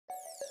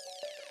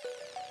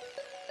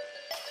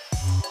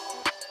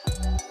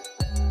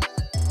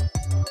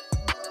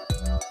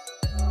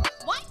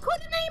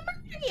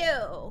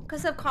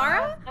Because of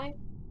Kara?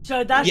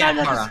 So that sounds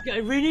like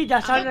really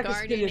that sounds like a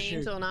skill guardian issue.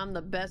 angel and I'm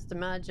the best at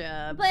my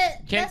job. But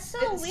that's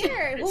so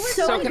weird. Who was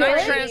so can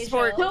I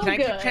transport? So can I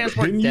keep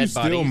transport Didn't dead you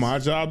steal bodies? my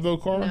job though,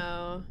 Carl?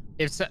 No.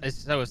 If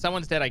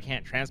someone's dead, I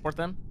can't transport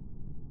them.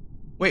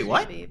 Wait,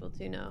 what? Be able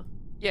to know.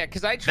 Yeah,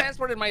 because I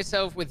transported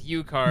myself with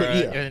you, Kara,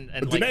 and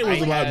but like, today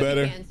was a lot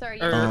better.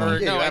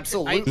 No,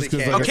 absolutely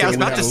can. Okay, I was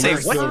about to say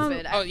what?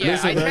 Oh yeah,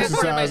 I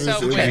transported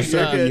myself with. That's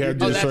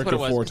what it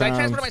was. I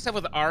transported myself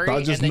with Ari,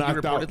 and then you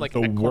reported like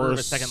a quarter of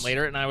a second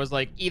later, and I was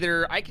like,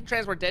 either I can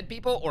transport dead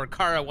people, or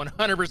Kara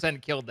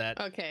 100% killed that.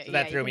 Okay, so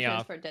that yeah, threw me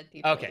off. Dead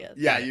people, okay, yes.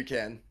 Yeah, you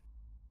can.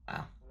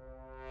 Wow.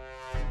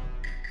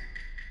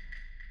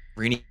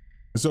 Rini.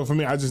 So for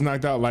me, I just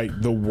knocked out like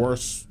the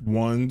worst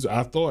ones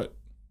I thought.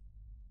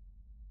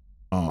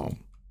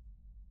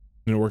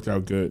 And it worked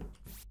out good.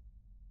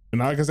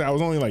 And like I said, I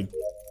was only like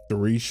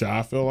 3 shy,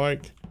 I feel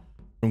like,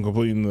 from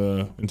completing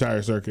the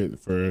entire circuit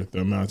for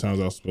the amount of times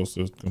I was supposed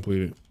to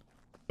complete it.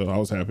 So I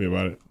was happy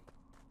about it.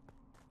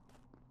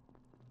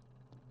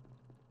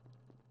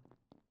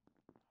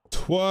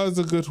 'Twas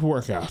a good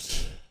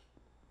workout.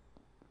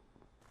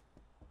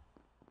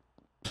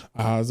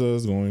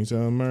 Ozza's going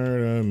to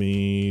murder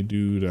me,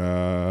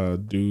 doo-da,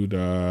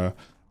 doo-da.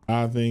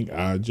 I think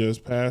I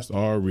just passed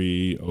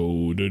Ari,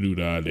 oh, da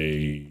doo-da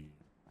day.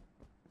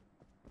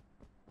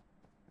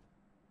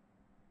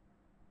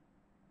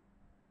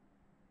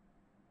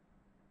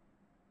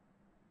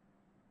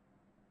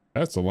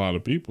 That's a lot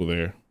of people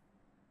there.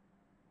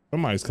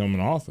 Somebody's coming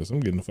to office. I'm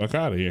getting the fuck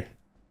out of here.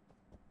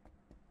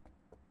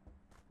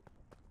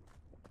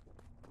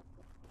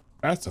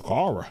 That's a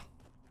Kara.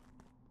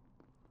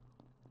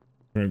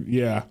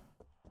 Yeah,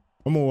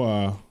 I'm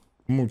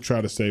gonna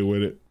try to stay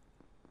with it.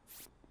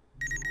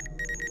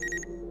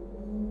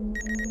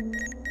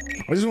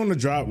 I just want to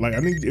drop like,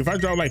 I think if I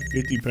drop like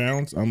 50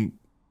 pounds, I'm.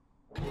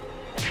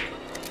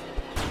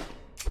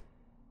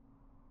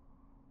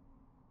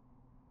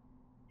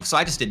 So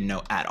I just didn't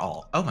know at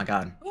all. Oh my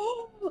god.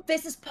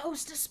 This is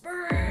post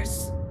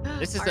disperse.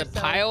 This is a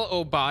pile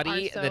of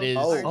body that is.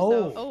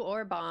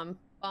 Or bomb.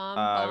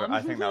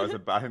 I think that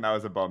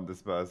was a bomb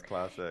disperse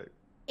classic.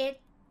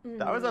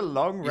 That was a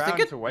long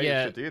round to wait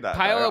to do that.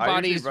 Pile of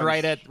bodies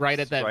right at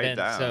that vent,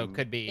 down. so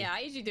could be. Yeah, I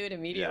usually do it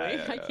immediately.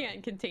 I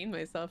can't contain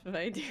myself if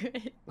I do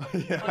it.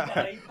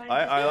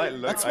 I like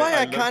look. That's why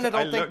I kind of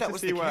don't think that was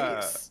the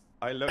case.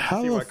 I looked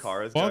to see where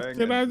Kara's going.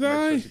 Did I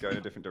die? Make sure to go in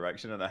a different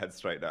direction, and I head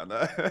straight down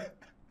there.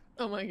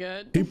 Oh my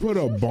god. He put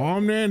a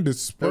bomb there and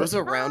dispersed. There was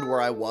a round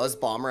where I was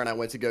bomber and I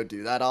went to go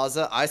do that,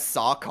 Ozza. I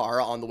saw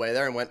Kara on the way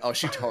there and went, oh,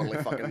 she totally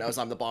fucking knows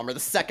I'm the bomber. The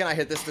second I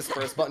hit this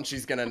disperse button,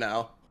 she's gonna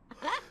know.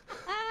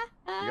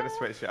 You gotta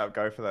switch it up.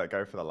 Go for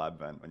the lab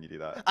vent when you do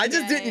that. I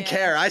just didn't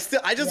care. I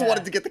just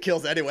wanted to get the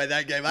kills anyway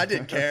that game. I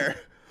didn't care.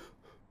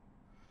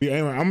 Yeah,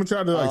 anyway, I'm gonna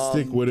try to like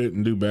stick with it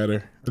and do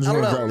better. I just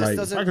want to drop like,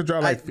 if I could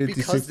drop like 50,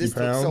 60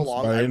 pounds so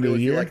long, by the end of the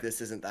year. I feel like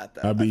this isn't that.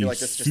 I'd be I feel like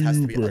this just has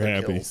to be other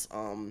happy. Kills.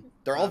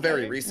 They're all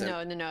very recent.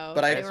 No.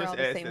 But they were all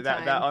the same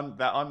time.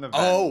 That on the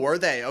vent. Oh, were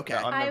they? Okay.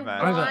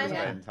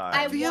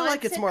 I feel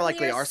like it's more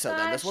likely Arso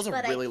then. This was a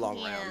really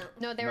long round.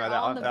 No, they were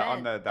all on the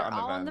vent. They're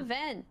all on the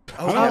vent.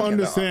 I don't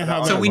understand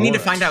how. So we need to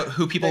find out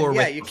who people were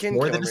with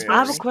before the disperse. I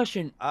have a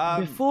question.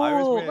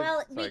 Before.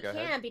 Well, we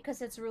can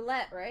because it's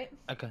roulette, right?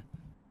 Okay.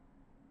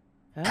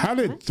 How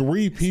did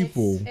 3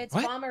 people it's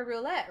bomber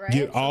roulette, right?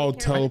 get all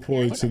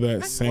teleported to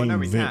that same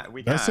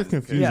vent? That's the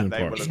confusing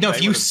part. No,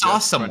 if you saw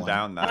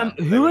someone.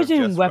 Who was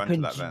in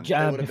weapons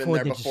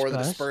before the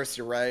disperse?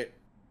 You're right.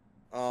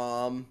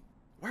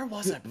 Where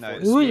was I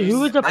before? Who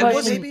was the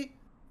person maybe?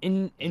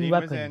 in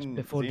weapons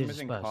before the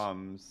disperse? Was in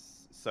comms,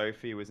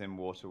 Sophie was in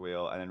water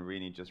wheel, and then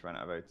Rini just ran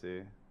out of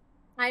O2.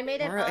 I made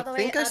it all the way up. I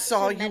think I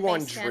saw you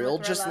on drill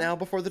just now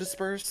before the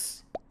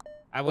disperse.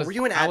 Were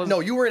you in admin? No,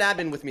 you were in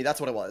admin with me.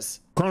 That's what it was.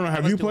 Chrono,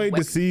 have you played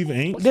Deceive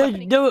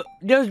Inc?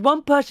 There's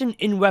one person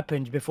in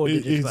weapons before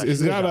the disperse.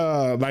 It's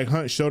got like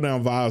Hunt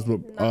Showdown vibes,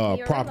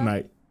 but Prop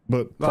Night.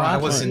 But I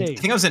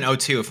think I was in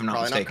O2 if I'm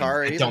not mistaken.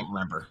 I don't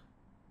remember.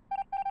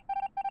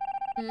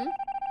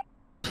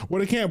 Well,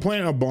 they can't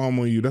plant a bomb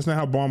on you. That's not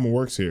how bomber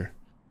works here.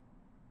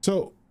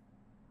 So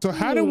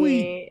how did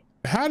we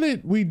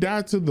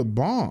die to the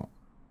bomb?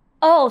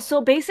 Oh, so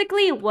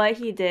basically what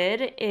he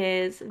did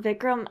is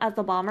Vikram, as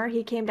the bomber,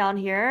 he came down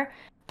here,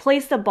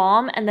 placed the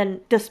bomb, and then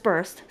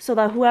dispersed. So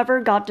that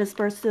whoever got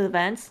dispersed to the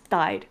vents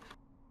died.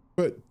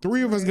 But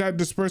 3 of us got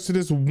dispersed to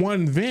this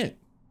one vent.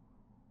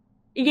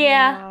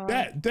 Yeah.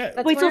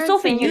 Wait, so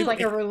Sophie, you like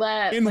a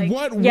roulette. In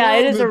what world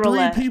it is did a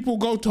roulette. 3 people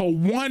go to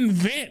one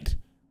vent?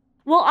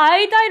 Well,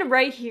 I died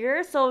right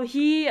here, so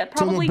he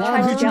probably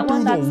tried to get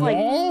one that's like...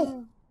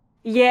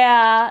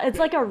 Yeah, it's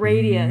like a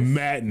radius.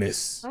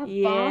 Madness.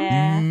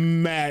 Yeah.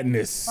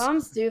 Madness.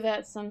 Bombs do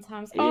that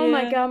sometimes. Oh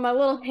my god, my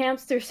little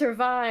hamster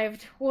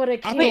survived. What a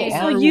case. Wait,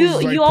 so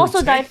you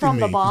also died from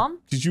the bomb?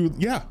 Did you?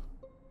 Yeah.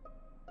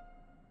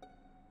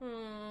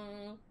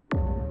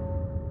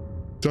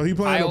 So he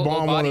planted a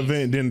bomb on a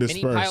vent, then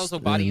dispersed. Many piles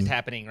of bodies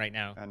happening right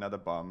now. Another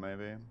bomb,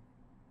 maybe.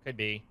 Could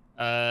be.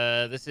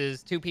 This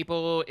is 2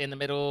 people in the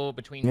middle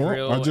between Well,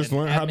 drill. I just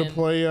learned how to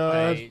play.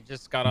 I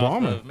just got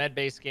bomber. off of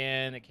medbay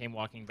scan. It came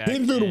walking back.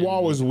 Getting through the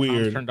wall was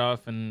weird. Turned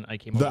off, and I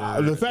came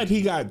over. The fact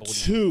he got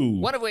 2,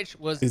 one of which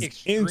was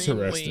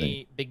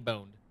extremely big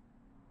boned.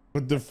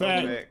 But the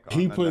fact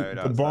he put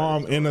the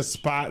bomb in a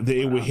spot that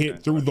it would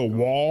hit through the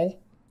wall,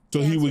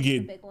 so he would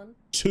get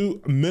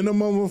 2,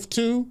 minimum of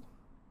 2,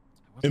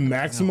 and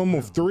maximum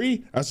of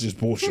 3. That's just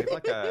bullshit.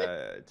 Like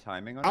a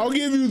timing on I'll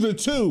give you the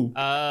 2.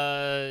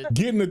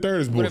 Getting the 3rd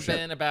is bullshit. Would have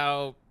been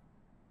about.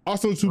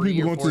 Also, 2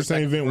 people going to the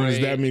same event when there's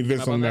that many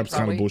events on the map is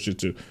kind of bullshit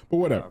too. But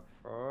whatever.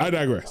 I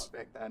digress.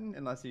 Then,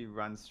 unless he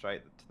runs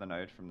straight to the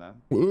node from there.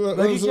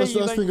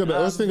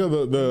 Let's think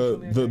of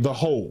the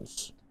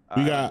holes.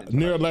 We got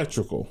near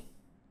electrical,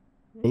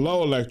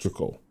 below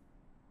electrical,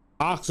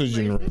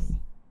 oxygen room.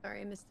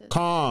 Sorry, I missed it.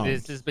 Comms.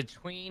 This is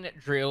between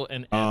drill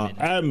and admin.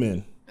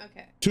 Admin.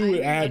 Okay.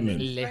 2 at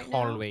admin.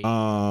 Hallway.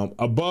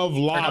 Above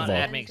lava.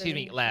 Admin, excuse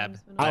me, lab.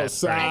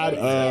 Outside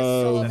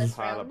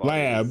of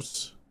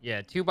labs.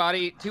 Yeah, two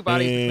bodies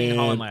between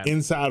hall and lab.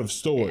 Inside of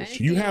storage.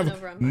 You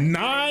have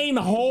 9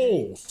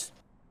 holes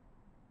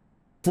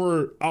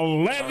for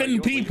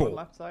 11 people.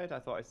 Left side? I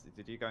thought.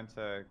 Did you go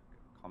into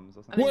comms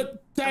or something?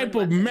 What type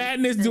of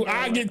madness do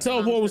I get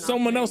teleported with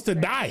someone else to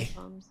die?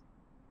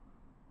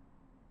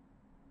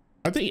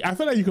 I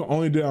feel like you can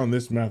only do it on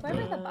this map.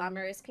 Whoever the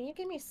bomber is, can you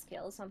give me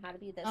skills on how to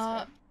be this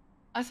way?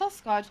 I saw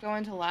Scotch go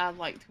into lab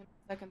like 20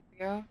 seconds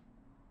ago.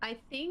 I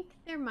think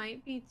there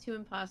might be 2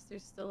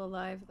 imposters still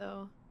alive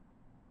though.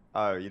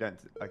 Oh, you don't.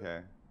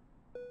 Okay.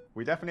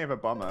 We definitely have a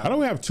bomber. How do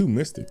we have 2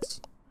 mystics?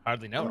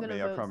 Hardly know. Not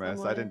me, I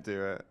promise. I didn't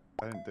do it.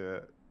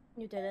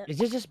 You did it. Is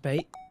this just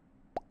bait?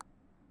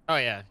 Oh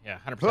yeah,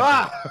 100%.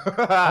 Oh,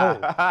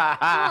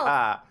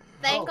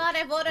 thank God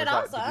I voted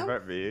also. Did you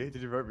vote me?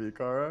 Did you vote me,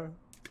 Cara?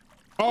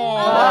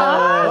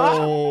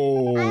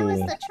 Oh! I was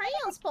the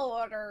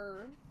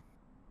transporter.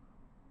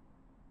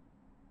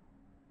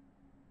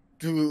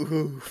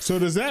 So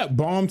does that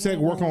bomb tech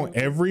work on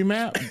every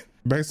map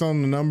based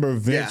on the number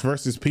of vents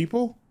versus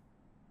people?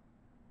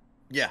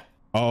 Yeah.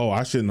 Oh,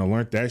 I shouldn't have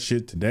learned that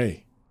shit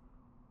today.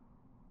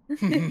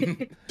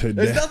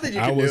 There's nothing you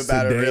can do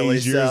about it, really.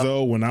 Years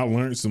old when I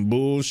learned some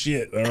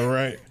bullshit. All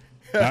right,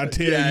 I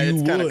tell you,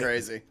 it's kind of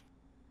crazy.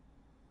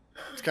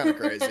 It's kind of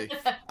crazy.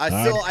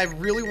 I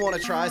really want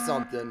to try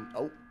something.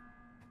 Oh,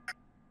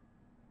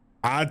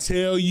 I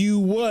tell you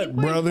what,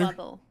 brother.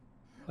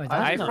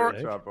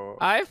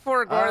 I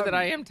forgot that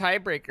I am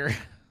tiebreaker.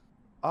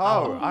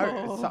 Oh, I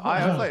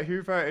was like,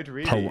 who voted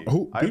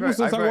Rini? People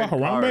still talking about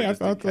Harambe? I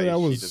thought that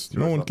was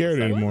no one cared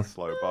anymore.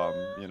 Slow bomb,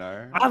 you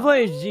know. I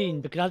voted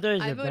Jean because I thought it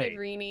was I voted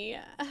Rini.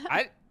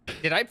 I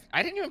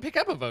didn't even pick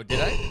up a vote,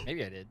 did I?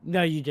 Maybe I did.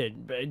 No, you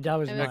did, but that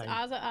was It mine.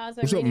 Ozza,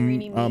 What's up,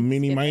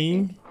 Mini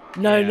Main?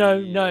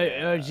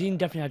 No. Jean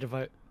definitely had to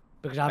vote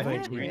because I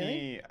voted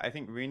Jean. I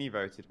think Rini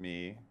voted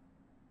me.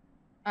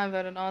 I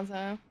voted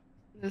Ozza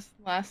this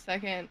last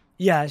second.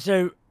 Yeah,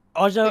 so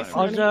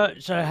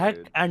Ozza, so Heck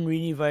and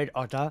Rini voted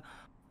Ozza.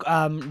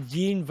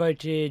 Jean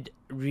voted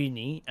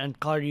Rini, and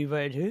Kari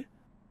voted who?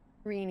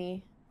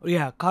 Rini.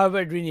 Yeah, Kari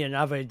voted Rini, and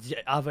I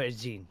voted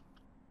Jean.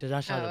 So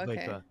that's how the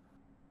votes were.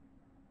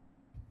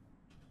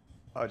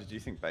 Oh, did you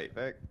think bait,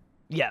 Vic?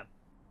 Yeah.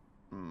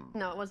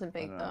 No, it wasn't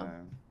bait though.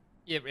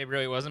 Yeah, it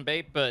really wasn't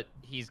bait, but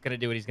he's gonna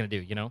do what he's gonna do,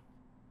 you know.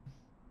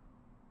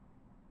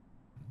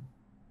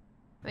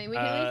 I mean, we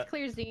can at least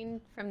clear Zine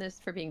from this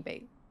for being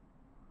bait.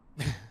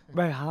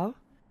 Right? How?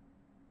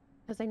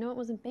 Because I know it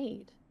wasn't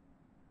bait.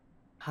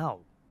 How?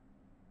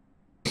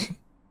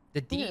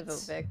 The deets.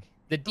 Vote Vic.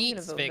 The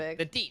deets, Vic.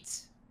 The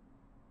deets.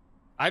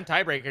 I'm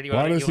tiebreaker. Do you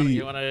Why want does he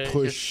to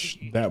push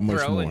that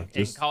much more?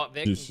 And call it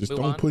Vic? Just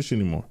don't push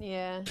anymore.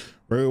 Yeah.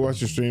 Regular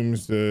watch your stream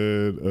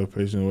instead of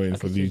patiently waiting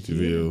for the YouTube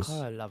videos.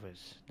 Color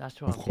lovers. That's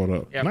what I'm caught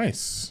up. Yep.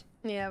 Nice.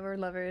 Yeah, we're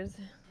lovers.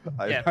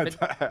 Yeah, but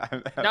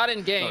not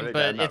in game,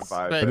 but it's.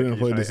 But I didn't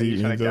play this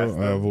evening though.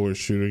 I avoid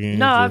shooter games.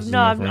 No, I'm It's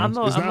not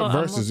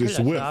versus. It's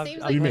with.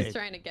 Seems like he's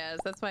trying to guess.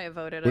 That's why I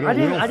voted. We don't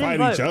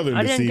fight each other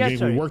in this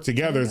evening. We work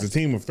together as a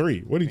team of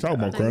 3. What are you talking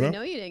about, Chrono? I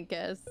know you didn't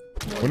guess.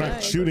 We're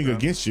not shooting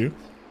against you.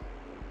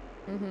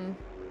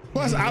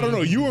 Plus, I don't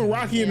know. You and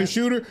Rocky in the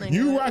shooter.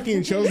 You, Rocky,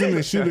 and Chosen in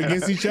the shooter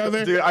against each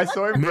other. Dude, I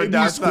saw him maybe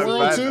down Squirrel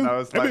that too. and I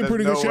was That'd like, be a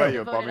pretty "There's good no way show.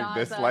 you're bombing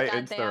this late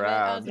into the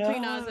round."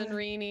 Between Oz and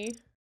Rini.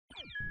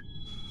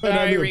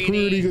 That'd be a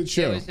pretty good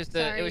show. It was just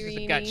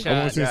a gut shot. I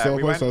want to see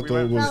Selfless. I thought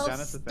it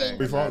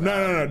was.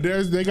 No.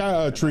 They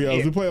got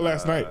trios. We played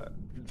last night.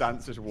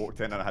 Dance just walked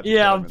in and I had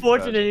to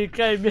unfortunately, it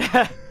came.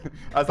 I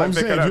was I'm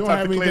saying, if you don't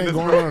have anything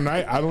going on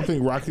tonight, I don't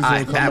think Rocky's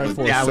going to come back for a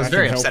second. I was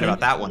very upset about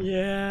that one.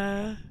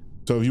 Yeah.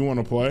 So if you want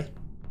to play,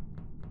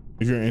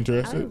 if you're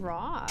interested,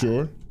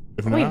 sure.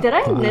 If not, wait, did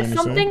I miss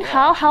something?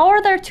 How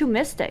are there 2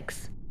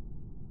 mystics?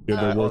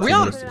 Yeah, there were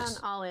 2 mystics.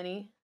 All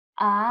any.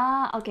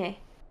 Ah, okay.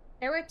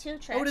 There were 2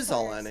 transfers. What is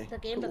all any? The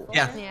game before.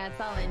 Yeah,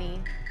 it's all any.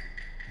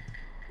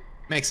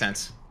 Makes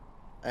sense.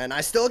 And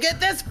I still get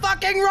this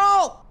fucking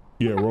roll.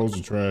 Yeah, rolls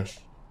are trash.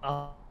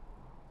 All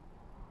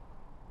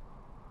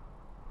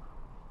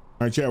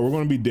right, chat. We're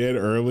gonna be dead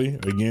early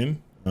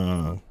again.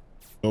 So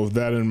with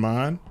that in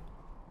mind,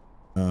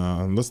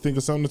 let's think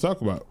of something to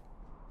talk about.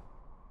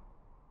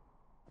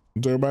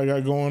 What's everybody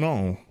got going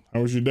on?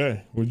 How was your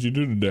day? What'd you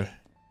do today?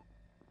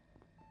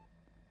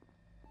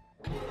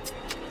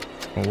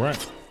 All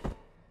right.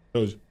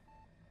 Told you.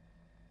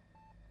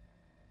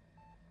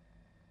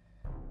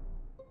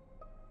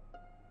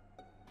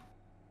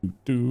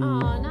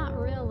 Oh, not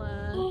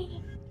Rilla.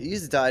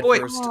 He's died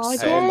first. Hey,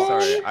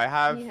 sorry. I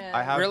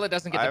have. Rilla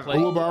doesn't get to play.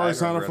 Who have already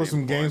signed up for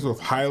some games with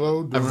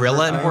Hilo? A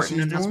Rilla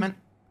important announcement?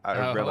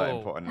 A Rilla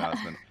important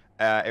announcement.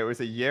 It was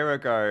a year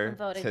ago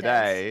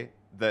today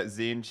that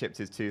Zine chipped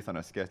his tooth on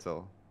a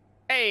Skittle.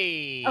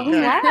 Hey! Oh,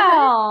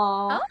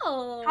 wow.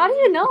 Oh. How do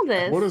you know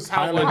this? What is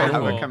Hilo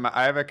doing?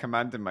 I have a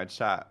command in my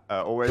chat.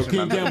 Always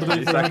remember the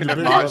 22nd of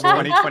March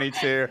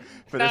 2022.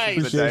 For this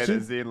is the day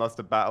that Zine lost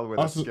a battle with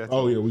a Skittle.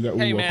 Oh yeah, we got.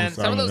 Hey man,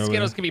 some of those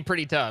Skittles can be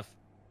pretty tough.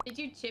 Did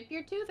you chip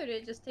your tooth or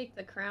did it just take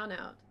the crown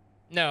out?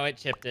 No, it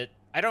chipped it.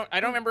 I don't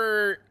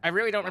remember. I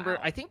really don't remember.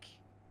 I think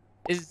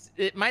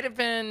it might have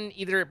been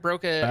either it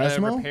broke a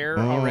repair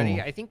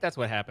already. I think that's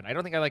what happened. I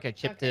don't think I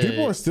chipped it.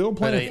 People are still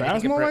playing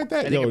Phasmo like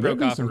that? Yo, there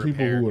be some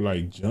people who are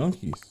like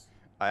junkies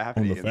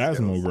on the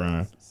Phasmo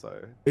grind.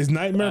 So is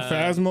Nightmare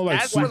Phasmo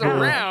like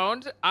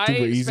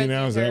super easy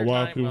now? Is that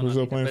why people are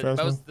still playing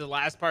Phasmo? The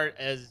last part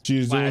as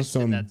she's doing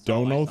some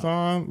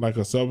dono-thon, like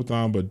a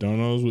subathon, but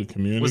donos with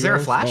community. Was there a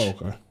flash? Oh,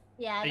 okay.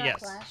 Yeah, I got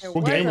flash.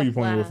 What game were you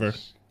playing with her?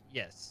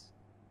 Yes.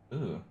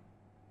 Ooh.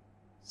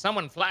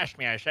 Someone flashed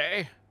me, I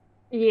say.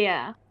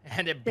 Yeah.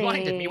 And it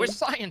blinded me with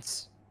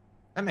science.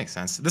 That makes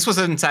sense. This was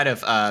inside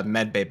of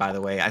Medbay, by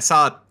the way.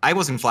 I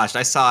wasn't flashed.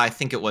 I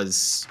think it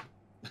was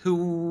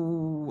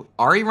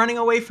Ari running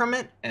away from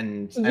it,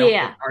 and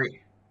yeah.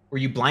 Were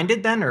you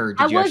blinded then, or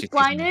did I you was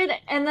blinded,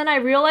 and then I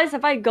realized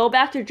if I go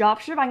back to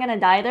dropship, I'm gonna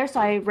die there, so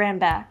I ran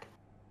back.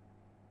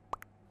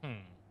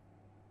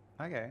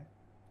 Okay.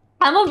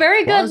 I'm a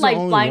very good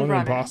blind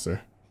runner.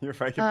 Imposter? You're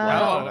fucking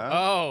blind.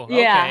 Oh,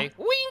 yeah. Okay.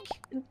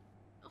 Wink.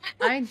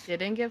 I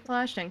didn't get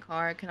flashed, and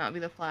Kara cannot be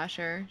the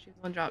flasher. She's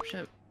on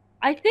dropship.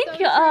 I think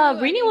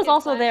Rini was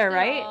also there,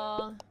 right?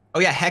 Oh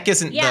yeah, Heck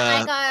isn't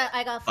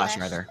I got flash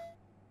flashed. either.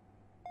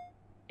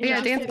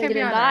 Yeah, Dance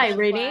didn't die,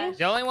 Rini.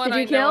 The only one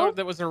I know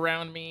that was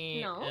around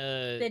me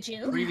Did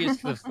you? previous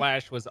to the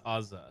flash was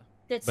Ozza.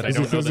 But I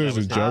don't know there's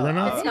a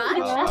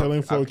Juggernaut?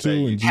 Killing Floor 2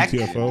 and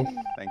GTFO.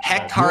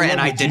 Heck, Kara, and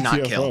I did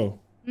not kill.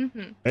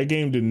 That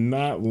game did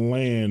not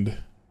land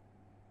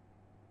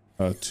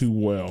too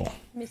well.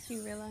 Miss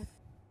you, Rilla.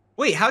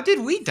 Wait, how did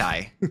we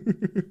die?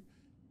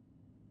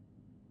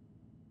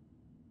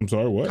 I'm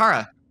sorry, what?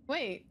 Kara.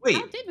 Wait.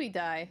 How did we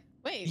die?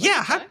 Wait.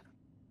 Yeah.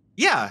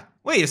 Yeah.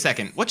 Wait a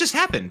second. What just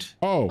happened?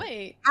 Oh.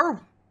 Wait.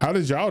 How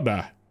did y'all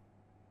die?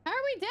 How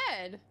are we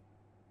dead?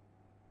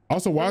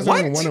 Also, why is there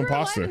only one we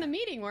imposter? We were alive in the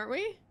meeting, weren't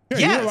we? Yeah,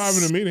 you were alive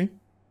in the meeting.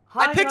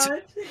 I picked.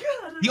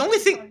 The only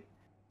thing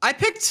I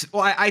picked.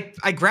 Well,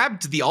 I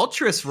grabbed the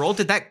Ultras roll.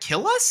 Did that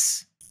kill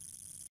us?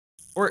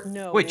 Or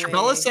no? Wait,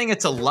 Trabella's saying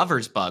it's a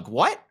lover's bug.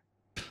 What?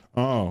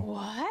 Oh.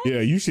 What?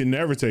 Yeah, you should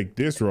never take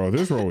this roll.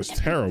 This roll was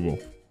terrible.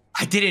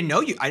 I didn't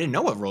know you. I didn't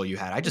know what role you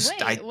had. I just.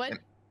 What?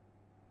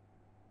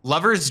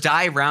 Lovers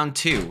die round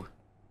 2.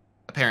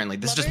 Apparently,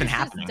 this has just been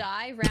happening.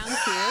 Die round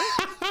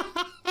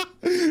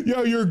 2.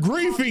 Yo, you're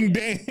griefing,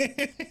 Dan.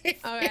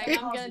 Okay,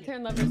 I'm gonna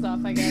turn lovers off,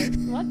 I guess.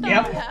 What the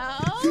hell?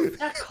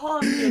 That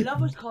can't be.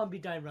 Lovers can't be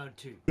die round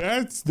 2.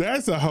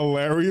 That's a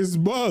hilarious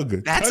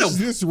bug. Touch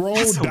this roll,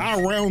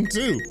 die round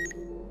 2.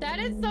 That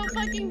is so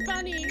fucking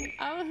funny.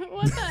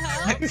 What the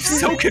hell? I'm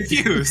so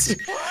confused.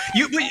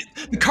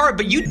 Kara,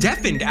 but you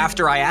deafened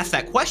after I asked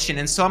that question,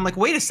 and so I'm like,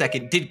 wait a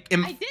second.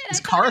 Is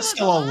Kara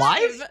still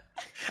alive?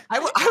 I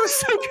was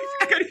so confused.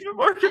 I got even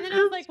more confused. And then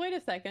I was like, wait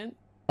a second.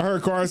 I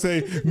heard Kara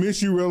say,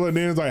 "Miss you, Rilla," and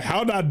then it's like,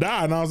 "How'd I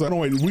die?" And I was like, "No,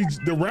 wait,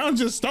 the round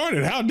just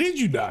started. How did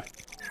you die?"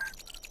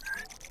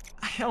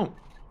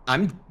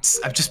 I'm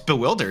just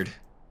bewildered.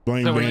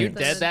 So were you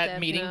dead that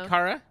meeting,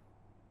 Kara?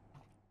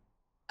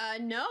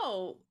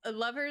 No.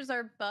 Lovers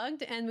are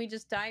bugged, and we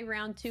just die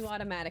round 2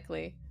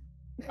 automatically.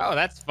 Oh,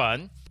 that's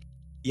fun.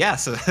 Yeah,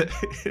 so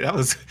that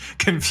was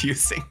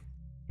confusing.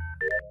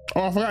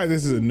 Oh, I forgot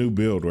this is a new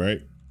build,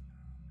 right?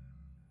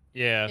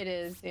 Yeah. It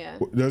is, yeah.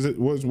 What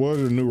are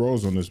the new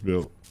roles on this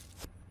build?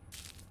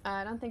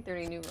 I don't think there are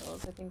any new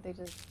roles. I think they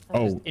just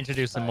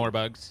introduce some more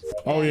bugs.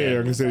 Oh yeah,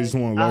 I can say they just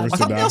want lovers to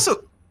die.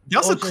 They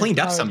also cleaned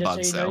up some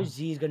bugs though.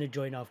 Z is gonna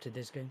join after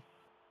this game.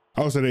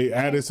 Oh, so they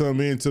added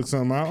some in, took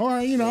some out. All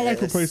right, I like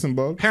replacing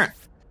bugs.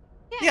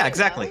 Yeah,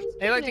 exactly.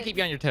 They like to keep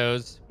you on your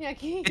toes. Yeah,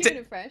 keep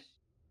it fresh.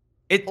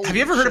 Have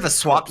you ever heard of a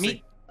swap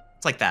meet?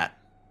 It's like that.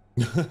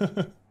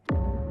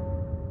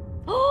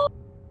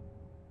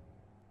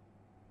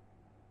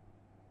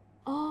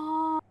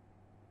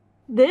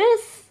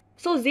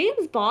 So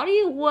Zane's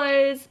body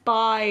was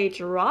by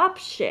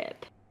dropship.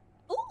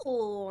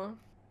 Ooh.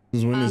 This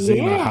is when is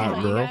Zane a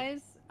hot girl?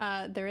 Guys,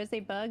 there is a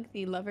bug.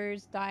 The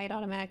lovers died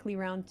automatically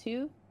round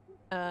 2.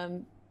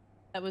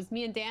 That was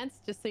me and Dance,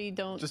 just so you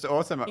don't. Just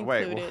awesome.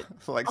 Wait, it.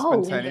 like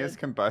spontaneous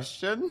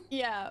combustion?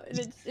 Yeah.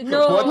 It's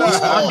No.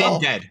 Spawned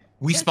in dead.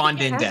 We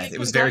spawned in death. It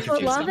was very That's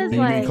what love confusing. is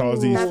You didn't like.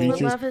 cause these That's what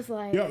features. love is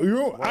like. Yeah, you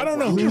know, I don't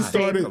know who What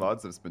started. the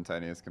odds of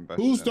spontaneous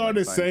combustion? Who in,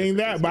 started like, saying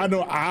that? But I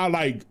know I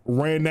like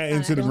ran that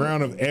into the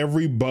ground of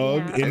every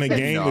bug in the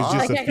game is just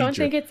Like, a I don't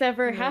feature. think it's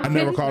ever I happened.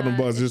 never called them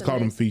bugs, I just called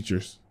them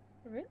features.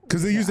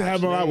 Because they used to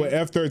have a lot with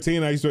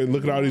F-13. I used to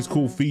look at all these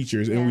cool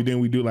features, and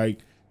we do like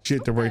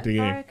shit to break the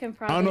game.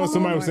 I don't know if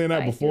somebody was saying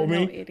that before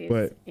me,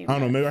 but I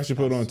don't know. Maybe I should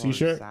put it on a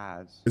t-shirt.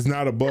 It's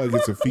not a bug,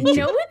 it's a feature.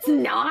 No, it's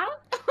not.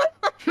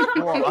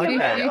 Well,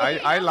 okay.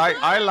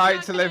 I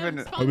like to live in.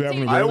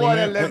 I want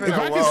to live in If a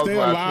I can world stay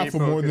where alive for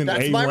people more can- than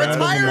That's 8 my rounds a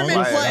retirement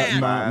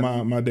month,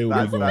 plan. my day would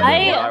That's be the going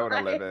world down. I want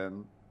to live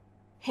in.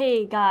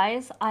 Hey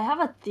guys, I have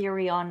a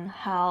theory on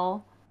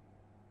how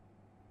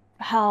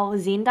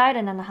Zine died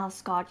and then how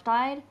Scotch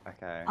died.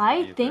 Okay.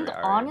 I think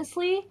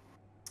honestly,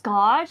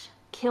 Scotch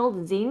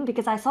killed Zine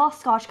because I saw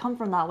Scotch come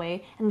from that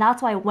way, and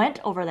that's why I went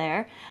over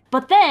there.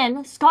 But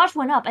then Scotch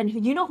went up, and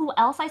you know who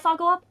else I saw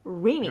go up?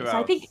 Rini. Who So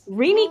I think else?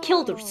 Rini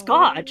killed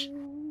Scotch.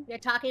 You're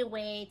talking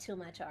way too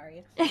much,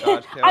 Ari.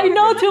 I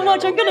know too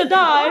much. I'm gonna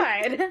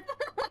die.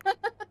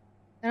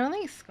 I don't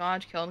think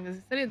Scotch killed because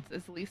he said it's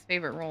his least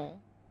favorite role.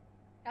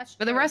 That's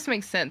But the true. rest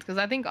makes sense because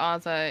I think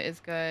Ozza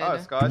is good. Oh,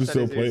 Scotch You said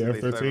still he's play his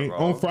least F-13? favorite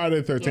On role.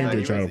 Friday the 13th, Yeah, they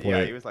he try to was, play yeah,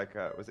 it. he was like,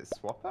 was it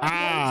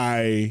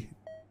Swapper?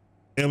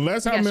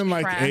 Unless Yes, I'm in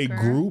like a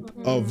Tracker. group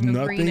of The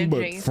nothing green but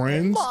adjacent.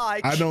 friends,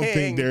 My I don't king.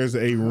 think there's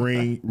a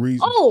reason.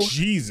 Oh!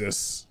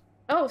 Jesus.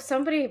 Oh,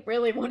 somebody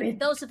really wanted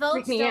Those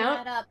votes me don't out.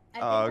 add up. I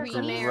Oh, think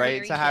we're gonna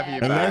great to have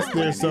you back. Unless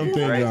there's something,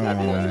 Great to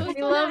have you back.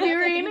 We love you,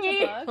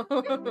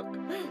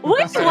 Rini.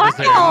 Which Very one?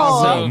 deserved.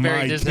 Oh, So my very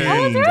king,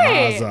 deserved.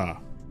 right. Gaza.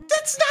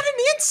 That's not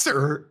an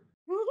answer.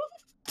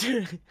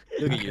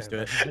 You'll get used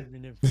to it.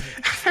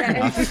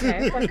 Yeah, it's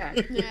okay. It's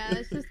okay. Yeah,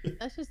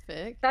 that's just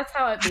Vic. That's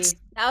how it be.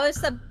 That was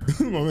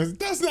the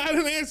That's not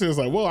an answer. It's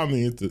like, well, I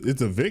mean,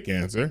 it's a Vic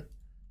answer.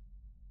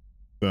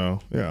 So,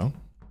 yeah,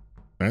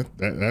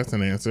 that's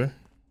an answer.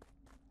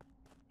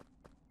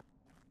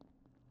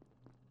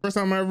 First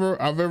time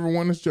I've ever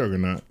won this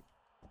juggernaut.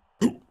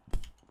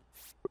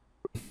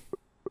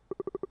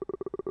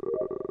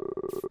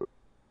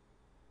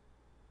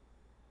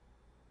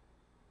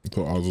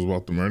 So Oz was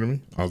about to murder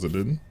me. Oz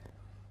didn't.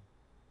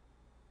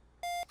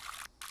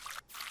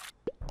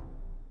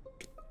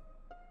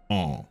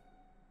 Oh.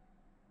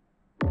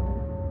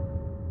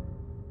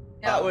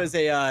 That was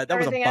a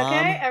Everything bomb.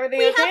 okay? Everything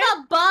We okay? have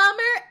a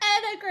bomber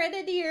and a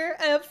grenadier.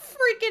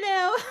 Freaking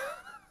out.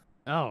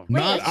 Oh, Wait,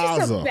 not it's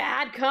just a Ozza.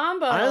 bad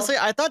combo. Honestly,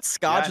 I thought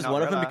Scotch Yeah, was no,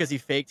 one of them Rilla. because he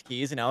faked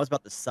keys, and I was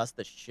about to suss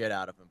the shit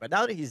out of him. But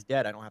now that he's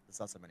dead, I don't have to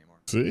suss him anymore.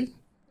 See?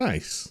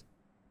 Nice.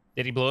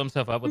 Did he blow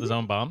himself up with his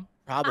own bomb?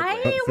 Probably.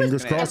 I was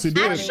Fingers crossed he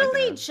did.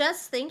 actually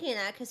just thinking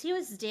that because he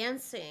was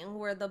dancing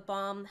where the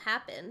bomb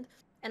happened,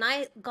 and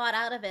I got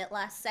out of it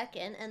last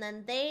second, and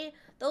then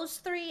those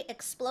three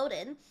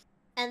exploded,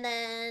 and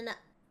then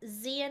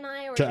Z and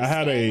I were I just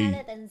had staring a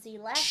at it, and Z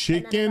left, and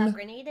then I chicken, got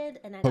grenaded,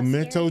 and I got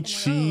pimento scared,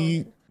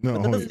 cheese. No, But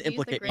that hold doesn't on.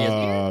 implicate me.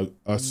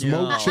 A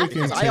smoked No.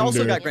 chicken I also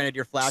tender, got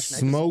Grenadier Flash. And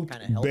smoked I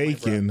just kinda held my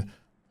breath. bacon,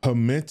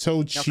 pimento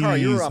Now, cheese Carl,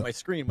 you were on my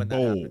screen when that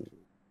bowl. happened.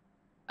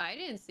 I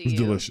didn't see It's you.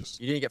 delicious.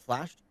 You didn't get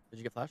flashed? Did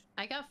you get flashed?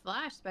 I got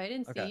flashed, but I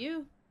didn't Okay. see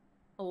you.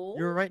 Oh.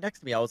 You were right next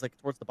to me. I was like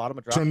towards the bottom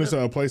of drop. Turn this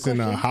ship. place in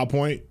High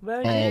Point,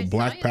 Where I saw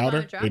black you about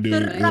powder. to drop They do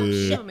it, but I with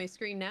see on my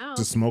screen now.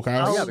 the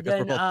smokehouse. Oh, Oh, yeah, because we're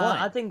then both blind.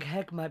 I think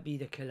Heck might be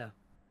the killer.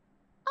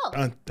 Oh.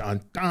 Dun,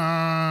 dun, dun.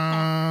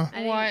 I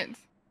didn't- What?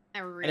 I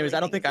really Anyways, I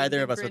don't think he's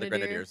either a of us are the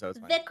Grenadier, so it's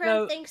fine. Vikram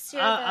No, thinks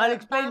you're I'll the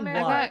explain bomber why.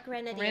 I or got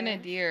grenadier.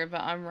 Grenadier,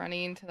 but I'm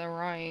running to the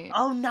right.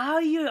 Oh, now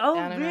you. Oh,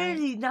 Down and right.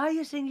 really? Now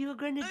you're saying you're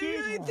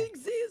grenadier. Z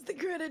is the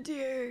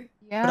grenadier.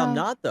 Yeah. But I'm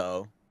not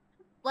though.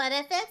 What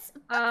if it's?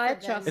 I both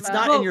of trust them? It's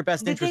not Well, in your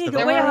best the interest thing to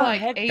is, There the vote. way were how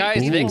like Heck- 8 Guys,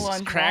 people Vic's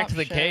on cracked drop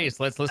the ship. case.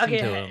 Let's listen to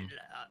Okay. him.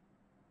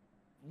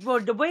 Well,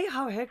 the way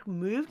how Heck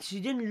moved, she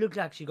didn't look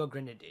like she got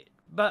grenadiered.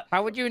 But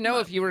How would you know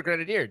if you were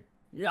grenadiered?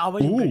 yeah, I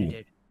wasn't Ooh.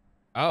 grenadiered.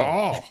 Oh.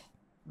 Oh,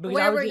 Because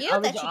Where I was, were you I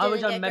was, that you I was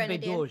didn't on get medbay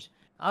grenadiered? doors.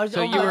 I was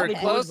So on you were medbay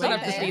close doors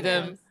enough to waiting see for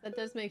them, That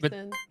does make but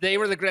sense. they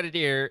were the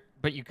grenadier,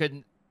 but you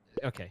couldn't.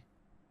 Okay.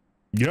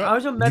 yep. I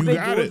was on You medbay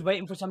got doors it.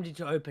 waiting for somebody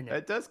to open it.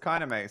 It does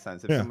kind of make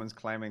sense if Yeah. someone's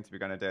claiming to be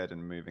Grenadier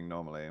and moving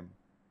normally.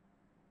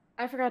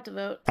 I forgot to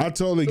vote. I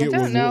totally I get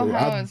don't know what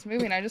how it's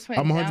moving. I just went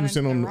I'm down 100% and to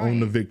on the right.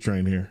 the Vic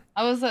train here.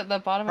 I was at the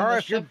bottom of Alright,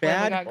 the if you're ship where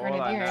we bad, got All I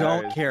Grenadier. know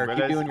Don't is care. Keep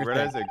Rilla's- doing your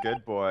Rilla's thing. a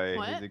good boy.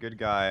 What? He's a good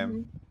guy.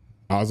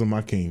 Oz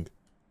my king.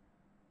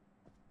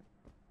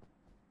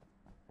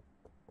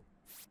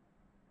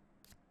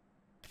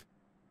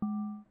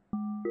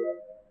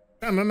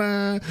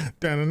 Da-na-na,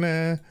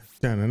 da-na-na,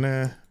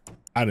 da-na-na.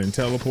 I didn't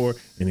teleport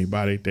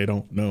anybody they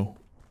don't know.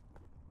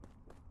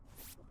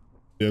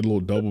 Did a little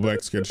double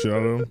back, scared the shit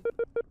out of them.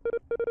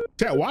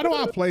 Chat, why do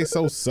I play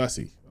so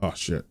sussy? Oh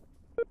shit.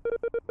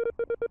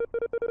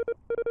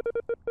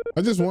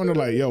 I just wonder,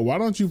 like, yo, why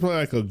don't you play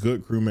like a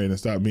good crewmate and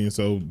stop being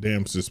so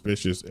damn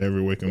suspicious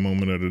every waking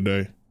moment of the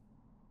day?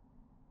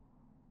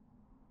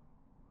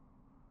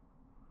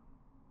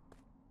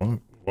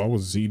 Why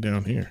was Z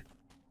down here?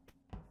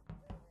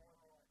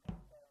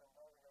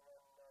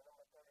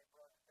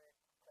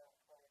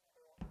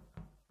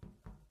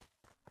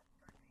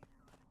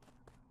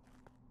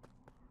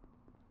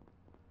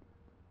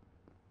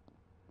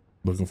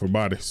 Looking for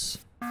bodies.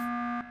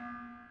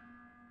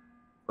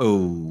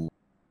 Oh.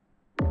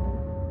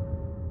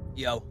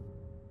 Yo.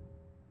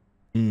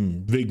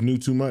 Vic knew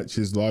too much.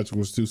 His logic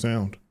was too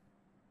sound.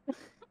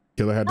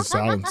 Killer had to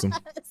silence him.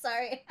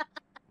 Sorry.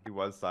 He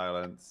was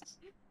silenced.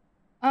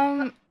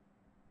 I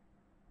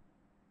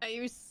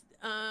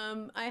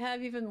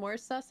have even more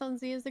sus on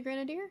Z as the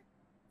Grenadier.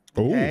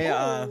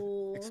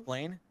 Okay,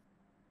 explain.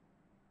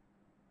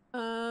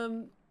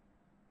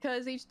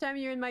 Because each time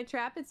you're in my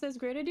trap, it says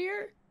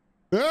Grenadier.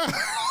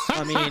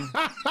 I mean,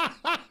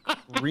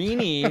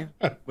 Rini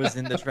was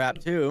in the trap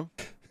too.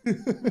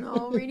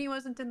 No, Rini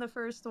wasn't in the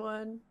first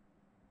one.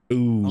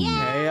 Ooh.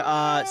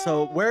 Okay,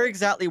 so where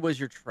exactly was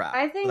your trap?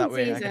 I think So that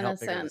way Z's I can help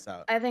figure innocent. this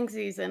out. I think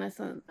Z's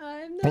innocent.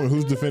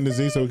 Who's defending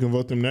Z so we can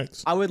vote them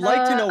next? I would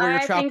like to know where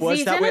your I trap think was.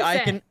 Z's That way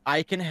innocent.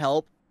 I can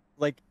help.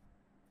 Like,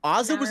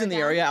 Ozzy was in the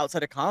area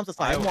outside of comms. That's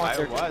why I walked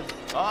there. was.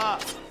 Ah.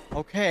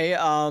 Okay,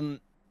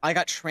 I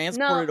got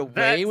transported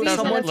away with That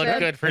someone. doesn't look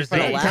good for Z.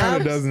 It kind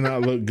of does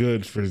not look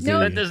good for Z. No,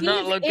 That does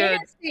not look good.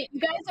 innocent. You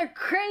guys are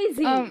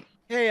crazy.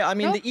 Hey, I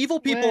mean, No the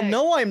evil people way.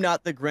 know I'm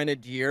not the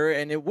Grenadier,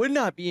 and it would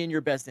not be in your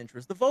best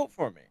interest to vote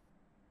for me.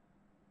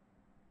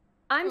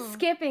 I'm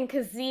skipping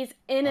because Z's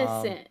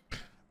innocent.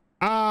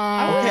 Now,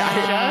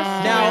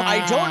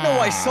 I don't know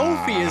why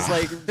Sophie is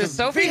like Does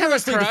Sophie have a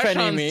vigorously crush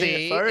defending on me.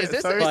 Z? Sorry, Is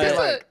this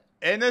like,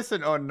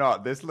 innocent or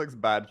not, this looks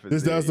bad for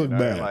This Z, does look you know?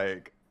 bad.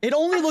 Like, It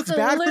only looks bad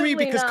for me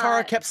Absolutely because Kara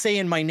not. kept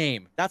saying my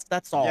name. That's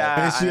all.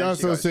 Yeah, And she and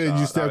also got said shot.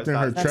 you stepped in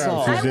her That's trap.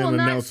 all. She I will didn't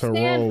not announce her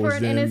stand roles. for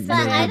an Then innocent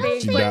I man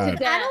don't she being put to died.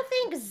 death. I don't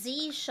think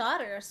Z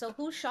shot her. So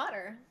who shot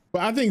her?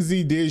 But I think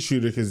Z did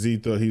shoot her because Z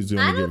thought he was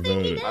going I to don't get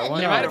think he voted. did.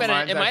 wanna It might have been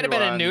remind it might have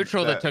been a everyone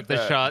neutral that took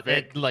the shot,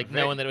 Vic,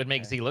 knowing that it would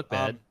make Z look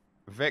bad.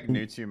 Vic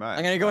knew too much.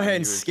 I'm gonna go man. ahead He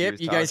and was- he skip.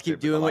 was You guys keep targeted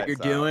with the doing what you're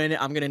lights out. doing.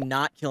 I'm gonna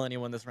not kill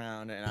anyone this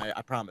round, and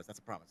I promise. That's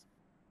a promise.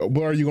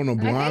 But are you going to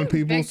blind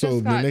think people Vic so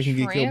just then got they can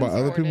get killed by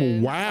other people?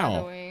 transported, by the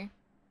Wow. way.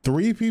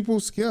 3 people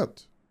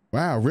skipped.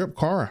 Wow. Rip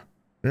Kara.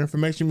 Their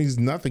information means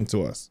nothing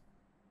to us.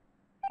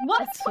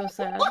 What? That's so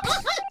sad.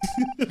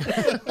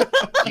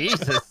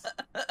 Jesus.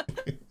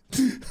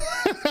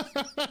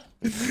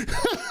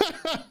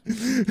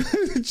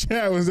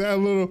 Chad, was that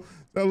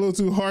a little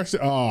too harsh?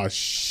 Oh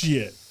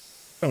shit.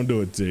 Don't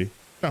do it, T.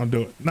 Don't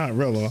do it. Not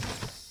Rilla.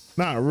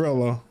 Not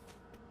Rilla.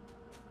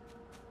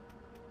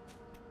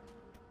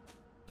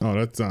 Oh,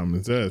 that's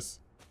Simon Says.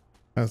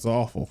 That's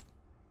awful.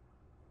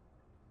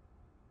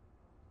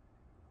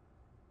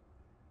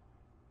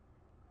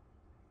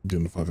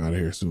 Getting the fuck out of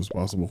here as soon as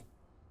possible.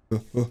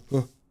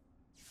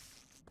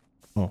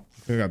 Oh,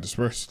 I got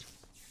dispersed.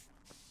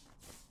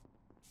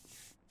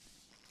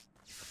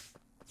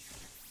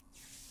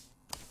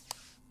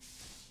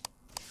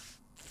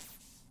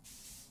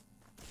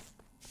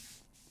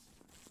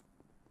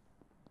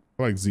 I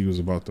feel like Z was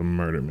about to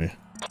murder me.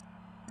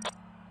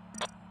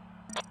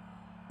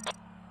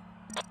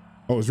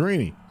 Oh, it's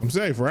Rini. I'm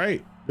safe,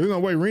 right? There's no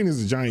way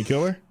Rini's a giant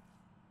killer.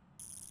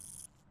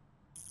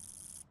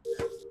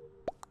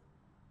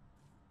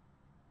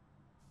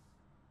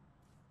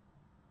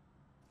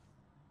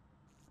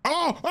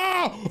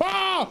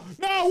 Oh,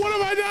 no, what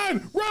have I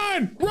done?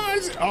 Run.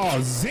 Oh,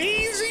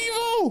 Z's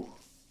evil?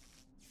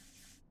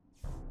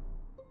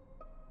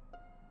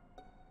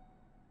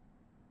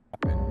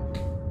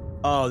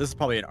 Oh, this is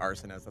probably an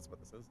arsonist. That's what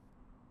this is.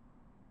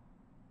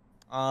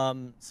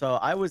 So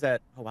I was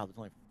at. Oh wow, there's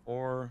only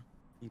 4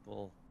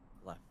 people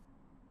left.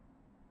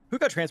 Who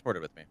got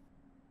transported with me?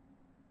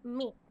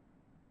 Me.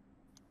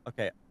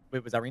 Okay,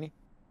 wait, was that Rini?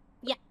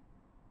 Yeah.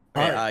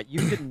 Okay,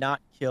 you did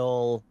not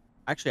kill.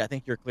 Actually, I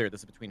think you're clear.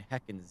 This is between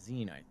Heck and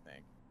Zine, I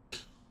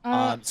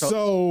think.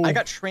 So I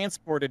got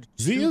transported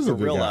Z to is a good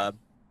Gorilla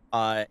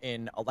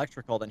in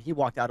electrical. Then he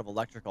walked out of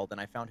electrical. Then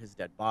I found his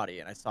dead body,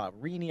 and I saw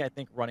Rini, I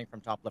think, running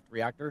from top left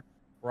reactor,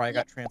 where I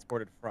got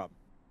transported from.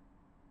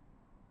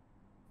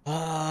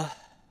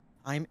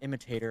 I'm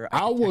imitator.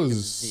 I was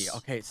Z.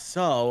 Okay,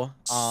 so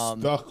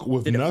stuck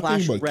with did it nothing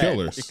flash but red?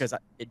 killers. Because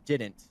it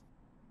didn't.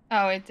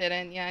 Oh, it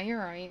didn't. Yeah, you're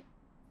right.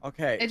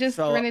 Okay, It just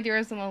so Grenadier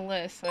is on the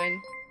list.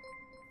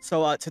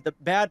 So to the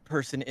bad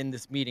person in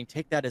this meeting,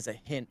 take that as a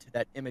hint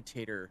that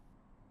imitator,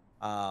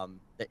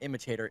 the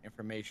imitator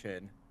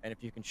information. And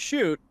if you can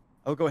shoot,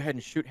 I'll go ahead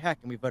and shoot Heck,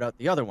 and we vote out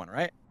the other one,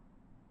 right?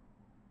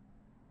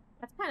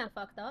 That's kind of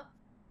fucked up.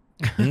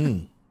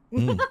 Zine,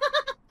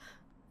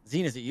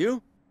 is it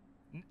you?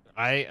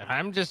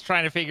 I'm just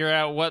trying to figure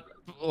out what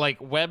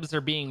webs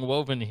are being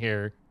woven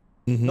here.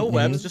 No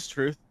webs, just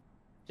truth.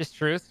 Just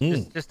truth.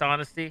 Just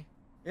honesty.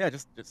 Yeah,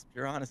 just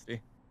pure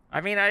honesty. I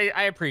mean,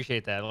 I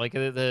appreciate that. Like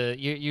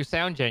you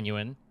sound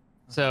genuine.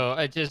 So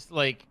I just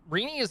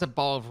Rini is a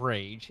ball of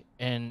rage,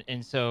 and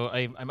so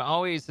I'm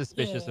always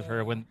suspicious of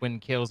her when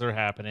kills are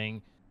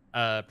happening.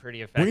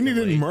 Pretty effectively. Rini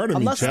didn't murder me.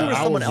 Unless there was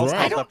someone else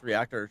right. on left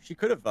reactor, she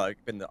could have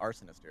been the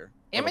arsonist here.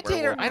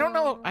 Imitator. I don't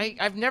know.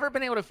 I've never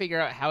been able to figure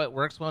out how it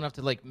works well enough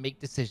to make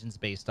decisions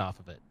based off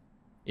of it.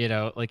 You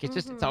know, it's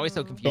just it's always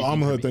so confusing. So I'm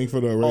gonna thank for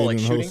the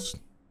rating host.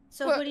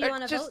 So who do you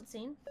want to vote,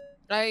 Scene?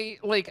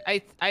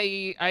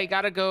 I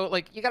gotta go.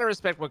 Like, you gotta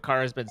respect what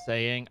Kara's been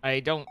saying. I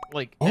don't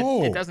like.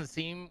 Oh. It doesn't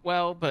seem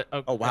well, but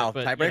oh wow,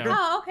 but, tiebreaker. You know,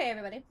 Oh, okay,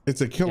 everybody.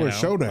 It's a killer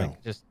showdown.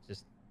 Like, just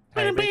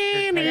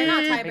tiebreaker. You're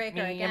not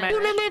tiebreaker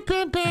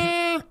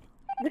again.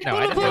 No,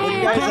 I didn't Well, vote you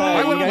you. guys,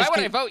 Why would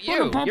I keep- vote you?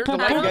 You're the You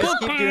last guys one.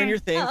 keep doing your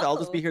things. I'll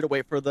just be here to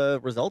wait for the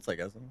results, I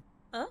guess.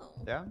 Oh.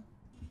 Yeah.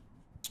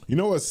 You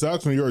know what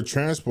sucks when you're a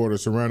transporter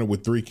surrounded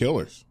with 3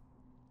 killers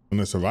and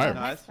a survivor?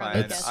 No, it's fine.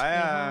 It's-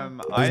 I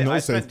no I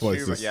safe spent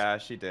places. yeah,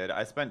 she did.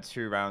 I spent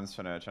 2 rounds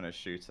trying to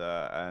shoot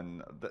her,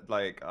 and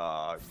like,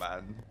 oh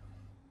man,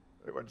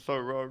 it went so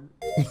wrong.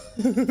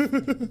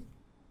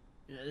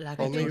 Like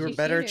Only you were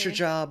better at your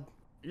job.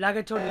 Like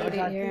I told you, What did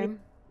you hear? you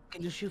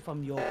can just shoot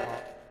from your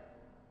part.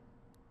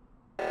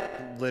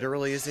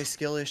 Literally is a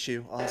skill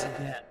issue, Ozzy.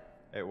 Yeah.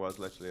 It was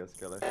literally a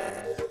skill issue.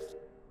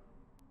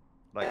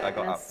 Like, I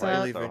got That's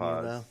outplayed so- so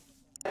hard. though.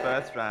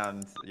 First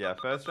round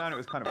it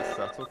was kind of a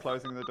subtle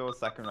closing the door.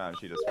 Second round,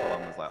 she just full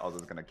on was like,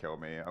 Ozzy's gonna kill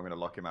me. I'm gonna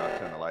lock him out,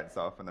 turn the lights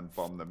off, and then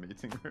bomb the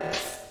meeting room.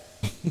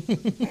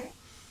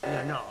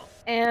 Yeah, no.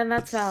 And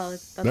that's valid.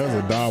 That's That was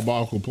a valid.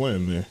 diabolical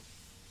plan there.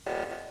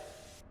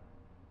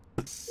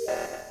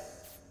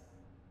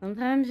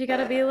 Sometimes you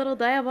gotta be a little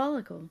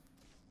diabolical.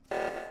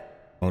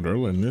 Oh, they're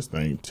letting this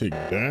thing tick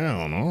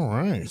down. All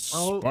right.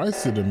 Oh.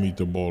 Spicy the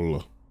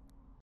meatball.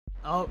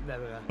 Oh, there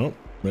we go. Oh,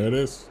 there it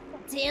is.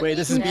 Damn Wait,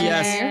 this is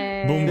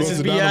BS. Boom This goes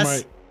is the BS.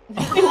 dynamite.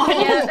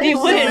 Yeah, they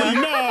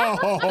win.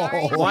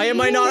 No. Why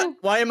am I not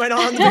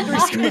on the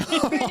victory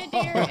screen?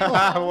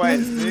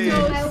 Wait, see.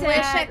 I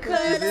wish I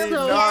could.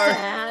 So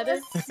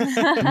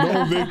sad.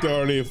 No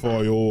victory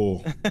for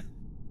you.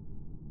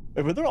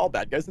 Wait, were there all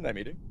bad guys in that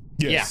meeting?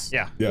 Yes.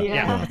 Yeah.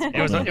 Yeah.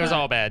 It was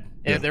all bad.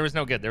 Yeah. There was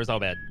no good. There was all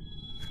bad.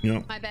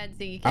 Yeah. My bad,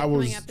 Z. You I kept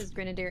was- coming up as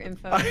Grenadier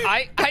info.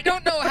 I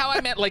don't know how I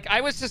meant. Like,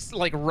 I was just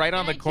like right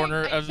on the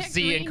corner of checked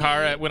Z and Rini.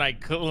 Kara when I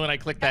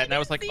clicked that, and I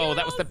was like, oh,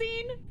 that was the.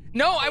 Scene.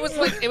 No, I was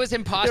like, it was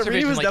imposter Rini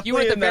vision. was Like, you were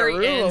at the definitely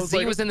in very that room. I end, was Z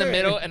like, was in the okay.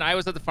 middle, and I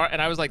was at the far, and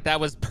I was like,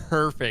 that was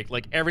perfect.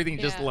 Like, everything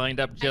just Yeah.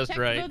 lined up just I checked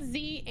right. both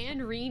Z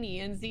and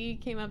Rini, and Z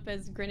came up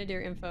as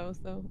Grenadier info.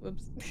 So,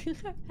 whoops.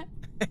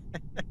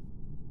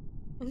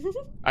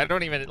 I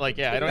don't even like.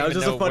 Yeah, I don't That was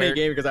even just know a funny where...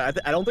 game because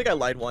I don't think I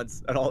lied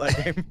once at all that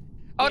game.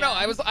 Oh no,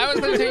 I was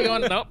literally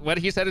going. No, what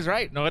he said is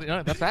right. No,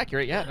 that's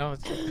accurate. Yeah, no,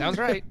 it sounds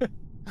right.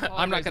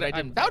 I'm not gonna. I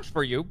didn't vouch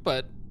for you,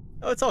 but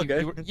Oh, it's all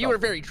good. you were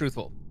very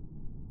truthful.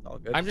 It's all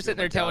good. I'm just sitting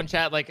there telling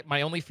chat like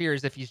my only fear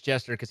is if he's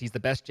Jester because he's the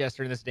best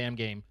Jester in this damn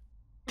game.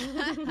 True.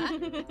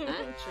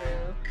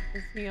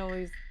 He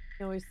always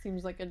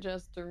seems like a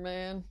jester,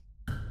 man.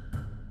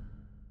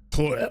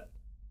 Clip.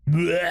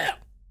 Blech.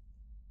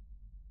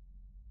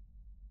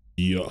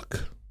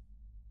 Yuck.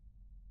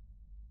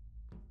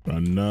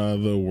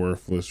 Another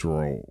worthless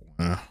roll.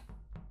 Huh?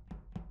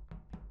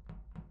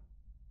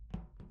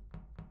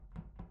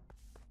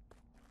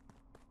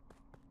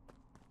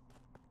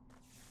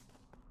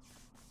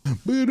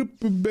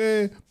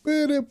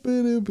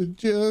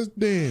 Just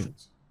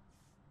dance,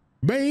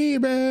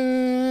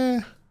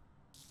 baby.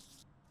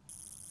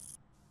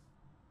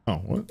 Oh,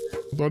 what?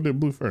 I thought I did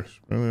blue first.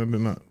 Apparently I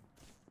did not.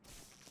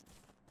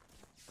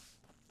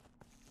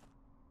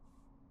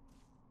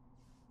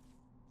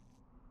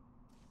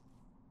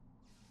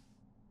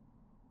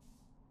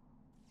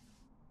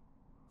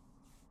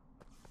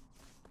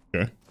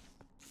 Okay.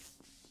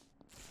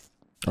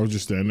 I was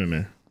just standing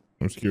there.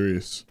 I was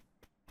curious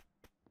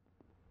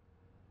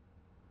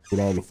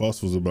what all the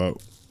fuss was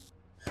about.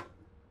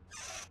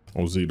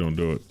 Oh, Z, don't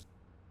do it.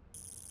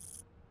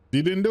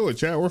 Z didn't do it,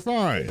 chat. We're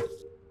fine.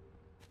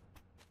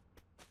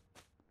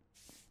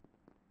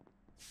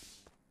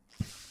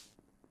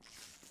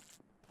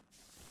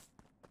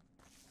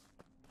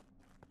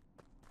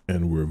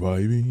 And we're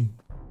vibing.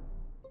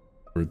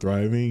 We're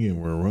thriving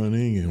and we're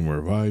running and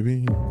we're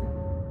vibing.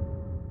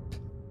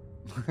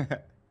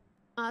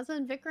 Ozza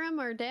and Vikram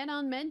are dead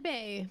on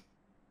medbay.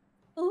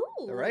 Ooh.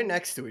 They're right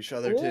next to each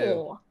other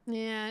too.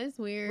 Yeah, it's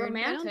weird. I don't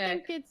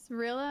Romantic. think it's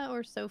Rilla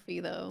or Sophie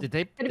though. Did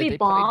they? Could it did be they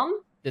play-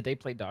 bomb? Did they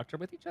play doctor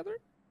with each other?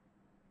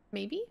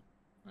 Maybe.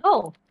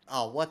 Oh,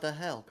 Oh, what the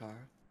hell, Cara?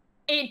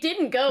 It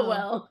didn't go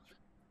well.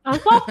 I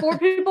saw 4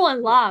 people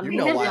in lab. You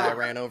know why I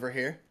ran over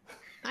here.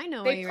 I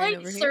know why They you ran played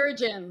over here.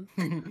 surgeon.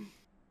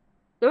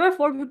 There were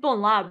 4 people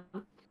in lab.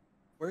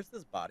 Where's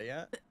this body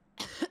at?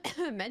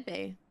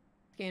 Medbay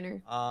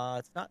scanner.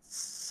 It's not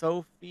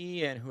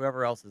Sophie and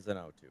whoever else is in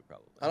O2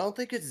 probably. I don't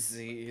think it's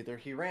Z either.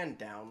 He ran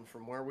down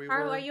from where we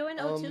Carl, were. are you in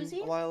O2,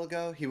 Z? A while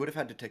ago. He would have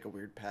had to take a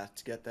weird path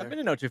to get there. I've been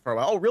in O2 for a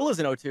while. Oh, Rilla's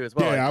in O2 as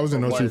well. Yeah, I was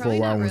in For O2 what? for a Probably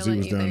while not when Z really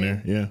was down either.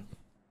 there. Yeah.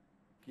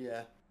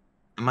 Yeah.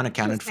 I'm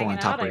unaccounted Just for on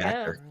hanging top out, I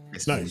reactor.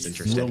 guess. Nice.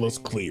 Interesting. Rilla's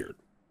cleared.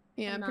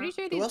 Yeah, I'm Nah. pretty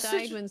sure Who these else did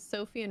died you- when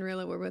Sophie and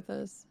Rilla were with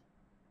us.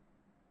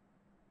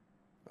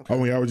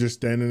 Oh, yeah, I was just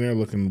standing there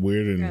looking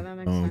weird, Yeah, that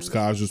and makes sense.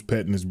 Skaj was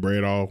petting his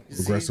bread all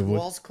Z, aggressively. who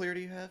else clear do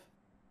you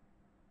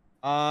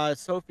have?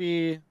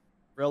 Sophie,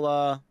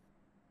 Rilla,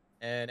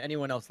 and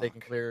anyone else they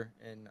can clear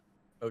in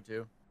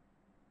O2.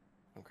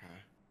 Okay.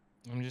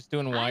 I'm just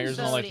doing wires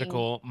and voting.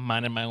 electrical,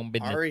 minding my own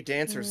business. Ari,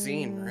 Dancer,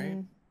 Zine,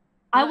 right?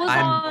 I was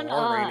I'm on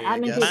boring, I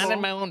admin guess. Minding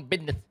table. my own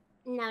business.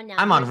 No.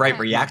 I'm on there's right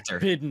not. reactor.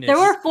 Business. There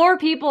were 4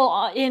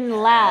 people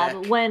in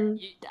lab when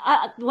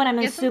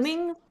I'm Yes,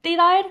 assuming they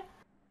died.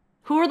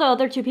 Who were the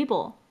other 2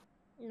 people?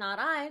 Not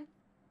I.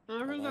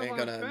 I ain't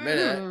gonna admit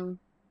it.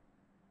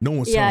 No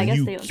one's Yeah, I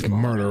telling guess you, they you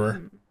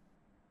murderer.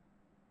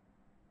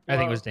 I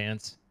think it was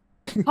Dance.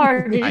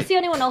 Par, did you I- see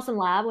anyone else in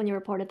lab when you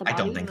reported the I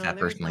body? don't think that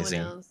there was personally no Z.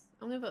 one else.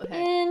 I'm gonna vote Heck.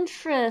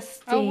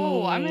 Interesting. Oh,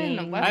 whoa, I'm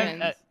in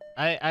weapons.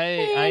 I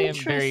am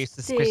very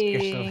suspicious of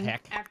Interesting.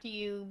 Heck. After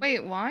you.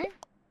 Wait, why?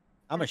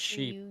 I'm a after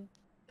sheep. you-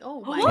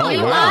 Oh Oh, my wow.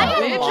 god. Wow.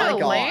 Oh my God.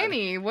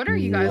 Vigilante. What are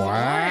you guys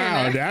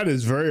Wow, on? that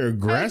is very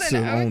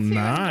aggressive on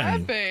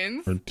 9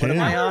 Weapons. or What am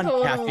I 10. on?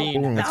 Oh,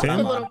 Caffeine. That's Ten.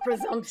 a little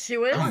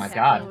presumptuous. Oh my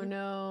god. Oh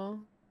no.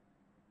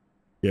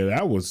 Yeah,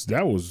 that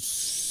was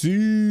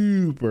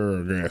super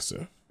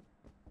aggressive.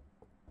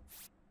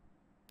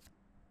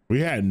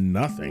 We had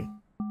nothing.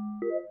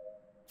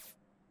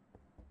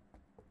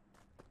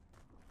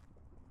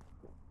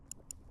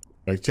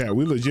 Like chat,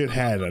 we legit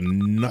had a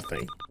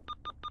nothing.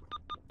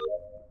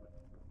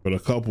 But a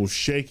couple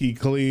shaky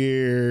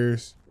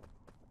clears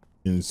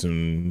and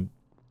some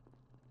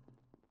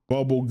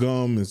bubble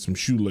gum and some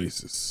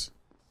shoelaces.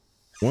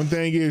 One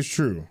thing is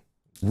true,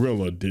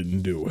 Rilla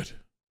didn't do it.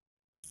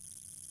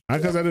 Not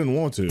because I didn't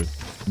want to,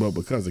 but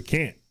because I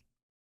can't.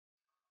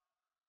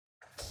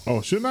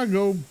 Oh, shouldn't I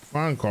go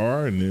find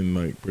Cara and then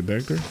like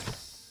protect her?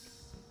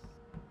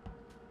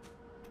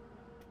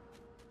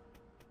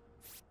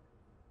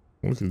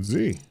 Look at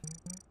Z.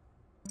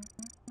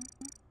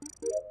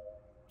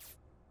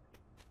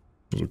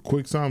 It was a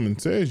quick Simon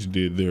Says you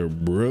did there,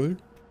 brother.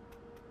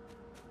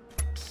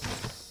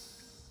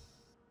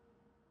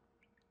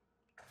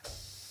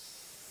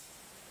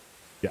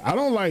 Yeah, I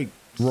don't like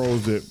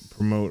roles that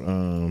promote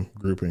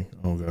grouping.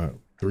 Oh god.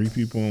 3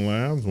 people in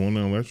labs, 1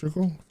 in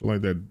electrical. I feel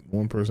like that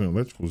 1 person in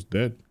electrical is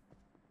dead.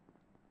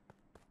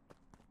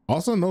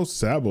 Also, no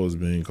Sabo is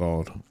being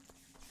called.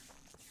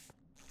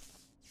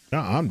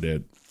 Now I'm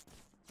dead.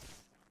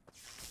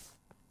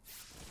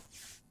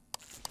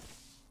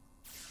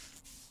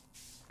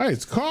 Hey,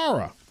 it's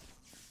Cara.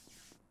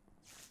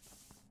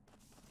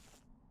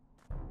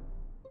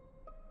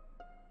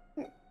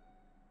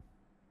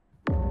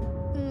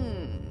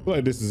 I feel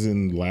like this is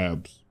in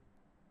labs.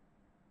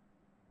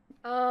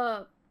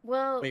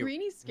 Well, Wait,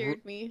 Rini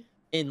scared me.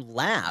 In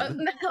lab?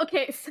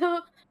 okay, so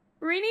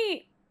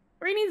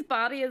Rini's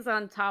body is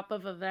on top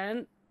of a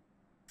vent.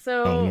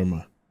 So Oh, never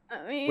mind.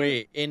 I mean,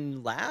 Wait,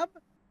 in lab?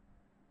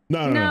 No.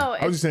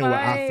 I was just saying what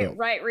I felt.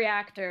 Right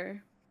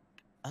reactor.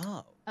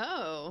 Oh.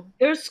 Oh.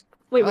 There's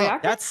wait, Oh,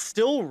 reactor? that's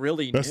still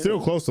really That's new.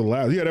 still close to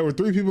labs. Yeah, there were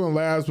 3 people in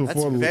labs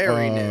before. That's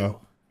very new.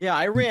 Yeah,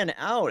 I ran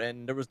out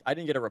and I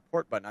didn't get a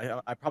report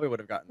button. I probably would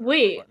have gotten.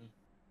 Wait. Button.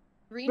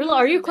 Rilla,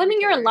 are you claiming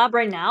you're in lab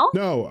right now?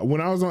 No,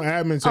 when I was on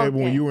admin table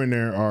when Okay. you were in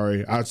there,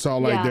 Ari, I saw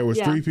like Yeah, there was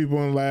yeah. 3 people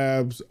in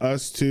labs,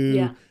 us 2,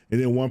 Yeah.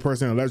 and then 1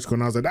 person in electrical.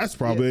 And I was like, that's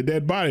probably a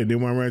dead body.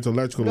 Then when I ran to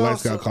electrical, the No,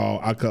 lights got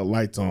called. I cut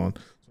lights on.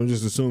 So I'm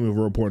just assuming if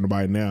we're reporting the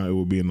body now, it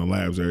would be in the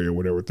labs area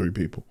where there were 3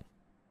 people.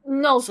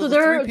 No, So so the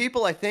there. 3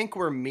 people I think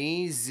were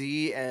me,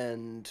 Z,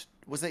 and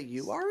was that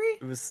you, Ari?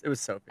 It was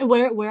Sophie.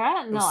 Where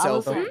at? No, was I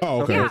was. Sophie.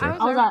 Oh, okay. Yeah, okay. I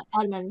I was at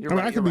admin. You're I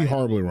mean, right, I could you're be right.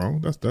 horribly wrong.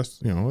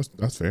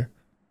 That's fair.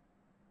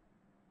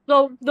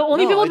 So the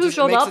only No, people it who just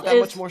showed makes up it that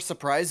is much more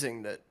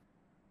surprising that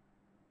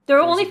there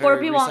are there's only a 4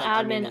 very people on recent-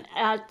 I admin mean-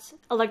 at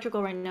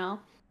electrical right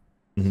now.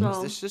 Mhm. is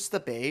So this just the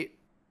bait?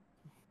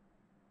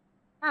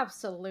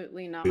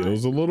 Absolutely not. It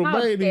was a little How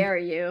baby. dare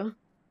you?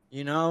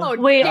 You know? How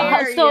Wait,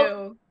 dare so-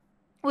 you?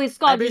 wait, I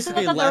Scott, you said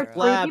basically that there were left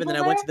 3 lab and people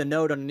then I went to there? the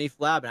node underneath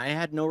lab and I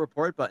had no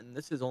report button.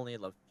 This is only a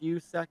few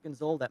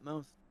seconds old at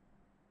most.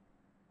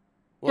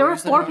 There were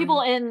was that 4 on?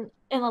 people in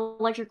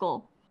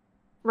electrical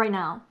right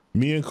now.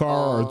 Me and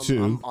Cara are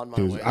 2. I'm on my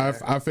 'Cause way I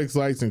there. fixed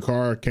lights and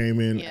Cara came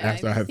in Yeah,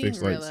 after I I've had seen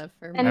fixed lights. Rilla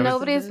for And most of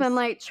nobody's been this.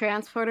 like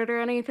transported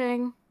or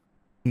anything.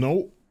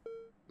 Nope.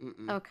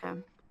 Mm-mm. Okay.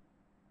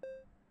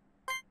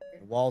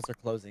 The walls are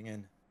closing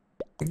in.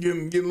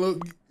 Getting a little.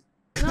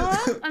 No,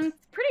 I'm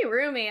pretty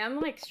roomy. I'm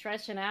like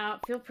stretching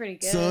out. Feel pretty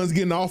good. Sun's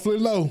getting awfully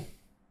low.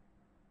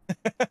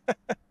 Wait,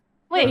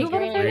 Thank who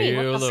voted you. for me?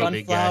 Real What the low,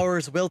 big guy.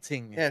 Sunflowers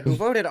wilting. Yeah, who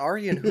voted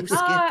Ari and who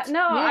skipped?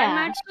 No, I'm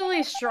Yeah.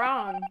 actually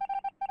strong.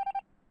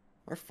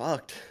 We're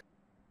fucked.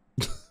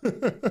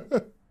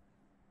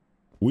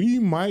 We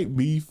might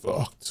be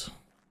fucked.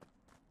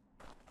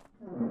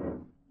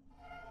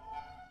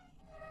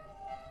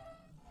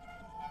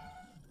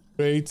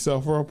 Fate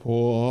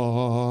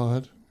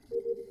self-report.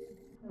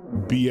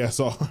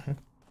 BSR.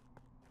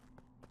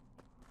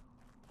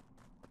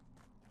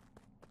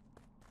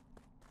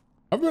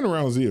 I've been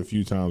around Z a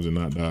few times and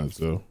not died,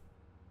 so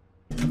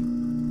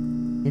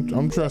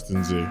I'm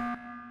trusting Z.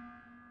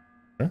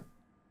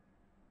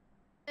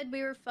 Said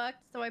we were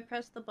fucked, so I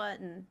pressed the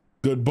button.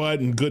 Good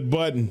button, good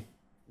button.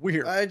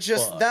 Weird. I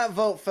just that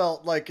vote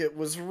felt like it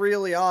was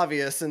really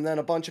obvious, and then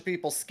a bunch of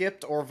people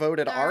skipped or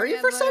voted Ari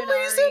for some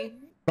reason.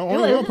 No,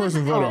 only 1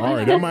 person voted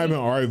Ari. That might have been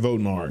Ari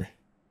voting Ari.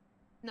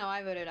 No,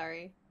 I voted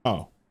Ari.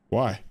 Oh,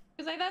 why?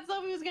 Because I thought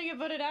somebody was gonna get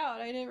voted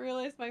out. I didn't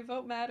realize my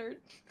vote mattered.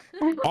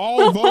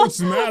 All votes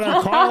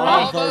matter, Carl.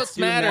 All votes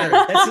matter.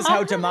 This is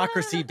how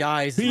democracy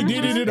dies. He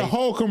did a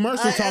whole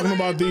commercial talking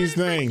about these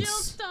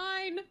things.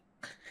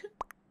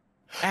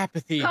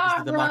 Apathy is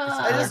the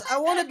democracy. I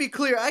want to be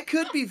clear. I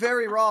could be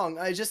very wrong.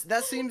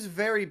 That seems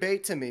very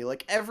bait to me.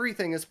 Like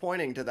everything is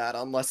pointing to that,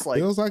 unless like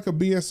Feels like a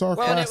BSR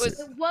classic.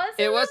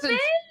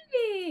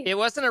 It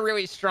wasn't a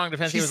really strong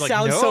defense. She He was like,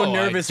 sounds no, so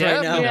nervous I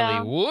right now.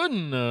 definitely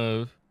wouldn't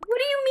have. What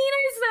do you mean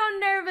I sound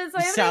nervous?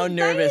 I have sound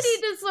an anxiety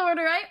nervous.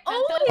 disorder. I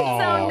always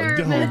sound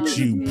nervous. Don't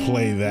you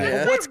play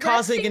that. What's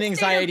causing an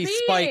anxiety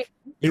spike?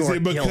 Is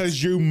it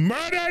because you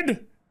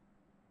murdered?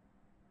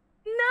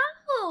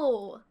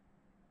 No.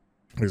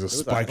 There's a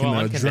spike in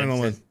the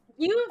adrenaline.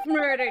 You've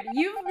murdered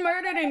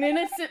an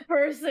innocent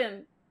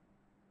person.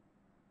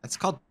 That's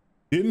called.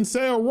 Didn't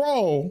say a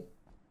role,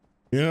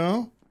 you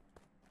know?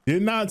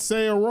 Did not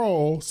say a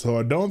role, so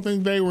I don't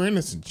think they were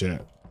innocent,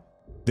 chat.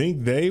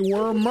 Think they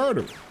were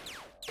murdered.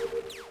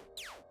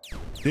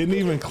 Didn't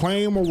even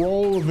claim a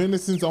role of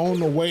innocence on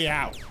the way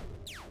out.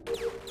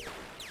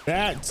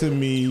 That to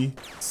me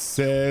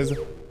says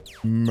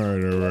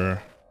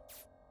murderer.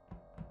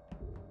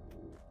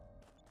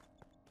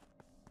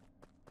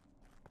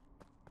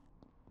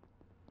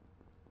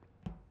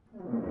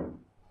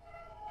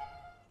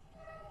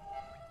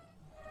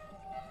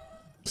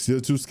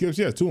 Still 2 skips?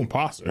 Yeah, 2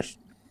 imposters.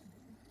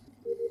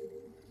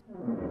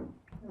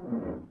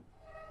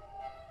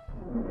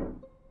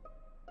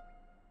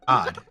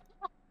 Odd.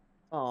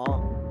 Aw.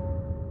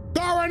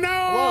 Dara, no!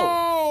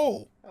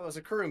 Whoa. That was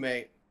a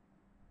crewmate.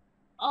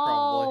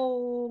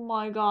 Oh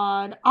my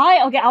god.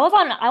 I was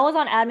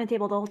on admin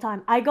table the whole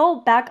time. I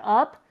go back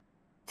up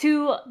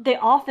to the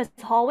office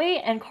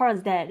hallway and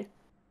Kara's dead.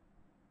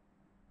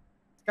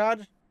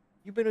 God,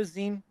 you been with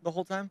Zine the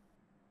whole time?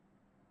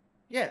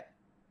 Yeah.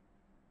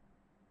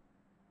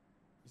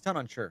 You sound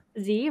unsure.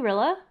 Z,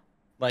 Rilla?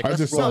 Like, I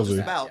just saw Z.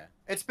 About. Yeah.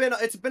 It's been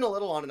a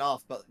little on and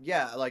off, but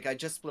yeah, like I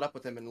just split up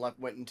with him and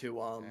went into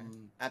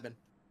admin.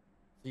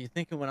 So you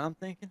thinking what I'm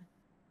thinking?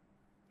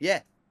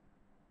 Yeah.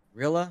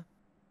 Rilla?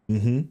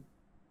 Mm-hmm.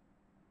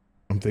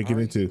 I'm thinking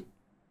it too.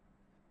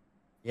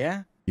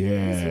 Yeah?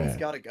 Yeah. Zine's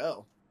gotta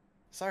go.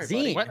 Sorry,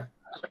 Zine. buddy.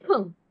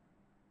 What?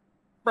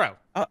 Bro.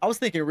 I was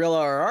thinking Rilla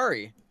or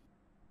Ari.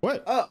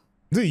 What? Oh.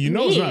 Z, you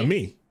know it's not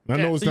me. I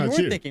know it's so not you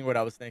you. were thinking what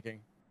I was thinking.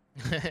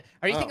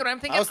 Are you thinking what I'm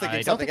thinking? I was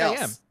thinking something don't think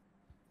else. I am.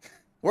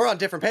 We're on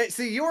different page.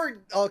 See, you're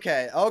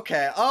okay.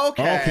 Okay,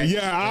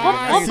 yeah,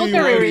 I see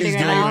what he's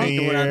doing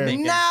here.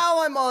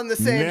 Now I'm on the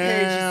same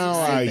page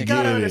as you. You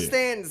gotta get it.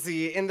 understand,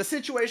 Z, in the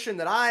situation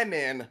that I'm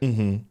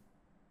in,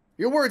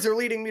 your words are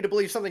leading me to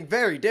believe something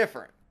very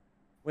different.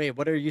 Wait,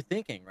 what are you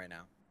thinking right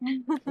now?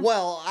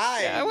 Well,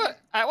 I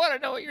want to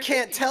know what you're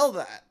can't thinking. tell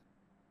that.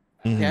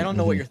 Yeah, I don't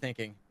know what you're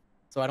thinking.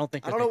 So I don't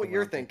think I don't know what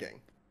you're thinking.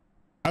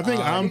 I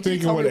think I'm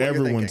thinking tell me what what you're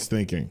everyone's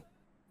thinking.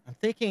 I'm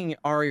thinking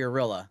Ari or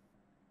Rilla.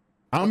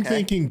 I'm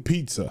thinking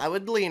pizza. I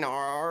would lean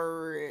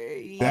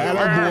Ari. That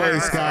a boy,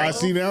 Scotch.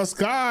 See, now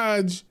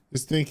Scotch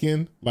is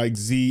thinking like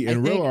Z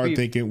and Rilla are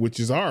thinking, which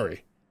is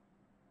Ari.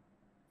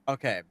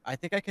 Okay, I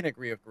think I can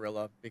agree with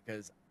Gorilla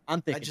because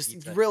I'm thinking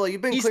pizza. Rilla,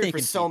 you've been He's clear for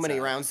thinking so pizza. many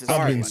rounds this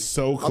I've been game.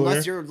 so clear.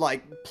 Unless you're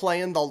like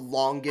playing the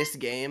longest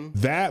game.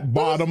 That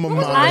bottom of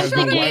mine I'm has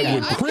been thinking-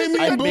 wiped with creamy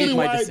I and made booty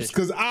my wipes decision.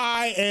 because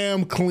I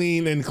am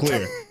clean and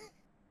clear.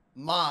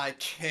 My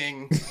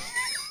king.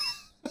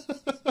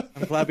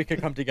 I'm glad we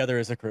could come together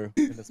as a crew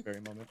in this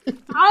very moment.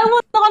 I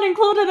was not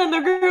included in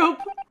the group.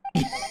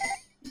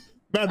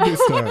 Not this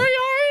time.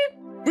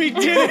 We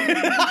did it!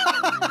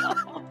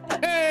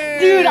 Hey!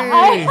 Dude,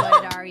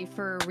 Voted Ari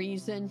for a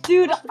reason.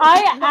 Dude,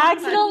 I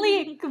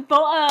accidentally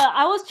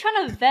I was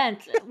trying to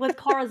vent with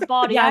Kara's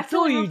body. Yeah, I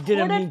thought accidentally you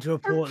didn't reported mean to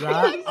report that.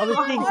 I was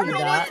thinking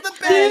that.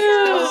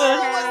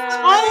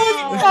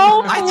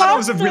 I I thought it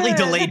was a really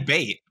delayed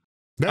bait.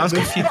 I was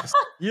That's- confused.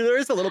 Yeah, there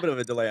is a little bit of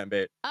a delay on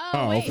bait.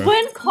 Oh, wait. okay.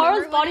 When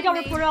Kara's Remember body got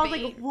when reported, I was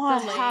they like, what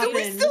delayed- happened? Do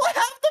we still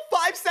have the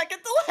 5-second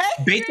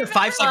delay? Bait the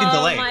 5-second Oh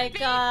delay. my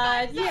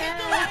god,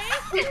 yes.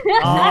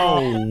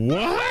 Oh,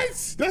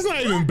 what? That's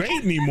not even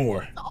bait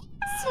anymore.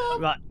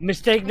 Right,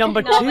 mistake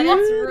number No, 2. but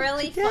it's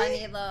really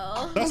funny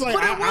though. That's like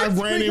I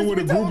ran in with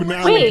a group and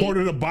now Wait,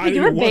 reported a body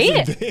you that were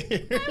wasn't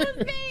bait?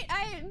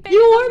 there.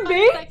 You were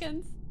bait?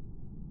 Seconds.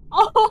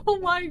 Oh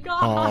my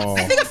god. Oh.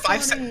 I think the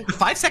 5-second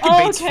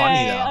bait's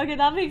funny though. Okay,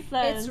 that makes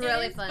sense. It's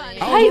really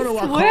funny. I was I wondering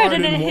why swear Cara it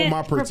didn't didn't want hit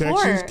my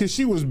protections report. because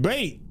she was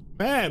bait.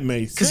 That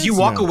makes sense. Because you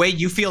walk now. away,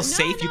 you feel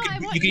safe. You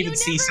can even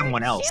see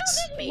someone else.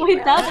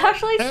 Wait, that's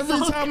actually Every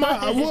so time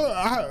good.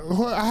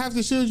 I have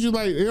to shield you,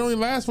 like it only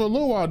lasts for a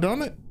little while,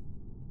 don't it?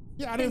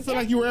 Yeah, I didn't feel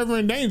like you were ever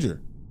in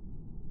danger.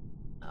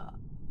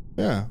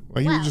 Yeah,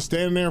 like you were just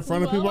standing there in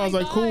front of people. I was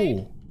like,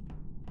 cool.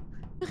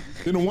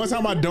 Then the one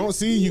time I don't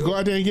see you, you go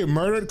out there and get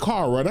murdered.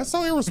 Cara, that's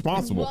so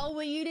irresponsible.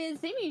 Well, you didn't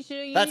see me.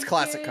 You That's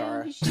classic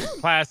Cara.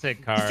 Classic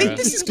I Cara. think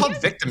this is called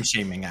victim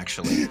shaming,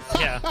 actually.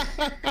 Yeah.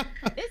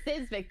 This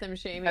is victim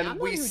shaming. And I'm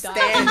the we one who stand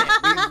died.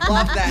 it. We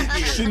love that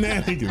here.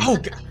 Shenanigans. Oh,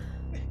 God.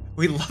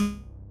 We love.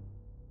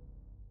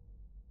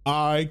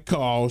 I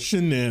call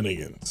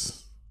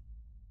shenanigans.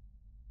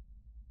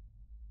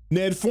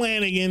 Ned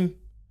Flanagan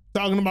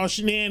talking about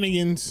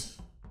shenanigans.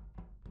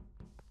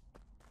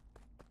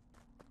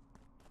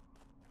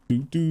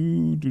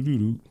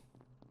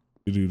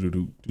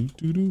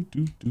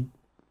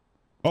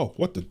 Oh,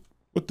 what the?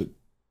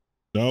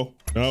 No,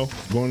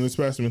 going in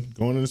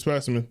the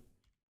specimen.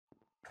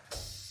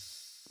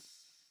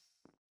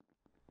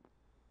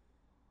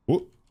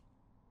 What?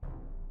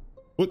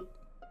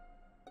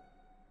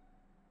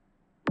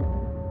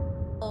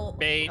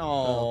 Bait.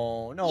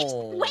 Oh,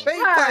 no. Wait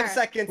 5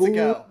 seconds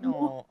ago.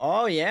 No.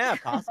 Oh, yeah,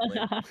 possibly.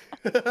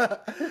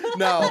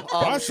 No.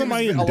 Why She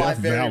somebody was in alive Death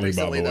very Valley, by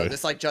recently, the though. way?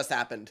 This like just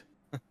happened.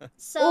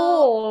 So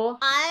Oh.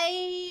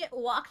 I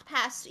walked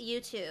past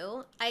you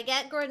two. I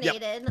get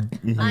grenaded.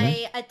 Mhm.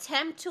 I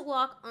attempt to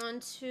walk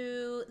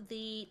onto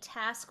the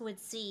task with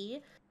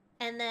Z.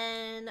 And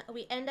then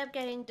we end up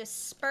getting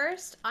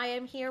dispersed. I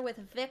am here with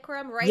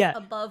Vikram right Yeah.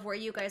 above where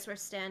you guys were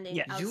standing.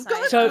 Yeah. Outside You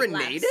got So-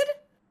 grenaded?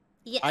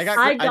 Yes. I got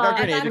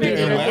grenaded.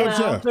 Yeah,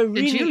 Elijah. So Did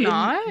really, you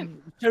not?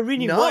 So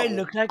really, No. what it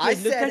looked like? I It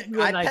looked like said you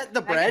were I like pet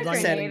the bread, got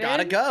said grenaded.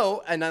 gotta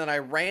go, and then I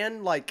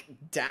ran like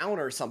down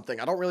or something.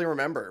 I don't really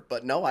remember,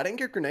 but no, I didn't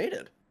get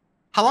grenaded.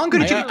 How long ago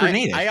did you get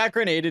grenaded? I got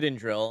grenaded in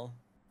drill.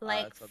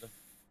 Like so the-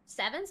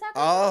 7 seconds?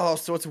 Oh,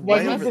 so it's Was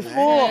way it over before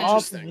there. or after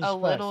Interesting. A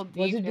little dispersed?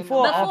 deep Was in it the before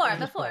or middle.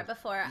 after Before.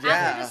 dispersed? Yeah.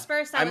 After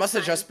dispersed, I was must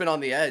have fine. just been on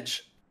the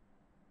edge.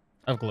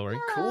 Of glory.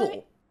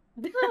 Cool.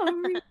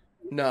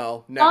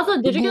 No.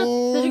 Also, did you get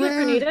Glory.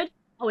 grenaded?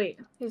 Oh wait,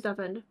 he's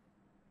deafened.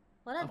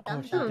 What a Of dumb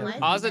course you dumb did. life.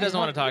 Ozza doesn't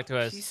want to talk to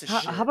us. Piece of How,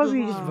 shit. how about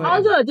we just vote?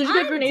 Ozza, did you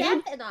get I'm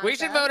grenaded? deaf and We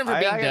should Ozza. vote him for I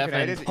being got deaf.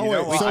 grenaded. And... Oh, You know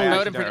wait, what? so- I vote actually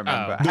him don't for-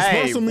 remember. oh.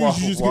 Dispersal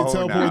means you just get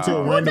teleported to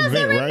a Who random doesn't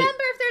event, remember right?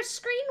 if their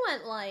screen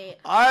went light?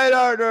 I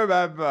don't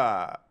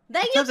remember.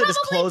 Then you Sometimes I just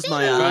probably close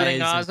my did. eyes.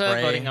 Voting and Ozza.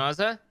 pray. Voting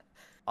Ozza.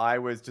 I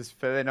was just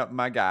filling up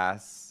my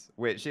gas,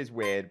 which is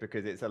weird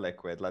because it's a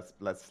liquid. Let's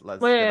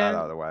get Where? that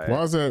out of the way.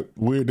 Why is that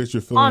weird that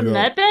you're On filling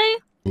up Medbay?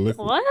 liquid?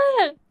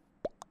 What?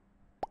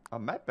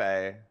 On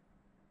Medbay.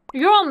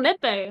 You're on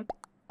Medbay.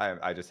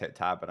 I just hit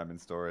tab and I'm in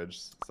storage.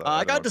 So I don't got know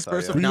what to tell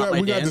dispersed you. with not my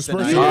we got dance.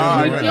 dispersed. and Yeah,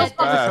 I- You right. just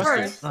got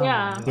Dispersed. dispersed.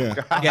 Yeah.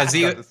 Yeah.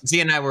 Yeah,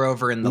 Z and I were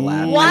over in the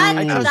lab. Ooh. What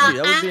I trust the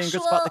you. That would be a good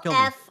spot to actual kill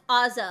me. F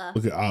Ozza?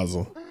 Look at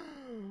Ozzy.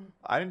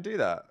 I didn't do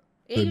that.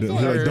 Yeah, you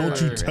Don't- did.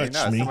 don't you No,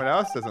 touch me. Someone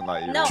else doesn't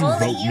like you. No, you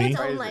only vote you me?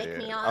 don't like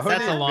me, Ozza.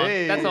 That's a long.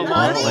 That's a Only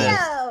long Only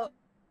list.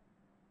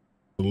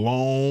 you.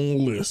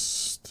 Long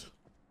list.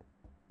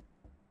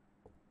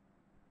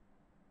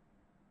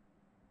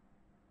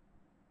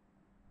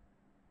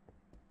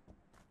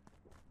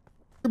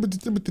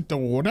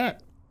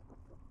 That.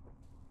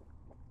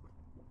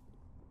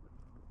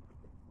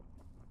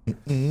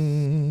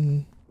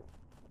 Mm-mm.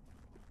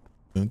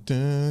 Dun,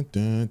 dun,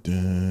 dun,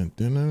 dun,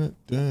 dun,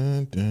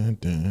 dun, dun,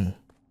 dun.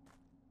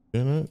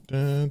 Dun,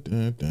 dun,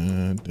 dun,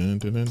 dun, dun, dun,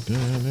 dun,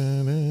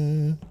 dun,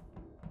 dun.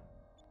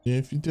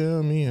 If you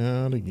tell me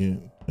how to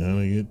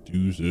get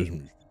to Sesame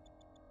Street.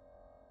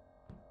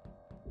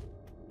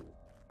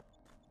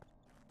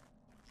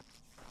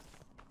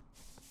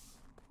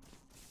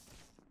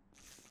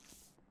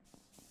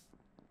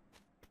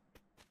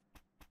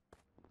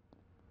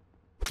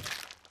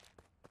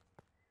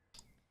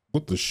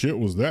 What the shit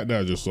was that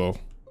I just saw?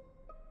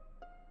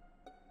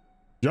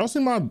 Y'all see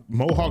my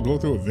mohawk go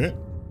through a vent?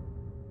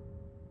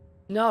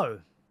 No.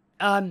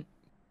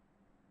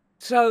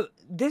 So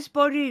this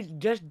body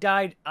just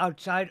died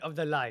outside of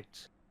the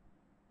lights.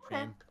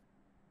 Okay.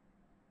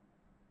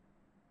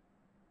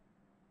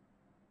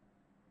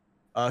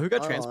 Who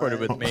got transported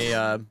with me?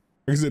 Like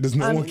I said, does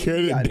no one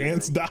care that got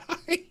Dance died?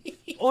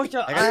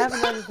 Also, I have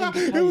another thing to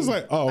It tell was you.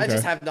 like, oh, I okay.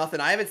 just have nothing.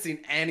 I haven't seen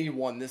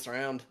anyone this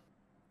round.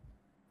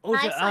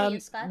 Also, saw you,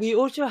 Scotch. we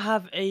also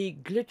have a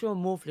glitch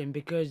on Morphlin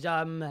because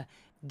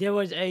there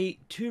was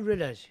two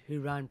Rillas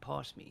who ran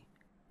past me.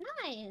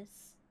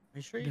 Nice. Are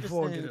you sure you just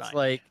Before the didn't light.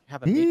 like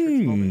have a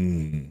Matrix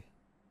moment? Hmm.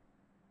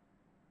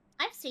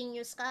 I've seen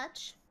you,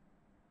 Scotch.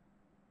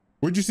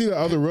 Where'd you see the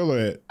other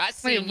Rilla at? I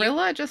see Wait, you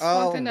Rilla just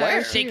Oh, walked into where?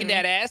 our shaking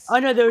that ass. Oh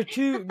no, there were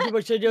two.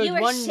 So there was You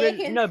were one.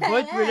 shaking No, that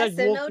both ass Rillas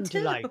in walked into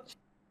O2. light.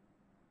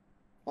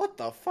 What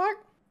the fuck?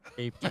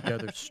 Ape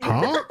together.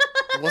 strong. Huh?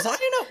 Was I in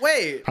a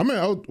wait? I mean,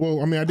 I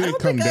I did don't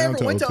come think I down ever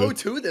to went to O2.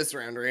 O2 this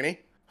round, Rainy.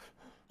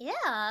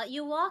 Yeah,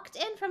 you walked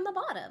in from the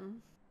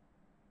bottom.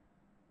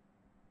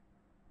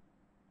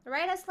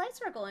 Right as lights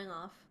were going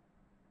off.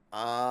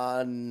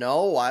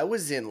 No, I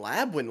was in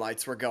lab when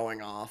lights were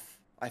going off.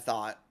 I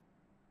thought.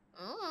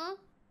 Mm.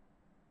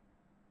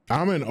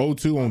 I'm in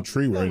O2 on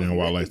tree right now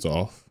while lights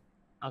off.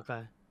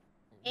 Okay.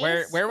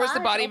 Where was the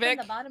Scotch, body, open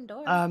Vic? The bottom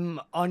door.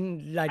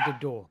 On like the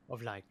door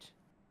of light.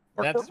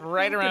 That's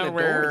right Open the around door, that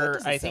where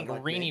doesn't I sound think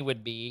like Rini me.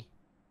 would be,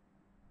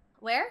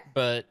 Where?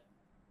 but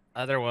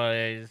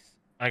otherwise,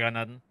 I got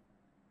nothing.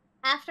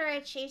 After I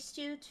chased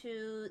you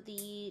to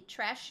the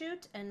trash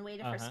chute and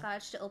waited for Uh-huh.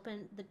 Scotch to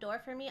open the door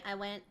for me, I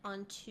went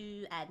on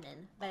to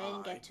admin, but I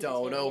didn't get to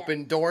Don't it open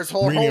yet. doors.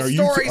 Whole Rini, are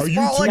you story's too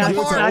falling good to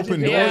apart.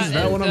 open doors? Is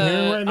that what I'm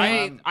hearing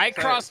right now? I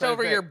So- crossed so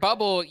over Vic- your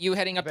bubble. You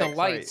heading up the Vic,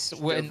 lights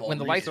when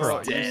the lights were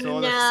on. You saw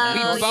No, the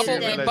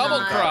you bubble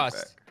did not.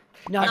 crossed.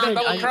 No, Not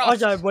I, me.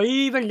 Ozza, were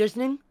you even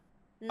listening?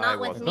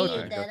 Not with wasn't, me, no.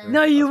 you didn't.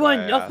 No, you That's why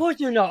weren't. I Of course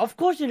you're not. Of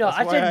course you're not.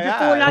 That's I said why I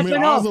before asked. last I mean,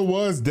 went off. Ozza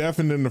was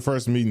deafened in the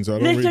first meeting, so I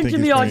don't really Listen think to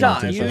he's me, paying Ozza.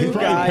 attention. You He's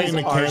probably guys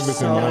painting a are canvas in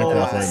so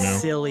Minecraft right now.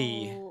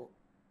 silly.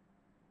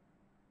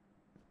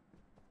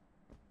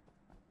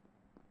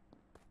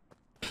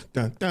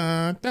 Dun,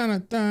 dun, dun,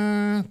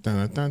 dun,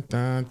 dun, dun,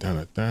 dun, dun,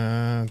 dun,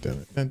 dun,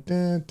 dun,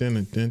 dun,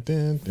 dun, dun,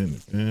 dun,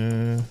 dun,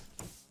 dun.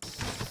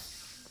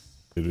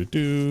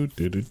 Do-do-do,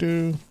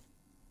 do-do-do.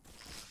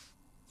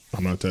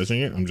 I'm not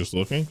touching it. I'm just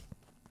looking.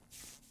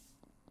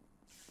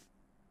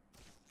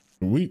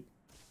 Sweet.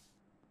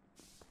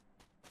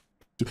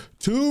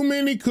 Too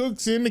many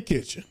cooks in the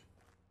kitchen.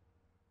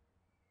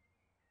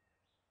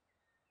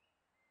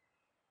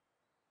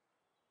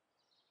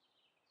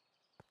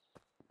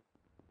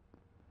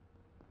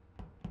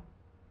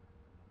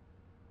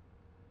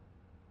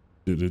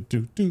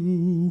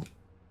 Do-do-do-do.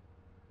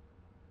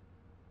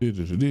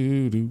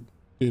 Do-do-do-do-do.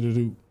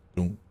 Do-do-do.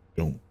 Don't.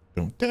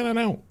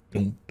 Da-da-down.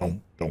 Don't.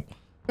 Da-da-down.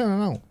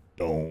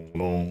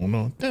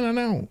 Don't.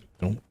 Da-da-down.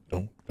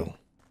 Don't.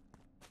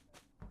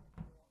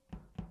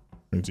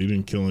 And you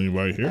didn't kill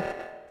anybody here?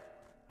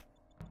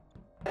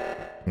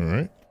 All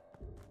right.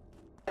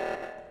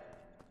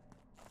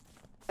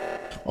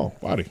 Oh,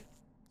 body.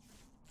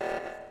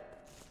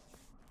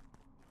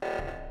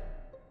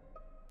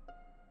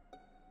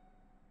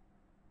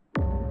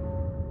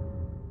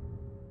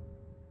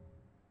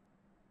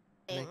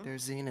 Right there,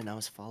 Zine, and I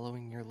was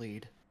following your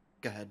lead.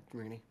 Go ahead,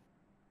 Rooney.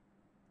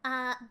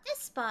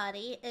 This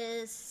body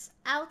is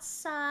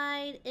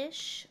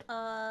outside-ish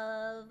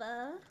of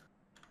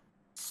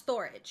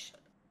storage.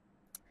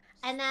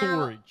 And now,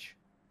 Storage.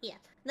 yeah.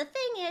 The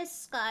thing is,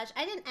 Scotch,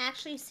 I didn't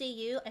actually see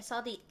you. I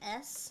saw the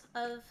S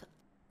of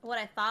what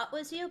I thought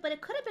was you, but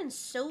it could have been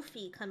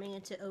Sophie coming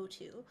into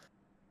O2.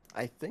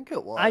 I think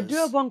it was. I do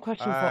have one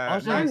question for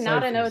Ozzy. I'm and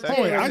not Sophie. an O2.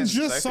 Oh, wait, I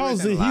just saw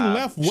that he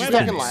left She's weapons.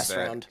 talking last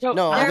round. So,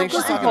 No, I I think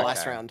have she's a talking question-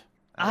 last round.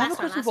 I have a Last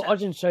question round, for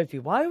last Ozzy and Sophie.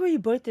 Why were you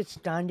both just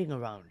standing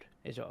around?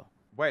 Is all.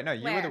 Wait, no,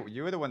 Where?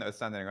 you were the one that was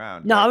standing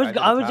around. No, Like,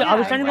 I was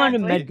Yeah, standing on a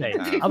exactly.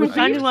 medbay. I Were was you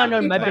standing on a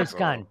standing medbay there?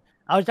 scan.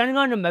 I was standing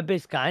on a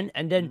medbay scan,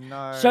 and then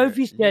No,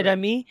 Sophie stared you- at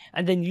me,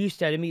 and then you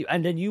stared at me,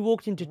 and then you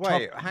walked into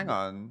Wait, top. hang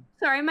on.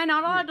 Sorry, am I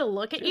not allowed to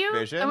look at you?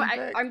 Vision,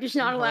 Vic? I'm just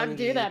not allowed to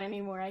do Hungry. that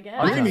anymore, I guess.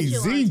 Why Really, did you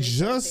want Z to,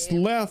 just Sophie?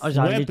 left I was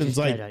literally weapons just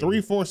like stared at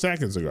you. 3-4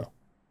 seconds ago.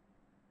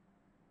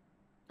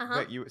 Uh-huh.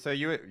 Wait,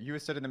 you were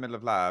stood in the middle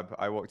of lab.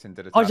 I walked in,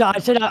 did a Ozzy, tap, I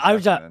said and I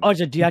was went to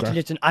Ozzy, do you have to Okay.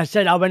 listen? I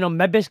said I went on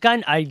medbay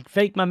scan. I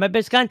faked my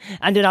medbay scan,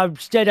 and then I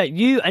stared at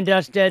you, and then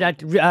I stared at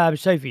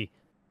Sophie.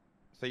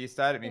 So you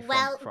stared at me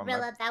Well, from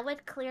Rilla, that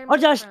would clear me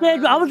Ozzy, I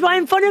stared. I was right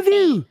in front of from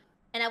you. fate,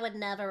 and I would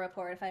never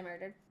report if I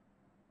murdered.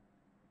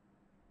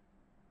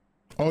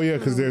 Oh yeah,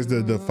 because there's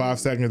the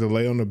 5-second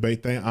delay on the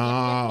bait thing.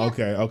 Ah,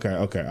 okay. All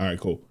right,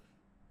 cool.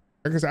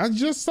 Because I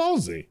just saw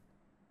Z.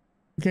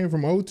 You came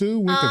from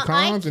O2, went to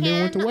comms, and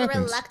then went to I weapons.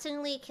 can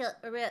reluctantly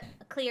Oh,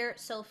 clear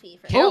Sophie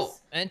for Kill.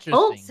 this.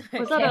 Interesting.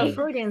 Was that a Okay.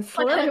 Freudian But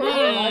slip?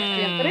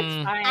 but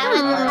it's fine. I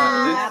would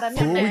Not a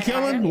Who are we minute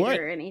killing? What?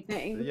 Or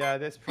anything. Yeah,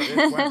 this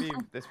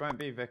won't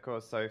be Vic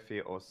or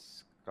Sophie or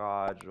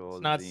Scarge or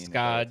It's not Zine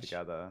Scarge.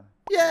 together.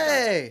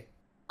 Yay!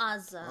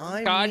 Awesome.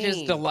 Scotch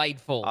is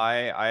delightful.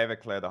 I have a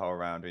clear the whole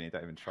round. We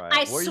don't even try it.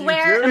 I What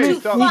swear are you doing? to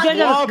Stop fucking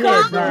swapping,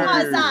 God,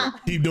 dude.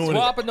 Ozzy. Keep doing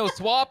Swapping, no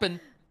swapping.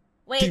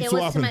 Wait, Keep it was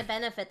swapping. to my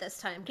benefit this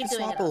time. Keep Just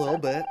doing swap it. a little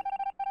Ozzy. bit.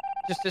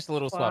 Just a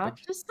little Swap,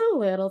 swappage. just a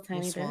little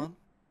tiny bit. Swap.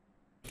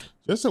 it.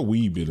 Just a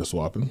wee bit of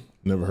swapping.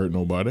 Never hurt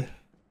nobody.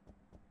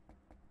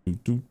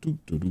 Do.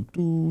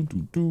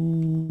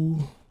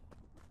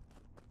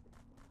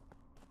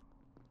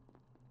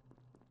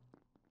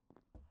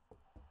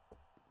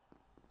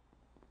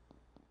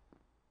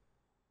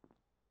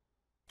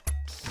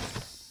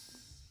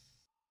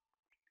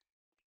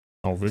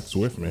 Oh, Vic's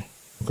with me.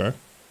 Okay.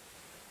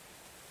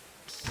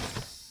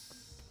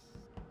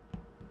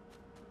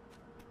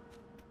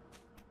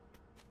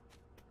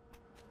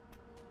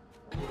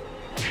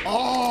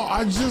 Oh,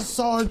 I just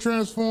saw her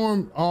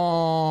transform.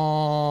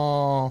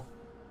 Oh.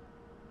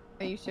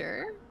 Are you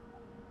sure?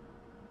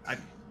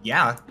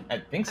 Yeah, I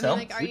think I so. mean,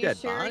 like, are Two you dead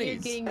sure you're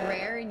bodies. getting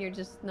rare and you're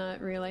just not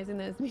realizing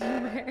that it's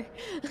medium rare?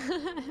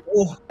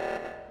 Oh,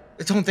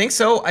 I don't think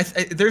so.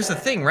 There's a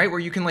thing, right, where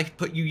you can like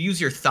you use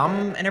your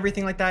thumb and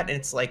everything like that, and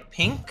it's like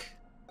pink.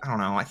 I don't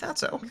know. I thought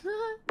so.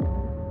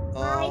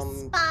 I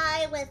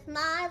spy with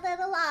my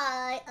little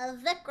eye a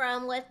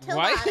Vikram with two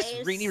Why bodies.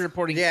 is Rini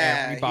reporting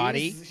Yeah,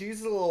 everybody?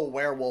 he's a little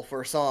werewolf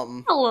or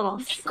something. A little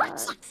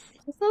sus.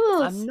 It's a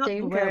little I'm not the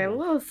stinker. A werewolf.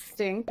 little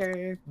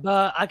stinker.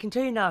 But I can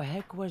tell you now,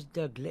 Heck was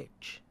the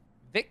glitch.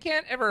 Vic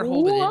can't ever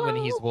hold it in when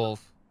he's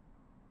wolf.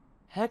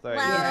 Heck, So you're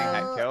Well- saying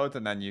Hank killed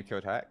and then you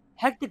killed Heck?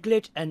 Heck the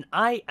glitch, and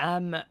I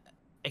am.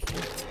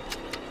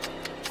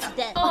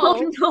 dead.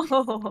 Oh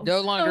no.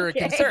 No longer Okay.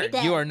 a concern.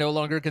 Dead. You are no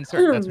longer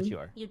concerned. That's what you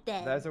are. You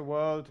dead. There's a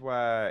world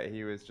where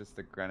he was just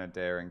a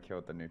grenadier and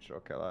killed the neutral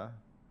killer.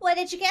 What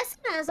did you guess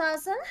him as,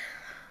 Asa?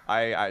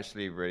 I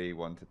actually really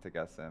wanted to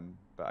guess him,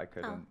 but I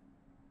couldn't.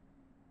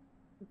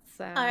 It's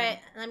sad. All right,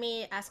 let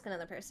me ask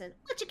another person.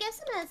 What you guess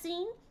him as,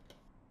 Zine?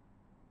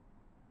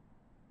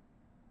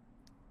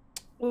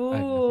 I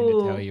have nothing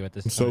to tell you at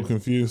this I'm time. so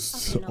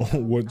confused Okay, no on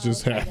problem. what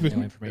just Okay. I have no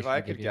happened. information If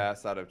I to give could you.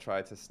 guess, I'd have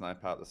tried to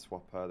snipe out the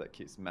swapper that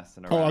keeps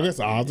messing around. Oh, I guess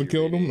with Ozza you,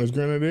 killed him really. as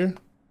Grenadier.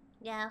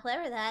 Yeah,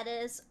 whoever that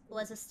is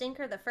was a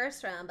stinker the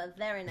first round, but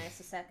very nice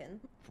the second.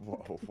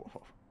 Whoa.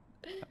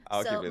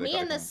 I'll So, give you the me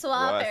and the worse the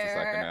second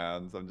swapper-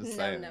 rounds. I'm just No,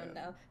 saying.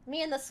 no.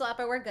 Me and the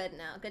swapper, we're good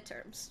now. Good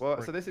terms. Well,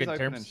 We're so this is good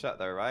open and terms. shut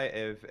though, right?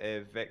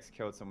 If Vix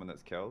killed someone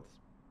that's killed.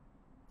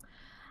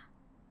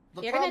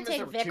 The You're gonna problem is take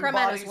there were two Vikram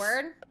at his bodies,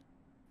 word?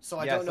 So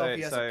I don't know if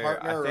he has a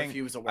partner or if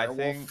he was a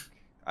werewolf.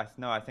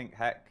 I think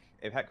Heck.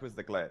 If Heck was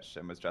the glitch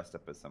and was dressed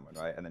up as someone,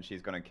 right, and then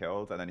she's gone and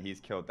killed, and then he's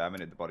killed them,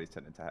 and the body's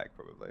turned into Heck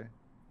probably.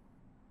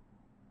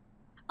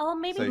 Oh,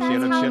 maybe So that's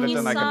she'll how have he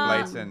done like saw.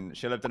 a blatant.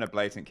 She'll have done a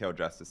blatant kill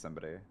dressed as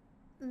somebody.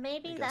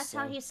 Maybe I that's guess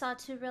how so. he saw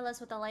two Rillas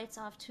with the lights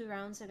off 2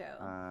 rounds ago.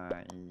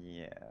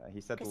 Yeah,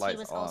 he said the 'Cause he lights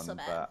was on, also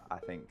bad. but I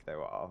think they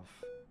were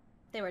off.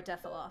 They were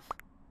defo off.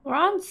 We're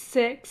on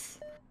 6.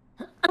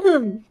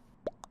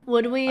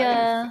 Would we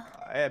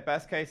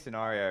Best case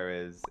scenario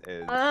is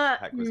Uh,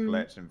 Heck was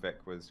glitched and Vic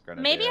was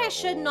grenadier. Maybe I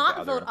should or the not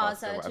other vote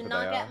imposter, Asa to whatever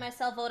not they get are.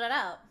 myself voted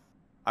out.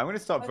 I'm gonna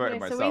stop voting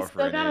so myself.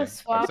 we still got a Rini. I'm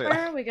so-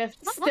 swapper. We got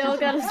still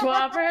got a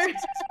swapper.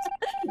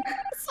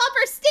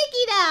 Swapper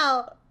sticky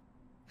now!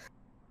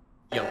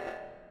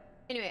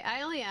 Anyway,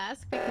 I only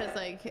ask because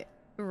like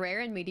rare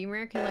and medium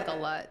rare can look a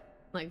lot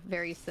like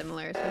very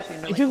similar, especially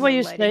in You like, took away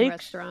your lighting steaks?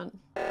 restaurant.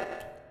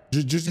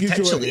 Just get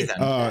you Potentially,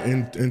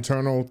 an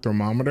internal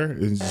thermometer.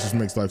 It just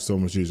makes life so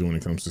much easier when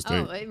it comes to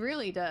steak. Oh, it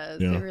really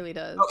does. Yeah. It really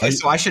does. Okay,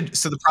 so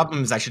so the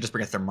problem is I should just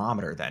bring a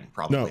thermometer then,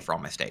 probably No. for all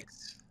my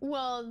steaks.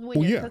 Well, when Well,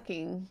 you're yeah.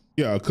 cooking.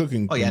 Yeah, a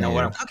cooking. Oh yeah, no,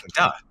 when I'm thermometer. cooking,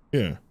 duh.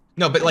 Yeah.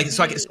 No, but like,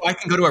 so I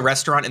can go to a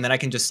restaurant and then I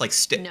can just like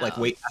No.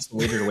 wait, ask the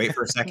waiter to wait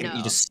for a second. No.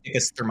 You just stick a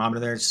thermometer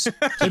there. Just, It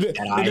depends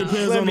on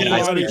the Let me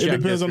quality. It check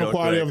depends on the real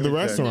quality quick. of the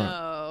restaurant.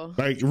 No.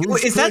 Like Well,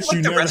 Ruth's is that Chris, like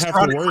you the never have to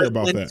restaurant worry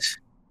about equivalent? that.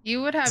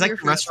 You would have like your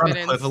the food restaurant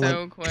spit in so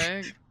equivalent.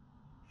 quick.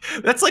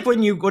 That's like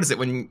when what is it?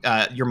 When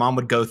your mom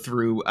would go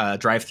through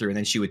drive-through and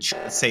then she would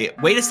say,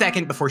 "Wait a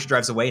second," before she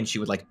drives away, and she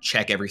would like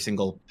check every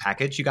single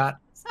package you got.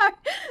 Sorry.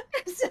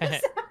 I'm so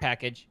sorry.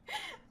 Package.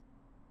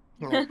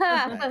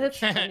 That's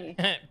funny.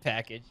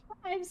 Package.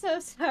 I'm so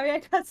sorry. I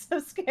got so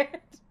scared.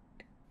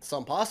 Some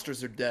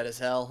imposters are dead as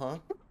hell,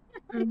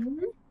 huh?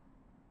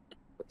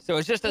 So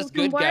it's just us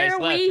Then good why guys are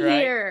left, we right?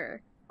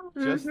 here?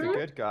 Just the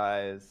good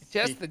guys.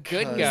 Just the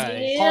good Because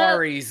guys.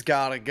 Ari's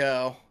gotta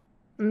go.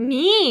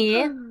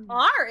 me?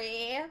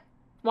 Ari.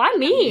 Why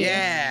me?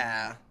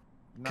 Yeah.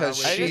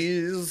 Because No, we-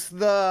 she's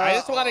the. I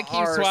just want to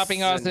keep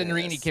swapping Oz and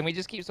Rini. arsonist. Can we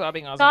just keep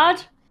swapping Oz?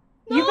 Scotch,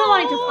 you've been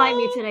wanting to fight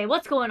me today.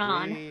 What's going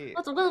on? we-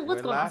 What's we're going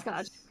on, left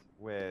Scotch?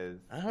 With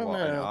I don't what,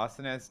 an know.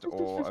 arsonist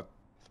or a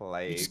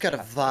plague. You just got a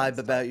vibe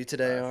about you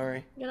today,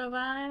 Ari. You got a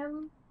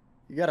vibe?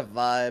 You got a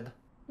vibe.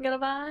 You got a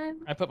vibe?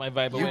 I put my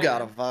vibe You away.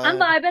 got a vibe. I'm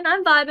vibing.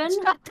 I'm vibing.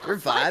 You're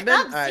Fuck vibing?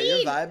 up, Alright, you're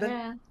Zeke. vibing?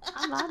 Yeah,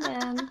 I'm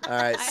vibing. Alright,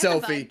 I have a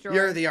Sophie, vibe drawer.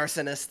 you're the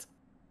arsonist.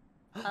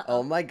 Uh-oh.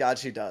 Oh my god,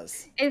 she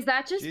does. Is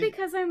that just Gee.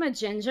 because I'm a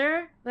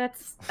ginger? That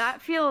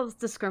feels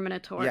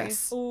discriminatory.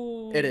 Yes.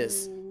 Ooh. It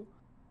is.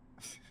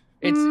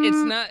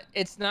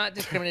 It's not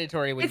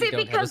discriminatory when Is you it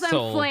don't because have a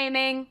soul. I'm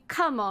flaming?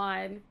 Come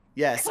on.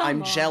 Yes, Come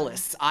I'm on.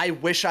 jealous. I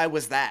wish I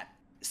was that.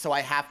 So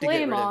I have to get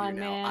Flame rid of on, you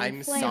now. man.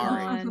 I'm Flame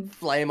sorry. on.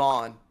 Flame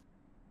on.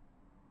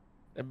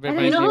 That I reminds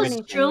don't me know of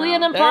anything, a- truly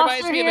an though. that imposter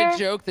reminds me of here? a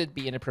joke that'd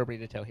be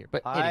inappropriate to tell here.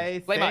 But anyway, I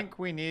blame on. think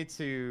we need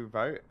to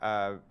vote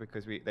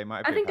because they might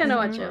have I been think I know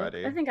what passed joke.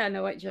 already. I think I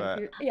know what joke.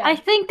 But- you- Yeah. I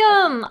think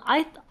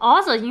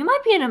Ozza, you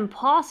might be an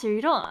imposter.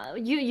 You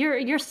don't.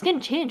 Your skin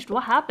changed.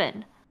 What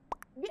happened?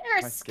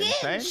 Your My skin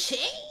skin changed?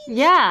 changed.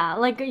 Yeah,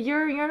 like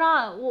you're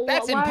not.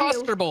 That's why are you-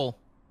 imposterable.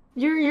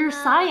 You're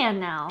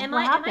cyan now. Am what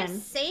I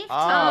happened? safe to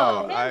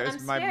Oh, vote? I I'm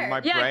was, my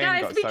scared. Yeah, brain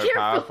guys, got be so careful.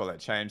 powerful it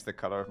changed the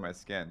color of my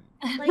skin.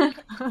 Like,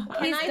 can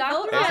He's I got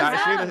vote the It's Ozza,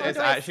 actually or it's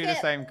do I actually the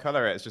skip? same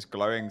color. It's just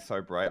glowing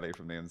so brightly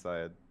from the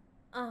inside.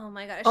 Oh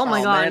my gosh. Oh my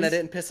Oh god. man, I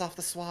didn't piss off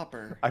the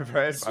swapper. I've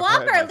heard.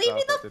 Swapper, leave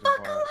me the fuck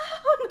alone.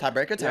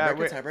 Tiebreaker, Yeah,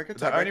 tiebreaker, tiebreaker,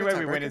 the only way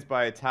we win tiebreaker. is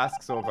by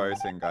tasks or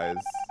voting, guys.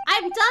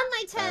 I've done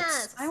my That's-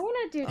 tasks. I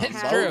want to do It's It's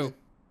tasks. true.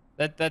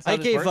 That's how I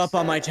this gave works. up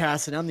on my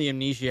task and I'm the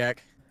amnesiac.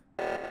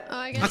 Oh,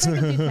 I guess I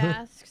could do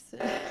tasks.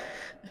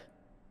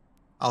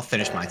 I'll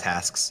finish my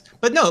tasks.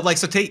 But no, like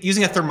so,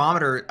 using a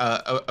thermometer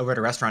over at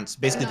a restaurant is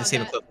basically No, the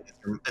same that-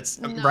 equivalent. That's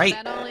No, right.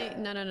 That only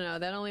no.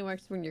 That only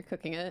works when you're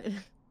cooking it.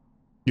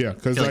 Yeah,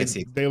 because feel like like it's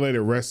the- they let it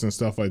rest and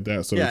stuff like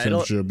that, so Yeah, the it'll-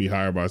 temperature will be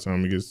higher by the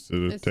time it gets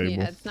to the It's, table.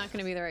 yeah, it's not going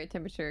to be the right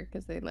temperature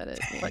because they let it.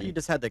 But you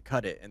just had to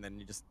cut it and then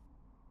you just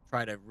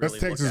try to That's really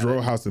Texas look at it.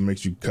 Roadhouse that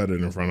makes you cut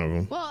it in front of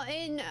them. Well,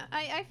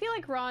 I feel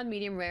like raw and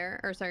medium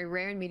rare, or sorry,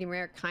 rare and medium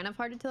rare, are kind of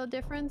hard to tell the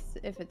difference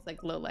if it's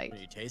like low light.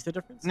 Can you taste the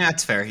difference? Yeah,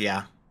 that's fair.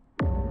 Yeah.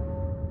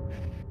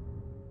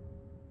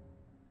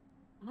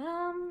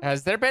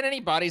 Has there been any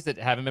bodies that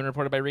haven't been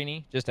reported by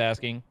Rini? Just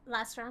asking.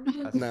 Last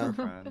round. No.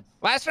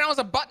 Last round was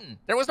a button.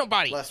 There was no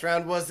body. Last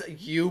round was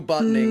you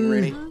buttoning,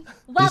 Rini.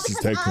 Well, This is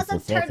because taking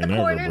Ozzy for turned the fucking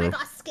corner ever, and I bro.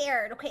 got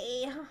scared.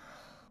 Okay.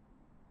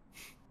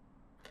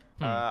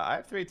 I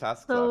have 3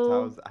 tasks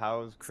So- left.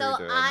 How's crew So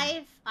doing?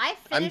 I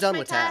finished done my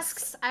with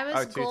tasks. tasks. I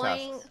was 2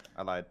 going. tasks.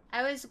 I lied.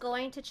 I was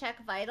going to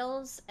check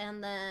vitals,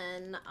 and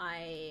then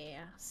I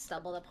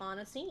stumbled upon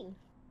a scene.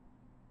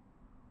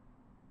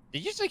 Did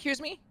you just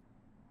accuse me?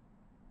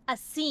 A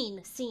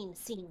scene.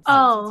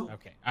 Oh.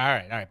 Okay. All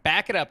right.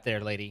 Back it up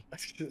there, lady.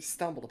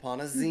 Stumbled upon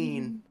a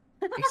zine.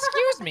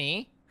 Excuse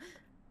me.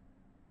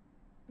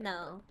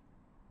 No.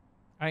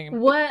 I am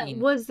What 15.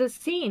 was the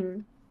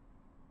scene?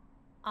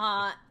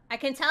 I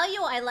can tell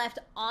you, I left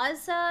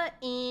Ozza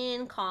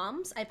in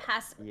comms. I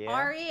passed Yeah.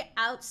 Ari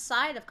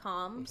outside of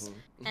comms,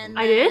 and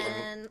I did?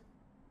 then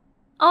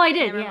Oh, I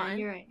did. Never Yeah, mind.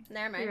 you're right.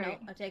 Never mind. You're no, right.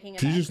 I'm taking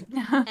it She back. just-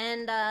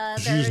 And She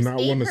does there's not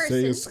a want to say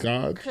person, it's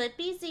Scotch. could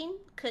be Zine,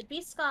 could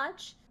be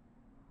Scotch,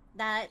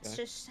 that's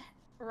just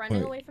running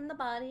Wait. away from the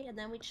body, and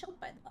then we choked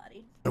by the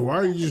body. Why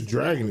are you just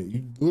dragging it?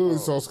 You literally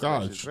saw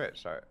Glitch is Scotch.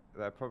 rich. Right?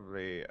 They're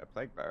probably a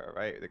plague bearer,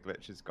 right? The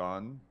glitch is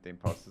gone. The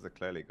imposters are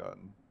clearly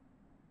gone.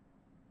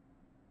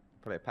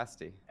 Probably a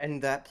pasty.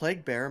 And that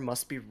plague bearer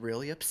must be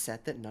really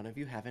upset that none of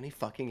you have any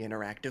fucking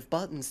interactive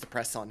buttons to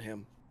press on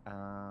him. Oh,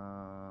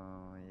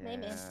 yeah.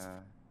 Maybe.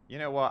 You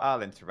know what?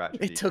 I'll interact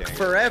with you. It took King.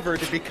 forever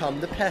to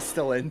become the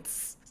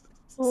pestilence.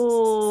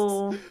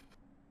 Oh.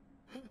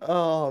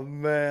 Oh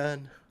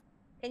man.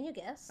 Can you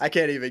guess? I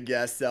can't even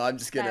guess, so I'm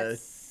just gonna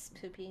That's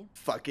poopy.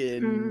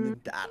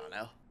 fucking I don't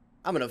know.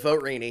 I'm gonna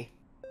vote Rini.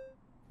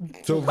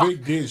 So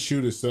Vic did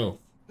shoot himself.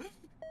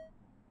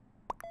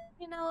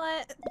 You know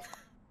what?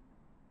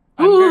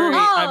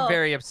 I'm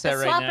very upset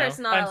the right now. swapper's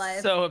not I'm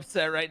alive. so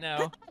upset right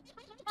now.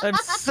 I'm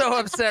so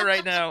upset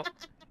right now.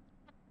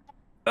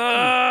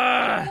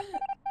 Ugh.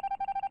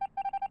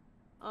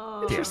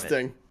 Oh.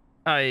 Interesting.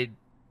 I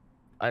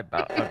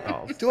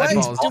balls. Do I?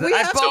 balls. Do we I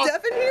have balls, to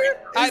Devin here?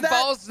 I Is that?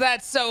 balls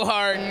that so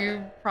hard.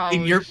 You probably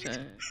you're- should.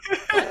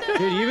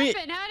 Dude, you mean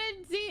How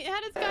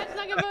did Scotch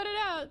not get voted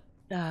out?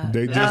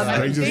 They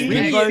just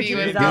we voted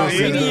without- they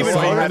we didn't even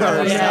vote said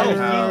ourselves. Yeah, you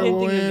didn't think you were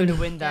win. gonna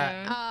win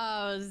that.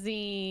 Oh,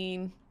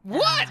 Zine.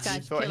 What?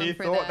 Scotch, He kill him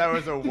for thought that. there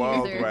was a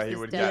world deserves where he this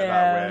would death. get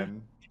Yeah. that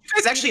win. You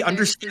guys actually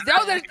understand? No,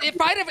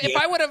 if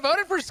I would have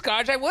voted for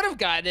Scotch, I would have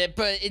gotten it.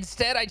 But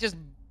instead, I just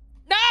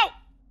no.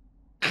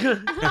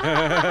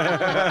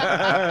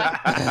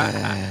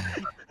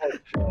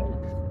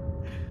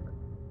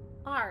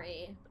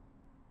 Ari.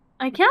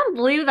 I can't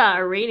believe that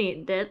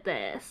Arini did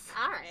this.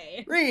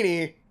 Ari.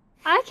 Rini.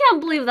 I can't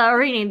believe that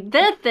Arini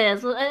did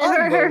this.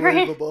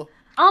 Unbelievable.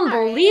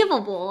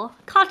 Unbelievable.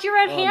 Caught you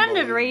red-handed,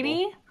 Unbelievable.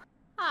 Rainy.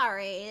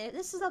 Ari,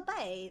 this is a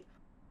bait.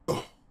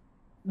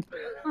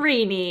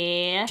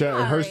 Rini. Chat,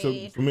 it hurts for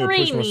me to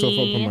push myself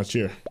up in my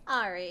chair.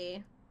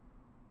 Ari.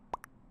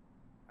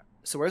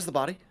 So where's the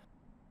body?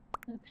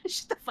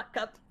 Shut the fuck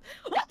up.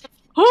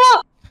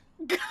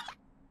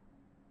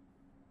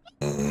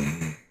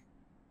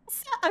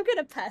 I'm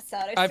gonna pass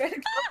out, I swear to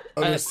God.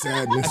 Utter I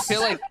sadness.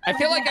 feel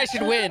like I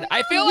should win.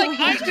 I feel like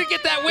I should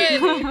get that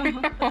win.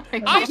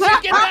 I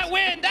should get that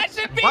win. That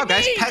should be Wow,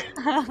 guys, me.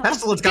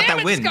 Pestilence got Damn that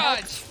it, win.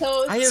 Scotch.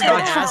 So I have sad.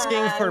 been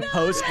asking for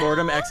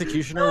post-mortem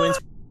executioner wins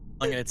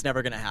and it's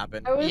never gonna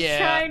happen. I was Yeah.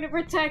 trying to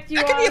protect you.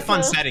 That could be a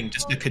fun Asa. setting,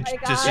 just to Oh my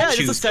God. just Yeah, choose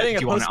just a setting if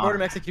a you want to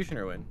post-mortem honor.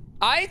 executioner win.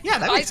 Yeah,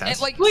 that makes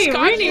sense. Like Wait,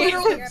 Scotch really?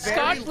 literally, Very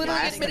Scotch literally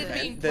last admitted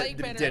event being that plague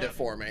better. did it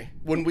for me.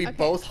 When we Okay.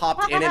 both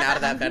hopped in and out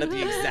of that vent at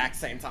the exact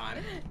same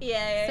time.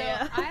 Yeah, So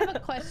yeah. I have a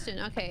question.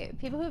 Okay,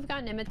 people who've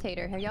gotten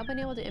imitator, have y'all been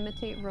able to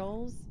imitate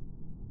roles?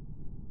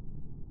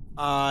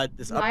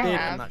 This I update,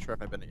 have. I'm not sure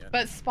if I've been it yet.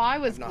 But Spy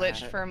was I've not had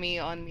glitched it. for me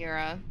on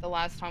Mira the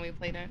last time we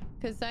played it.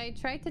 Because I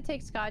tried to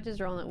take Scotch's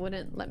role and it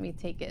wouldn't let me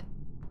take it.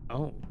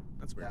 Oh,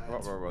 that's weird. What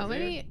was Oh,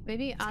 maybe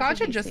Scotch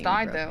had Asa just DC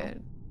died, broke though.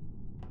 it.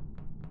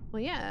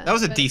 Well, yeah. That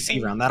was a but-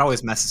 DC round. That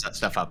always messes that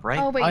stuff up, right?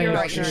 Oh, wait, I you're know,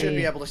 right. She you're should right.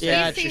 be able to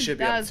Yeah, take it. She should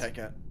be able to does. take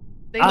it.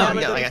 They Oh,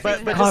 did yeah, it. like, I but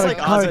think- just Cara, like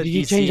Cara, Ozzy did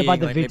you change about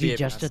the like, maybe Vicky it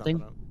Jester messed something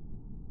thing? up.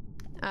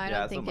 I Yeah,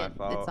 don't it's think not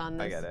my fault. it's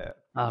on I this. get it.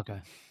 Oh, okay.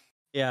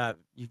 Yeah,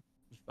 you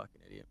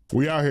fucking idiot.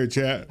 We out here,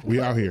 chat. We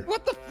out here.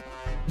 What the?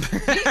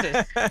 Jesus,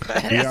 that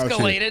We out here.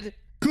 escalated.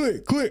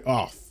 Click.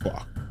 Oh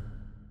fuck.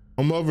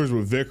 I'm lovers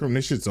with Vikram.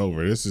 This shit's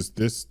over.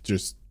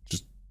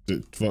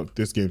 Fuck.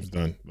 This game's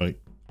done. Like,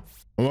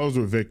 I'm lovers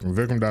with Vikram.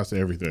 Vikram dies to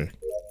everything.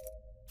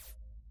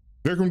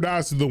 Vikram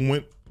dies to the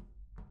win.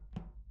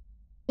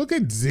 Look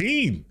at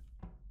Zine.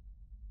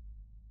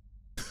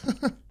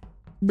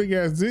 Big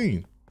ass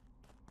Zine.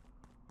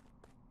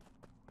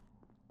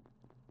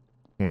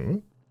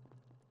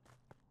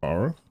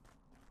 Alright.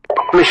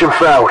 Mission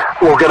failed.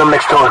 We'll get them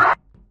next time.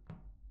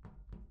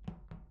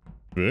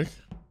 Vic.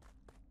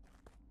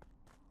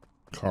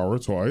 Kara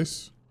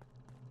twice.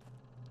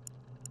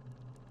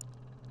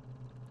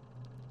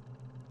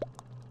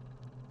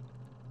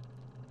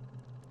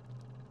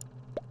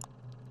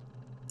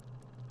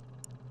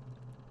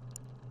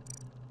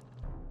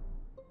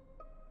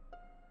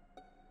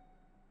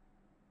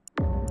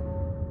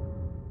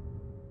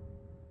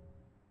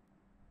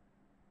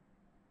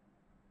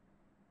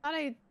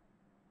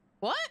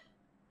 What?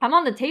 I'm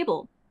on the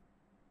table.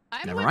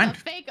 I'm Never with mind. a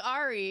fake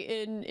Ari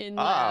in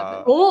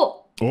lab.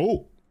 Oh.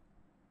 Oh.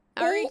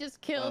 Ari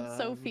just killed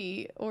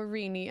Sophie or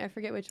Rini. I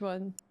forget which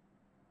one.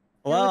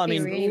 Well, I would be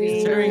mean, really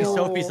considering weird.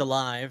 Sophie's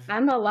alive,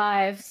 I'm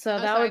alive, so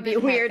that sorry, would be I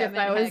meant weird Heck, if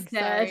I was Heck,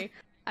 dead. Sorry.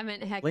 I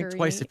meant Heck. blink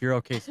twice if you're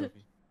okay, Sophie.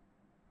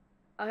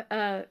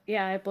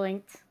 Yeah, I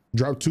blinked.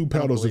 Drop 2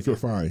 pedals if you're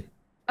fine.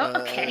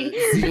 Oh, okay.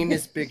 Zine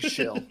is big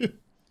chill.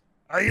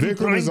 I am Vikram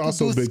trying is to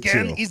also do big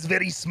scan chill. is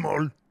very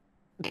small.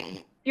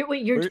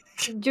 You're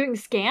doing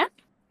scan?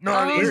 No,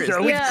 Oh, it's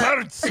with yeah.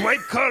 card, swipe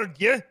card,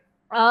 yeah?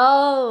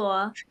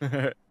 Oh.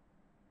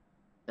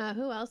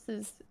 Who else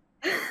is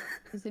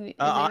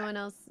anyone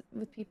else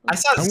with people? I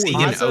saw Zine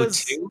in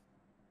Oz's- O2.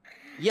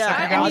 Yeah,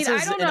 I mean, I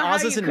Oz's don't know and how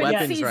Oz's you in couldn't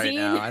weapons see right Zine.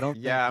 now. I don't.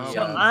 Yeah, I'm think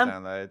on he, weapons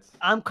downloads.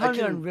 I'm I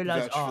currently on can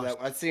realize vouch for that.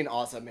 I'd seen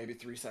Ozza maybe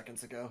 3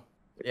 seconds ago.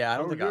 Yeah, I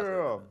don't think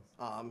Oz.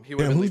 He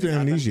Damn, would who's the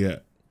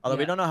amnesia? Although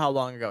we don't know how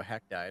long ago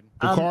Heck died.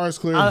 The car is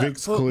clear,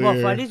 Vic's clear. Well,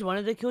 Friday's one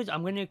of the kills.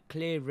 I'm gonna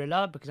clear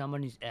Rilla because I'm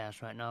on his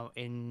ass right now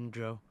in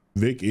Dro.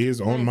 Vic is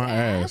on my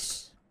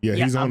ass. Yeah,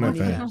 he's on I'm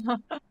that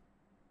thing.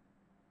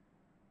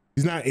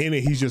 He's not in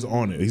it. He's just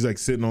on it. He's like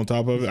sitting on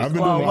top of it. I've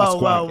been doing a lot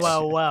of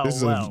squats. This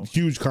is a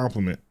huge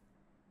compliment.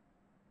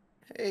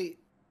 Hey,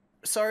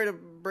 sorry to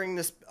bring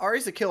this.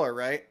 Ari's a killer,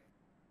 right?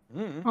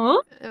 Huh?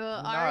 Well,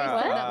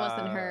 Ari said that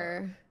wasn't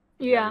her.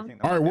 Yeah.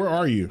 All right, where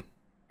are you?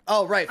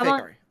 Oh, right, fake I'm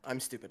on- Ari. I'm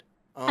stupid.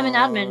 I'm an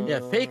admin. Yeah,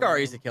 fake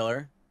Ari's a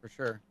killer for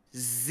sure.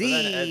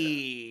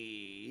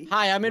 Z.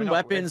 Hi, I'm in We're not-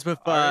 weapons with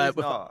Ari's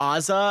not.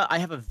 Ozza. I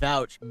have a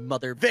vouch,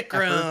 mother.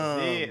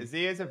 Vikram.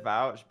 Z is a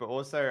vouch, but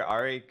also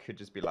Ari could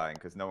just be lying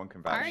because no one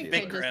can vouch. Ari you.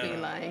 could just be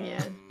lying,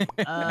 yeah.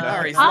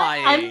 Ari's I'm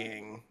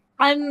lying.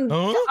 I'm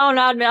Huh? oh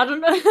no, admin. I don't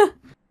know.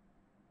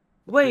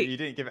 Wait, you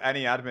didn't give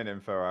any admin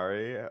info,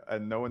 Ari,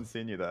 and no one's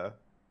seen you there.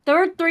 There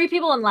were 3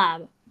 people in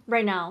lab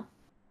right now.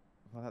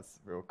 Well, that's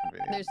real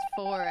convenient. There's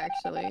 4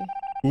 actually.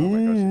 Oh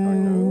my gosh, you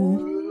can't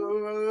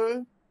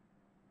go.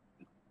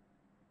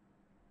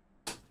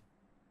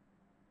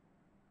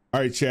 All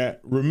right, chat.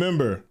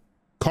 Remember,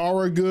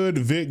 Kara good,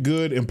 Vic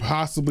good, and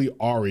possibly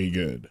Ari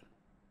good.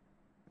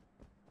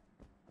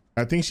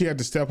 I think she had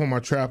to step on my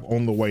trap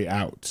on the way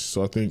out,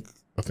 so I think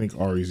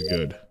Ari's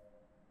good.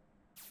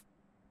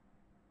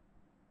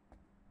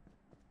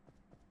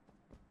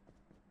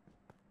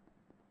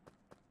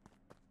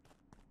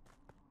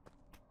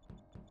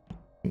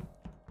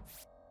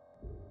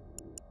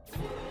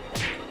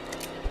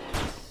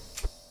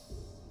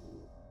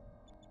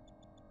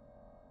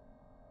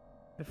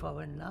 If I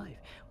went live,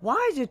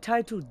 why is it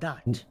titled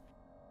that?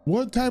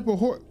 What type of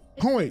horse?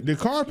 Oh wait, did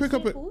Kara pick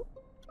up a?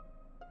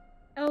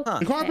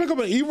 Did Kara pick up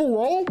an evil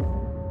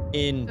role?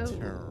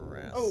 Interesting.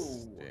 Oh.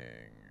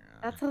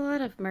 That's a lot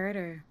of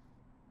murder.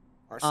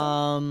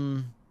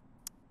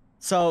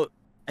 So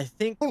I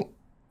think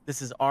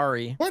this is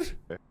Ari. What?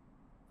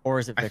 Or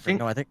is it Victor?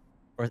 No, I think.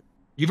 Or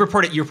You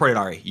reported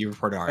Ari. You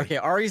reported Ari. okay,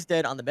 Ari's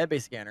dead on the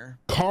medbay scanner.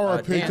 Kara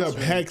picked Dan's up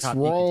doing Hex top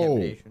role.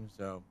 decontamination,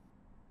 So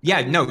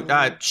Yeah,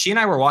 no. She and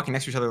I were walking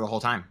next to each other the whole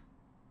time.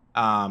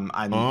 And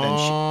then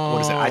she,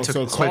 what is it? I took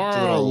so a quick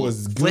Kara little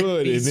was flick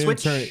good bead and then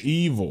switch, turned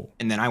evil.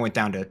 and then I went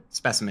down to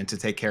Specimen to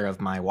take care of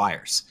my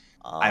wires.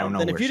 I don't know.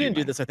 Then where if you she didn't do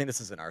went. this, I think this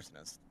is an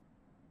arsonist.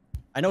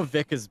 I know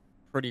Vic is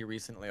pretty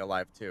recently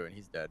alive too, and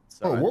he's dead.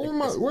 So Oh, I what think was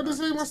my? this is What an did it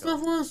say my arsonist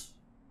stuff kill. was?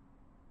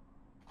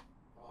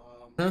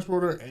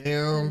 Transporter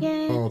am. Yeah.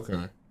 Oh,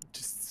 okay.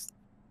 Just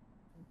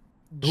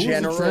Who's the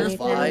general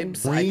transporter?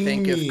 vibes. I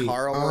think if Greeny.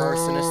 Kara were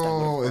arsonist, I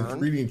Oh, would have it's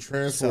burned. reading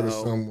transporter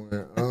So-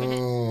 somewhere.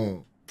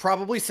 Oh.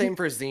 Probably same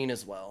for Zine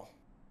as well.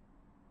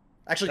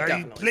 Actually, I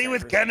definitely. play same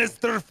with for Zine.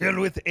 canister filled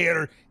with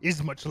air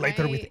is much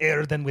lighter with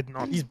air than with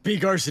not. He's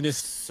big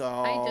arsonist. So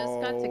I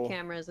just got to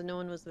cameras and no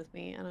one was with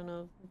me. I don't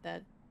know if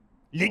that.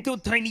 Little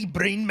tiny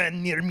brain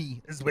man near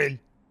me as well.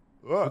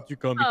 What you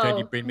call me,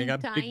 tiny brain? Man,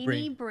 I'm Tiny big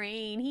brain.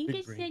 brain. He Big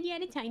just brain. said you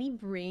had a tiny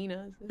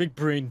brain. Big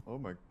brain. Oh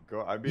my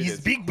god, I mean, He's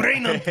it's big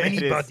brain on it tiny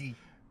is- body.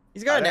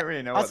 He's got I an. don't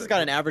really know what Oz's got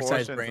the an average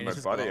sized proportions brain. of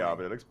It's my just body glowing. are,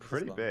 but it looks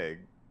pretty big.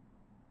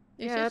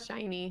 It's Yeah. just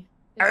shiny.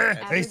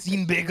 I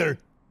seen bigger.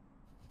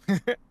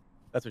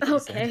 That's what she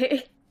said.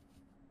 Okay.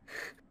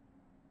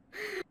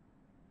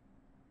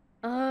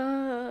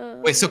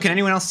 Wait, so can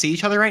anyone else see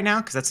each other right now?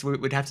 Because that's what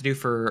we'd have to do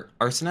for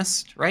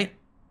arsonist, right?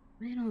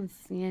 I don't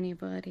see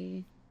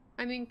anybody.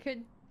 I mean,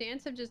 could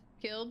Dance have just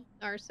killed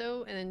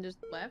Arso and then just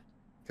left?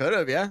 Could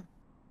have, yeah.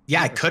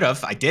 Yeah, I could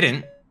have. I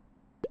didn't.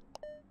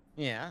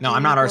 Yeah. No,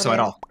 I'm not Arso at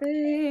all.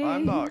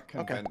 I'm not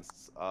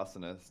convinced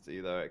arsonist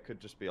either. It could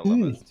just be a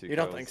lover's two You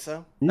don't kills. think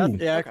so? Yeah,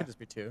 Okay. it could just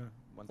be two.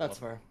 One's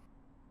That's lover. fair.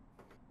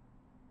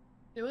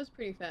 It was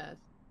pretty fast.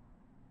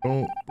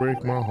 Don't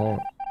break my heart.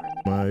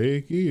 My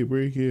achy,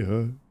 breaky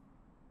heart.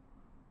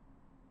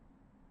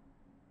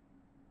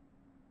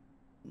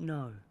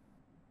 No.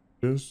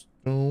 Just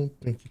don't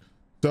think.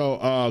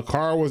 So,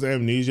 Kara was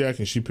amnesiac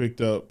and she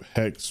picked up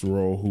Hex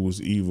role, who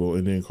was evil,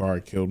 and then Kara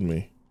killed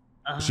me.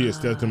 She had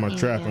stepped in my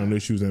trap and I knew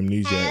she was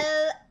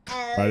amnesiac.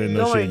 I didn't know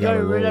Don't she worry, had got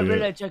a roll Rilla,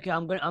 yet. it's okay.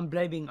 I'm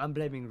blaming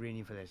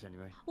Rini for this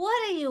anyway. What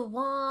do you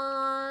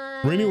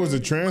want? Rini was a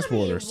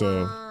transporter,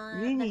 so.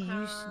 Rini,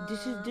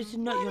 this is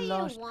not your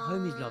last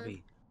homies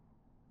lobby.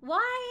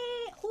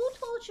 Why? Who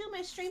told you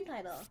my stream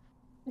title?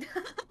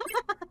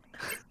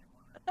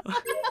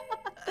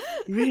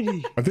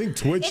 Rini. I think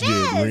Twitch It did,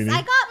 is.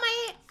 Rini.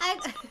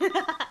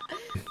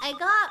 I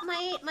got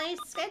my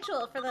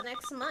schedule for the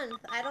next month.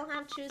 I don't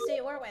have Tuesday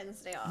or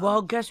Wednesday off.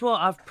 Well, guess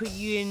what? I've put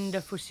you in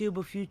the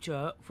foreseeable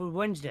future for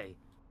Wednesday.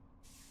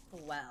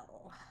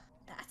 Well,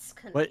 that's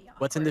gonna be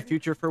What's in the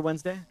future for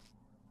Wednesday?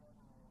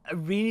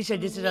 Rini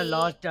said this is the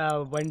last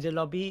Wednesday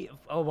lobby,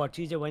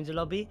 Tuesday, Wednesday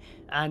lobby,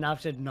 and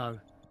I've said no.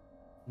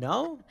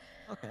 No?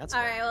 Okay, that's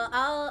all right.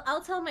 Well,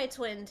 I'll tell my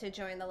twin to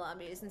join the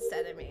lobbies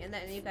instead of me, and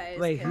then you guys.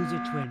 Wait, can... who's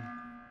your twin?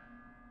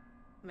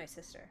 My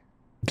sister.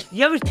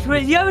 You have a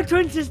twin? You have a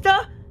twin sister?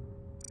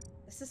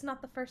 This is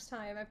not the first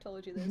time I've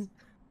told you this.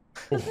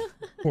 I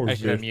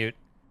should unmute.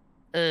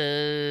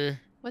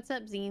 What's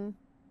up, Zine?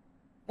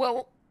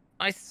 Well,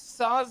 I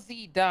saw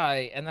Z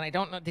die, and then I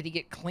don't know. Did he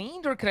get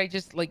cleaned, or could I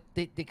just could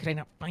I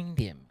not find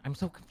him? I'm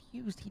so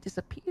confused. He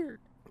disappeared.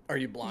 Are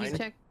you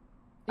blind?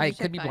 I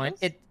could be blind.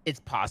 It's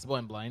possible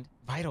I'm blind.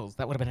 Vitals.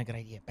 That would have been a good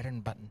idea. Better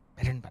than button.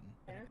 Better than button.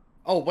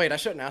 Oh wait, I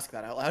shouldn't ask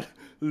that out loud.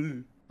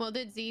 Well,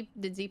 did Z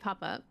pop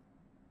up?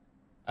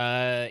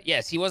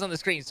 Yes, he was on the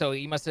screen, so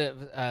he must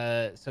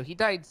have. So he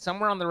died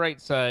somewhere on the right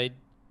side.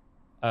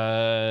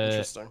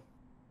 Interesting.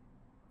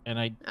 And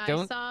I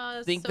don't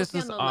think this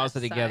is Ozza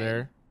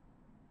together.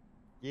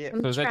 Yeah.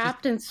 I'm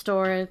trapped in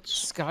storage.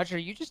 Scotch, are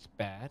you just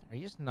bad? Are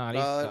you just naughty?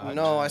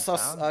 No, I saw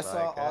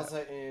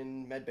Ozza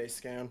in medbay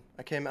scan.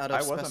 I came out of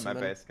I specimen. was on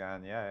medbay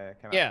scan. Yeah,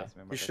 came out of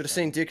specimen. You should have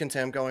seen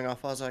decontam going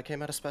off Ozza. I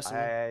came out of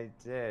specimen. I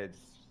did.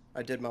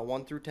 I did my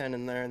 1 through 10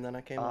 in there, and then I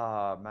came.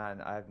 Oh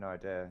man, I have no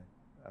idea.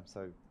 I'm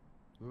so.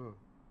 Ooh.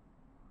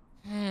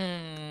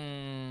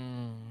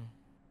 I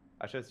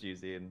trust you,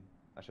 Zine.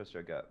 I trust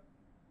your gut.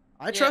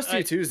 I trust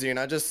you too,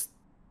 Zine.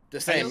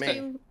 This ain't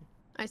me.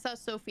 I saw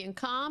Sophie in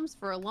comms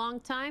for a long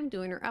time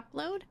doing her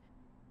upload,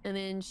 and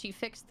then she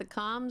fixed the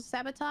comms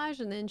sabotage,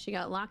 and then she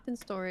got locked in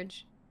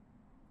storage.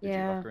 Did you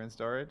lock her in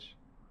storage?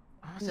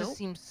 This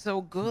seems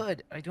so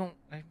good.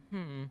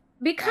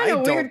 Be kind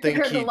of weird for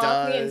her to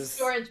lock me in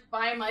storage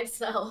by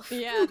myself.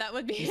 Yeah, that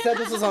would be. You said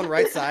this was on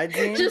right side,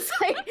 Zine? Just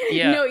like,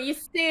 no, you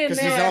stay in there.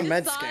 Because he's on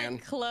med I saw scan.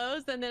 it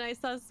closed, and then I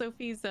saw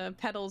Sophie's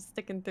pedals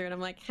sticking through, and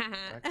I'm like, haha.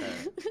 Okay.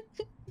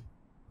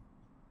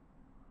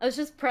 I was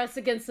just pressed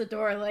against the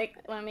door, like,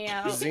 let me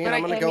out. Zine,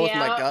 I'm gonna go with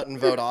my gut and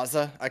vote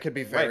Ozza. I could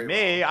be very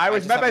me? wrong. I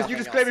was medbase. You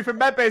just claimed me from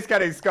medbase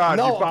scanning, Scott.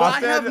 No, you but I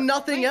bastard. have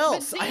nothing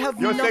else. I have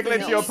You're nothing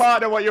signaling else. to your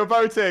partner what you're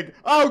voting.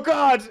 Oh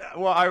God!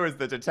 Well, I was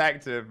the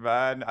detective,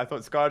 man. I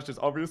thought Scar's just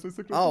obviously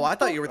signaling. Oh, I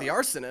thought you were the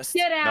arsonist.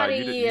 Get out No,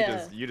 of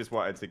here. you just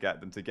wanted to get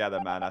them together,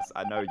 man.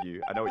 I know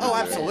you. I know what you're Oh,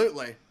 doing.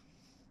 absolutely.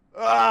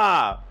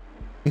 Ah!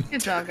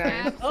 Good job,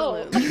 guys.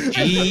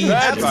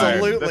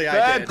 Absolutely,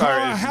 I did.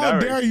 Carl, how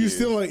dare you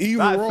steal an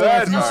evil roll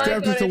after you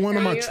stepped into one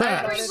of my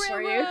traps?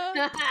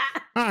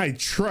 I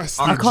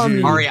trusted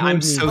you. Ari,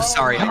 I'm so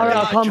sorry.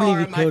 I can't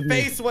believe you my killed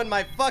me. face when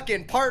my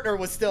fucking partner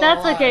was still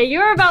That's alive. okay.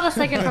 You're about a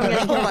second from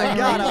getting Oh my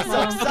god, I'm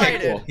so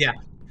excited. Cool. Yeah.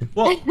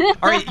 Well,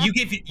 all right.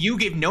 You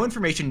gave no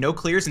information, no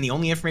clears, and the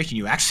only information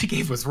you actually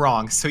gave was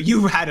wrong. So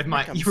you had in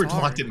my you were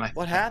locked in my.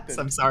 What happened?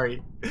 I'm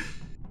sorry.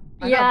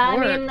 Yeah, I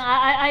mean,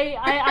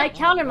 I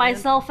counted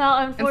myself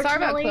out, And sorry about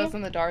unfortunately.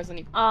 closing the doors when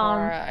you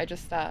I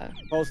just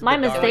my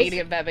mistake. to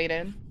get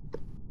vet-baited.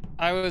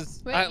 I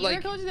was Wait, you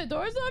were closing the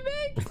doors on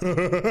me?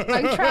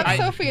 I trapped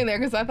Sophie in there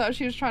because I thought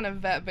she was trying to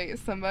vet bait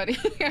somebody.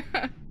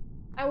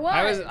 I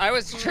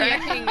was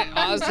tracking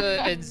Ozza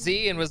and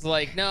Z and was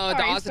like, no, the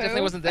Sorry, Ozza definitely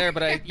Soph. wasn't there,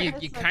 but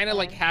you kind of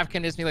like half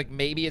convinced me like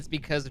maybe it's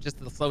because of just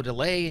the slow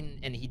delay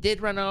and he did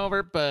run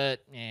over, but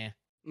yeah.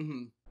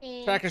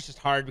 Tracker's just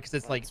hard because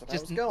it's like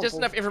just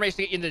enough information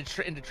to get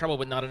you into trouble,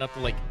 but not enough to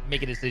like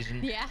make a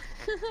decision. Yeah.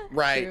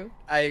 Right. True.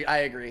 I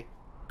agree.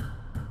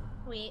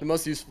 Wait. The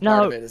most useful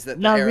part of it is that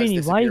the arrows really,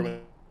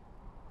 disappear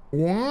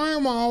Why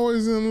am I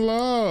always in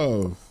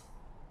love?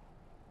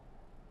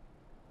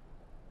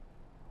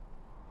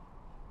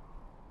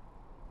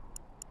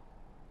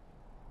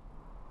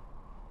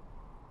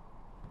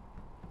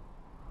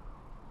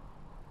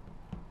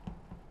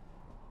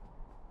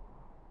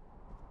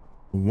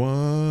 Why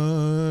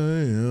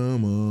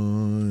am I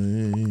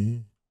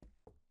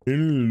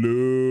in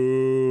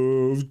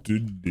love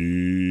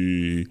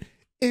today?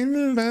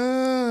 In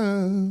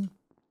love.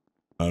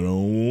 I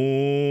don't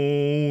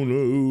want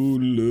no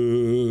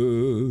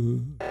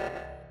love.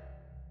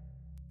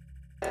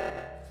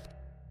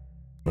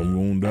 I'm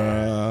gonna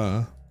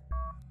die.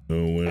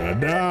 And when I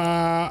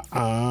die,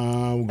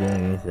 I'm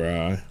gonna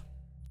cry.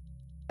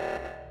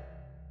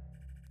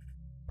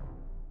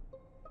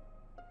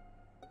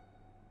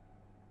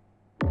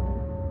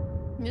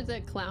 There's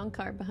a clown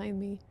car behind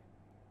me.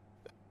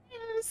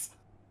 Yes.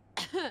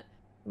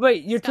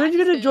 Wait, your twin's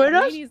gonna join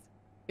us? Rini's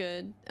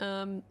good.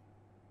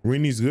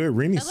 Rini's good.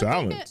 Rini's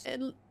silent.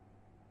 It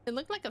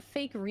looked like a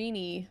fake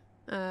Rini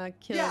killed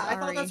Yeah, I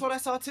Ari. thought that's what I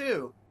saw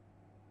too.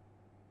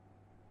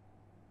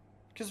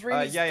 Because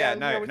Rini's yeah,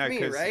 down here no, with no,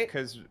 me, right?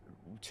 because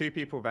 2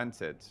 people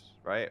vented,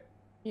 right?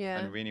 Yeah.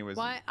 And Rini was.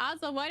 Why,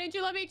 Asa? Why didn't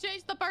you let me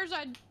chase the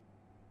person?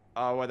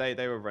 Oh well,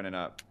 they were running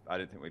up. I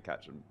didn't think we'd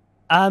catch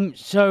them.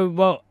 So,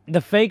 well,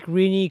 the fake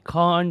Rini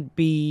can't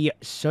be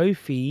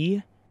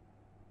Sophie.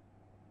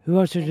 Who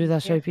else would do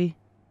that, Sophie?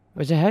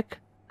 Was it Heck?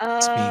 No,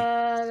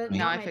 Not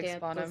I my fixed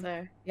dance bottom. was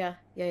there.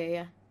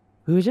 Yeah.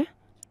 Who is it?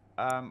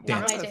 Not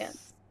Dance. my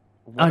dance.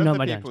 One no, of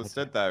my the dance, people okay.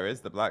 stood there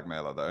is the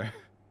blackmailer, though.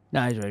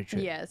 That is very true.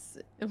 Yes,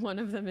 one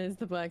of them is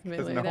the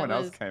blackmailer. Because no That one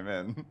else was came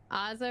in.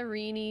 Asa,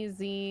 Rini,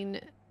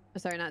 Zine.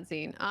 Sorry, not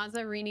Zine. Asa,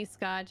 Rini,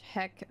 Scotch,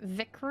 Heck,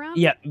 Vikram.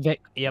 Yep,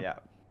 Vic.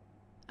 Yep.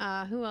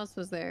 Yeah. Who else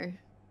was there?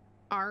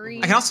 Ari.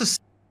 I can also see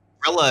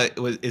Rilla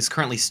is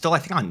currently still, I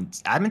think, on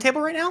admin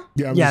table right now.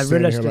 Yeah, I'm Yeah, just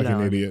standing Rilla's here still like an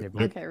on idiot.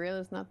 table. Yep. Okay,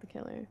 Rilla's not the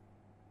killer.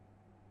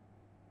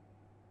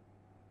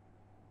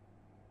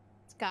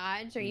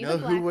 Scotch, are you know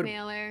the who would-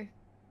 blackmailer?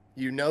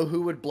 You know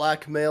who would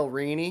blackmail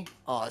Rini?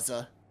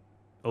 Ozza.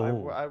 I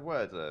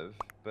would have,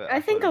 but I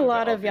think thought a it was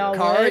lot bit of y'all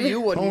obvious. Kara, would. you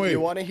wouldn't. Oh, wait. You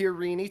want to hear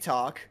Rini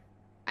talk?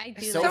 I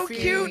do. So like So Sophie,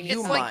 cute. Rini. you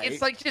It's like might.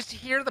 it's like just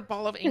hear the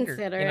ball of anger.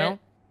 Consider You know? it.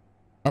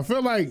 I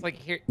feel like It's like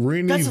here.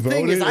 Rini That's the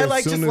thing voted is, I as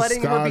like soon just as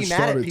letting her be Scott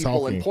mad at started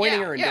people and talking.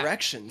 pointing her in Yeah,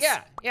 directions.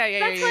 Yeah.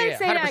 That's why I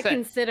say I 100%.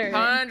 consider it.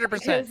 100%.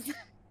 because-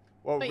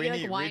 Well, But you,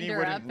 like, wind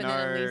her up wouldn't and then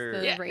at least know.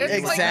 the Yeah, rage it's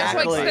is like, it's like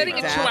Exactly, setting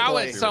a chihuahua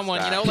exactly. at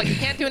someone, you know? Like, you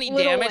can't do any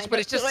Little damage, but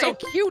it's just so wind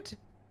up cute.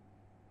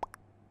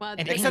 Well,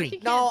 And except angry. she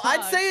can't No, I'd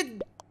talk. say.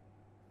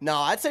 No,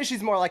 I'd say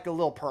she's more like a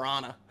little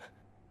piranha.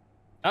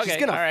 Okay, She's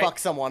gonna all right. fuck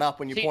someone up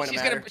when you point she's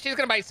them at gonna her. she's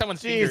gonna bite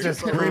someone's Jesus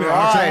fingers. Rini,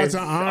 I tried Christ. to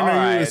honor you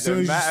Alright, as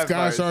soon the as meta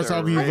Scott votes started are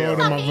talking. You real.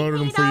 voted him. I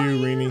voted him for you,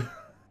 Rini.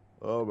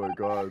 Oh my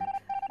god.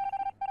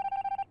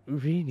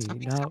 Rini,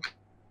 no.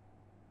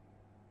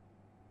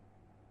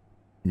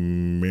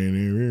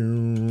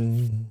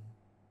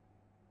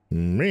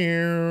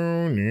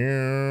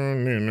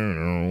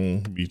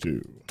 Me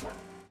too.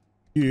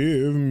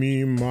 Give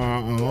me my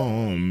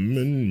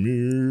almond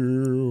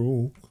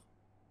milk.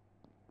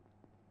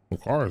 The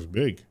car is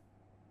big.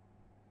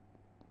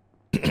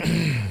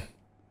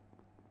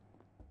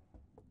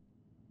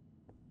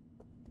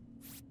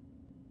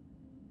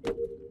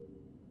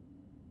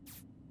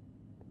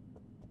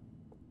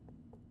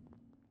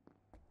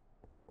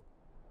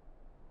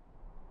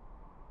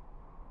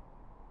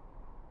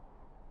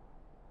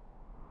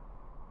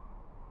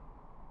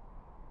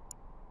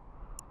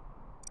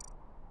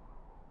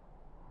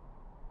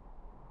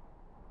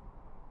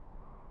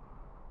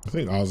 I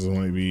think Oz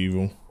might be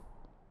evil.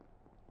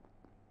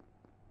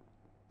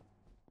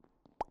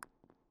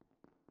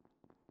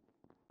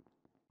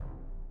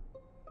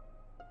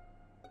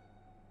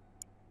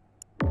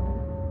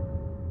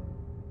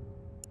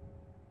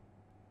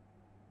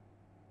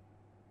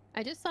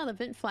 I just saw the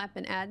vent flap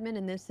in admin,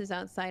 and this is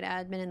outside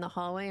admin in the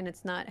hallway, and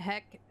it's not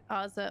Heck,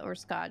 Ozza, or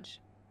Scotch.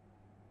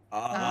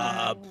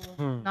 Uh,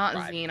 Not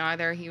Right. Zine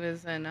either. He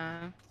was in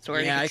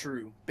storage. Yeah,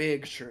 True.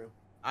 Big true.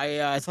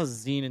 I saw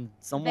Zine and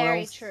someone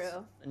Very else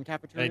true. in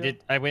cafeteria.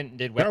 I went and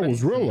did That weapons,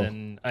 was Rilla.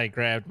 and then I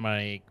grabbed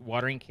my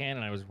watering can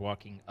and I was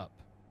walking up.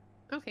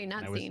 Okay,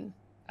 not I was- Zine.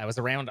 I was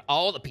around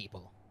all the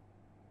people.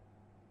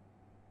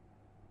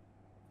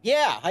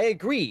 Yeah, I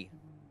agree.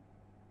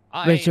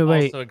 I Wait, so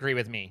wait. also agree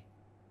with me.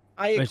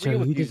 I agree Wait, so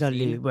with who you, does that Zine.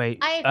 leave? Wait,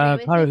 I agree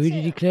with Kara, you who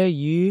did you too. clear?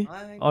 You?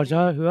 I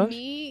Ozza? Who else?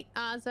 Me,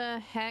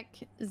 Ozza, Heck,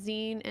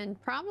 Zine, and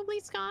probably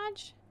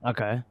Scotch,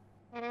 Okay.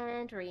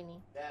 And Rini.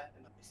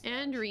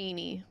 and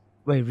Rini.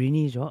 Wait,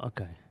 Rini as well?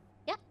 Okay.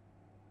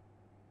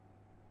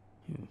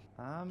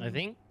 I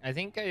think I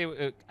think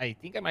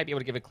I might be able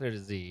to give it clear to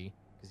Z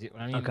because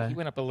I mean Okay. he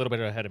went up a little bit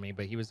ahead of me,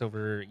 but he was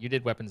over. You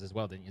did weapons as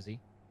well, didn't you, Z?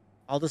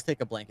 I'll just take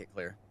a blanket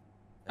clear.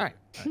 All right.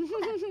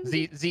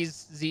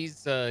 Z's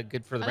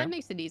good for the Oh, that round.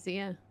 makes it easy,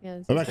 yeah. Yeah.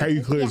 I like how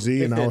you clear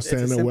Z and I was It's a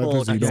standing there simple,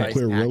 weapons so you don't concise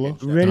clear Rilla.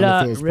 package.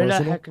 Rilla, feels Rilla,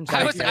 personal. Heck, and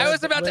I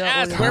was about to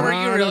ask where were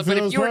you, Rilla, but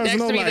if you were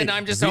next to me, then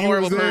I'm just a Z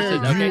horrible was there,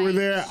 person. Okay. You were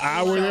there,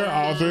 I were there,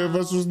 all three of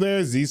us was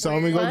there. Z saw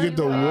me go get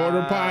the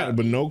water pot,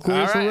 but no All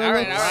clears for right, Rilla. all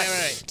right, all right,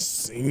 all right.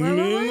 Seem a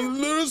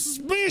little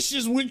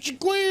suspicious with your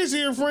clears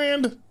here,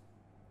 friend.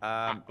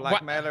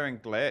 Blackmailer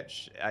and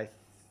Glitch, I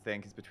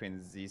think, is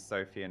between Z,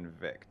 Sophie, and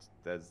Vic.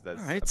 There's All a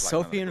right, Blackmailer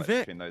Sophie and Glitch Vic.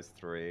 between those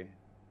three.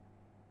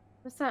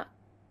 What's that?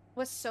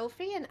 Was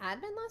Sophie in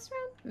admin last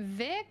round?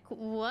 Vic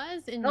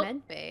was in Nope.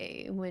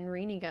 medbay when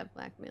Rini got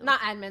blackmailed. Not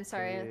admin,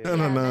 sorry. Yeah. Yeah,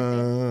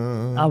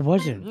 medbay. I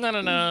wasn't. No,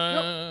 no,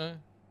 no.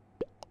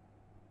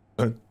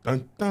 Dun,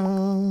 dun,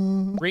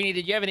 dun. Rini,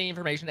 did you have any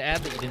information to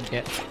add that you didn't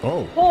get?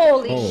 Oh.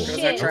 Holy Oh.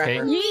 shit. Okay.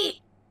 Yeet.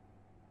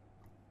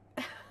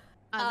 Ozza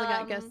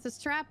got Gustus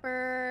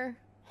Trapper.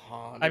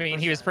 I mean,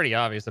 he was pretty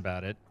obvious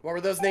about it. What were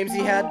those names he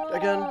had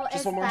again? Oh, Just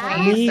is one more that-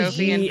 time. Me,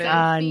 Sophie and Z, Vic.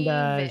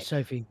 and Vic.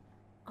 Sophie.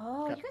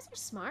 Oh, you guys are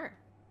smart.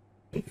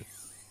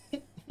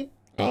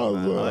 Oh,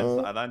 man, Oh,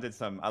 I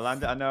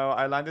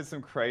landed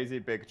some crazy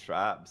big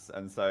traps,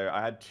 and so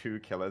I had 2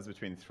 killers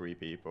between 3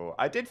 people.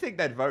 I did think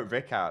they'd vote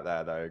Vic out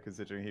there though,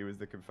 considering he was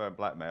the confirmed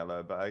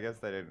blackmailer, but I guess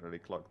they didn't really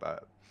clock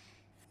that.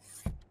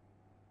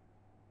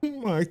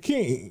 my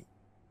king.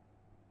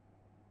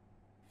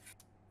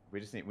 We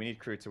need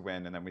crew to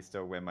win, and then we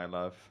still win, my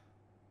love.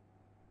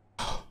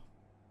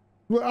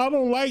 Well, I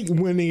don't like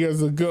winning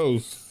as a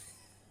ghost.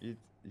 You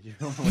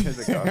don't win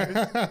as a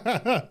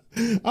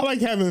ghost. I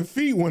like having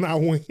feet when I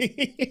win.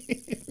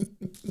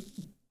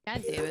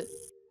 God damn it.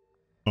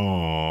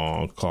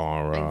 Oh,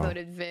 Cara. I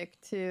voted Vic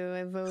too.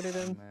 I voted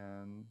him.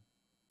 Man.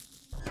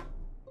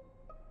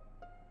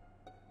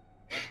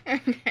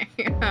 Okay,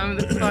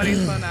 this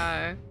body's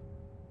on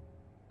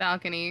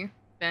balcony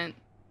vent.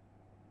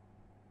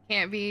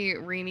 Can't be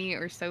Rini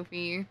or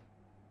Sophie.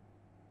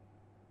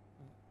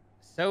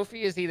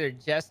 Sophie is either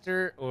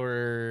Jester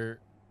or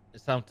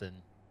something.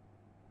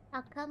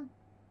 How come?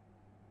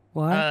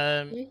 What?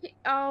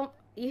 Oh,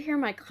 you hear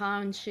my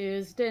clown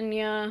shoes, didn't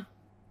ya?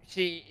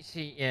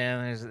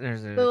 Yeah.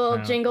 There's a Little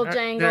clown. jingle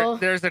jangle.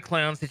 There's a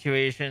clown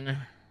situation.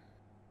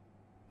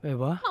 Wait,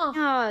 what? Oh,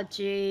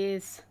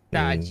 jeez.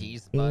 Ah,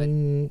 jeez,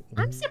 bud.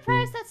 I'm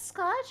surprised that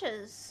Scotch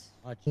is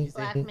jeez.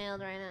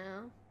 blackmailed right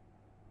now.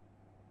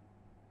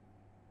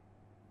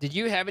 Did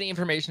you have any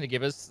information to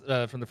give us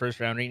from the first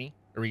round, Rini?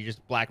 Or were you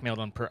just blackmailed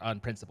on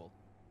principle?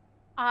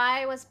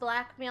 I was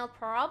blackmailed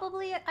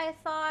probably, I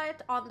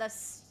thought, on the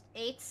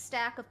 8th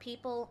stack of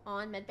people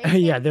on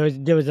midbase. Yeah,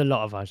 there was a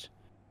lot of us.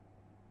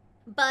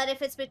 But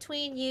if it's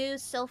between you,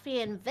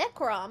 Sophie, and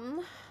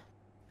Vikram...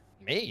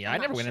 Me? I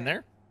never went in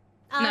there.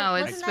 No,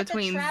 wasn't it's that the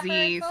between trapper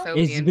Z, info?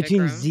 Sophie, It's and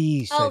between Vikram.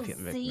 Z, Oh, Sophie,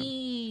 and Vikram.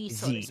 Z.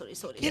 Z.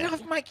 Sorry. Get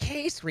off my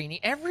case, Rini.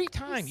 Every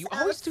time. You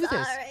always do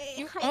this.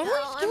 You I always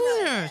know, do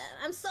this.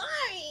 I'm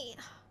sorry.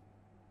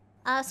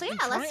 So yeah,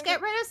 let's trying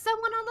get rid of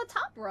someone on the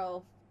top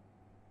row.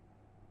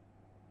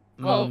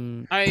 Well,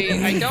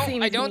 I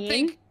don't mean.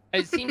 think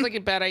it seems like a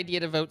bad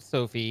idea to vote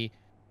Sophie.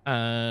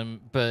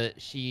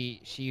 But she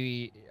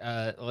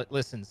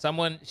listen,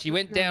 she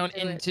went down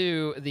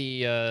into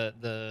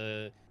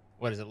the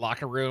what is it,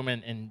 locker room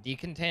and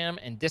decontam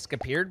and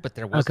disappeared, but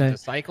there wasn't a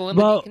cycle in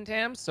the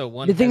decontam, so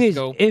one the thing has is,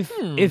 to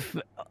go,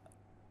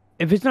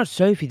 if it's not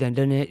Sophie, then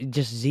it's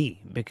just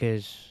Z,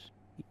 because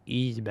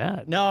he's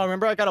bad. No,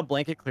 remember I got a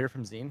blanket clear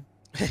from Zine?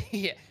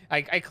 yeah,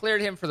 I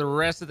cleared him for the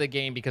rest of the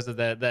game because of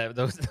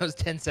those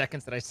 10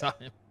 seconds that I saw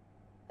him.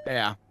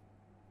 Yeah.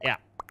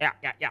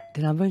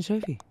 Then I'm voting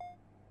Sophie.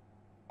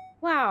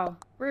 Wow,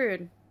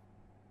 rude.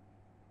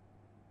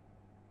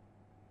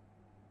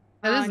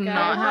 That is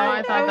not how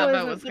I thought that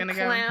vote was gonna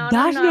go.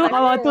 That's not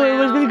how I thought it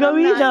was gonna go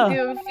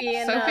either.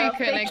 Sophie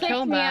couldn't have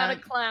killed me that. out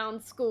of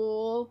clown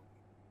school.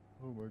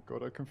 Oh my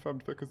god, I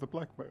confirmed Vic as the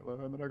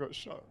blackmailer and then I got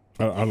shot.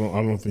 I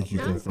don't think you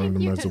confirmed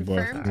him as a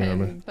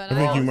blackmailer. but I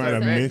think you might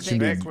have Vic-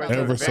 mentioned Vic it was-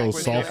 ever Vic so was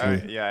the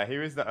softly. yeah, he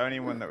was the only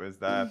one that was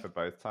there for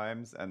both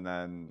times, and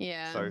then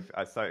Yeah.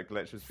 I saw it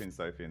glitch between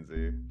Sophie and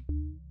Z.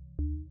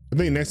 I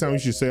think next time you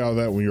should say all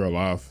that when you're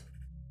alive.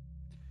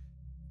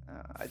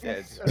 I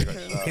did. So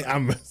true.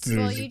 I'm messing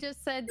Well, with you you.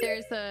 just said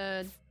there's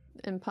a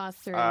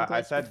imposter I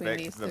glitch said between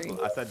Vic's these three.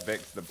 I said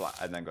Vic's the black,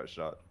 and then got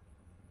shot.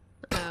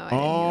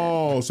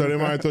 Oh, so they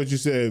might have thought you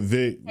said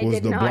Vic I was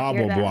did the not blah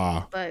hear blah that,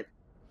 blah. But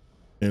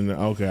And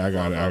okay, I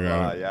got it.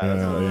 blah, yeah,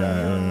 that's what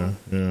Yeah.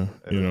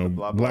 It You was know, the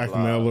blah, blah,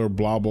 blackmailer,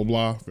 blah blah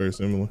blah. Very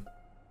similar.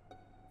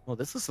 Well,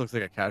 this just looks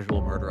like a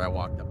casual murder I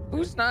walked up.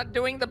 Who's not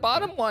doing the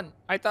bottom one?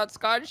 I thought,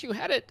 Scotch, you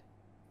had it.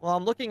 Well,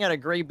 I'm looking at a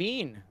gray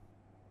bean.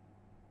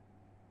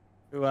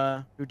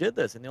 Who did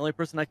this? And the only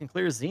person I can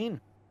clear is Zine.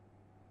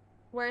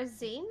 Where's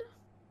Zine?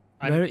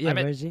 Where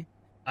at, is he?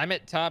 I'm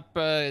at top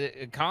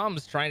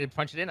comms trying to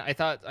punch it in. I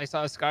thought I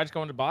saw Scotch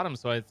going to bottom,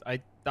 so I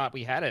thought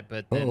we had it,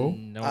 but then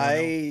no one else.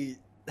 I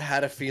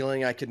had a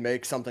feeling I could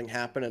make something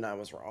happen, and I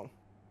was wrong.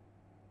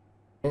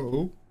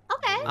 Oh.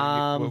 Okay.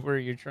 What were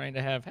you trying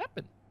to have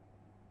happen?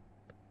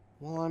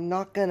 Well, I'm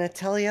not gonna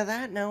tell you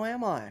that now,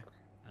 am I?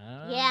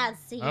 Yeah,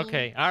 Zine.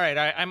 Okay, all right.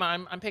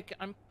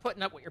 I'm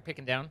putting up what you're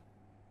picking down.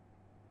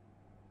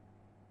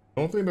 I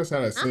don't think that's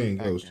how that saying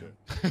goes.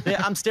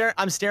 Yeah, I'm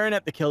staring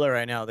at the killer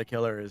right now. The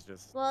killer is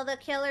just. Well, the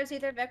killer's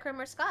either Vikram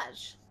or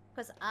Scotch,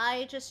 because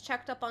I just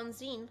checked up on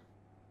Zine.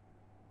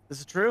 This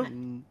is true,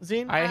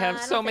 Zine. I have I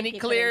so don't many think you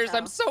couldn't clears. tell.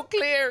 I'm so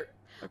clear.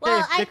 Okay,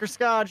 Well, Vic or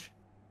Scotch.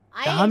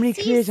 I How many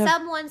see clears have-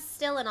 someone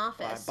still in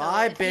office.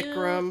 Bye-bye, so if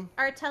Vikram. You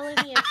are telling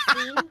me it's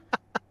Zine?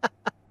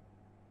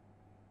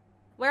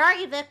 Where are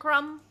you,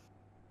 Vikram?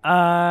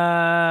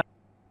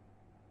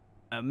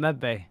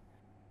 Medbay.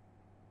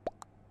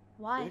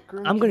 Why?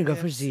 I'm gonna go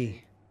for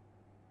Z.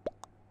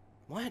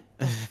 What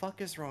the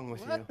fuck is wrong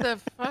with you? What the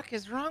fuck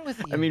is wrong with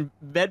you? I mean,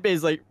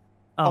 Medbay's like,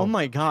 Oh. oh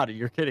my god,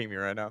 you're kidding me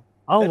right now.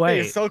 Oh Medbay wait.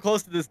 is so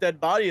close to this dead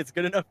body, it's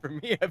good enough for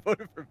me. I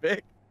voted for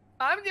Vic.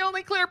 I'm the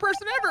only clear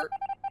person ever.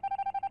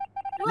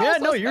 You're Yeah, all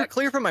no, you're suspect.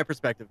 clear from my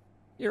perspective.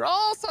 You're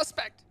all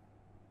suspect.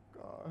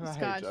 God, I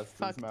Scotch hate Jesters,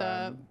 fucked man.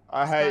 up.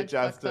 I hate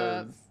Scotch fucked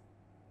up. Jesters.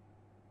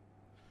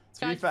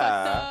 To be Scotch fucked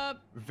fair,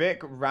 up.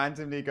 Vic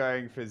randomly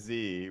going for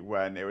Z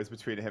when it was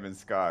between him and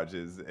Scarge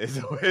is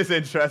always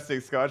interesting.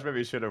 Scarge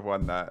maybe should have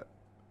won that.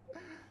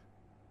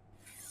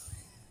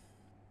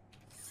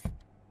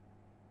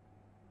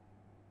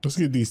 Let's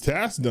get these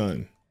tasks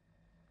done.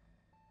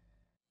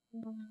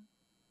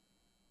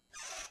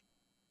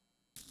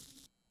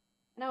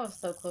 I was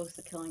so close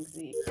to killing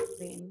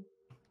Zine.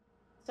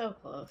 So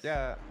close.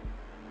 Yeah.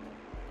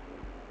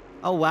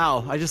 Oh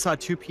wow! I just saw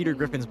 2 Peter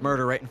Griffins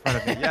murder right in front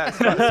of me. Yeah,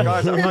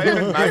 guys, I'm not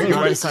even mad you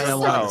went Side so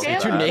alone. well. 2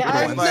 naked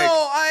I ones.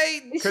 know,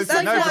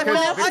 that's my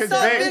fault. I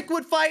thought Vic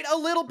would fight a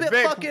little bit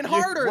fucking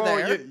harder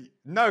there.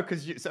 No,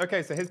 because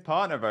okay, so his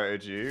partner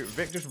voted you.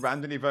 Vic just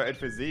randomly voted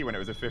for Z when it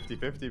was a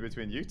 50-50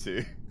 between you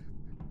two.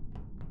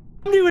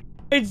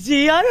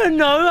 Z, I don't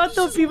know. I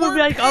thought people would be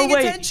like, oh wait.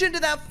 Paying attention to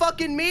that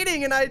fucking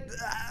meeting, and I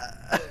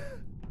thought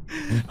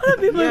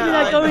people would be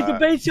like, oh, it's a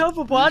base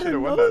self-report. I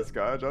don't know. That,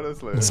 Scotch,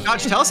 honestly.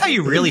 Scotch, tell us how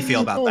you really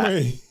feel about that.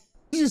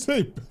 Did you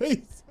say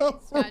base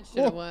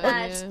self-report?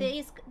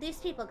 These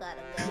people got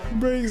him.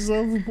 Base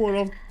self-report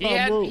off the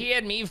top rope. He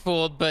had me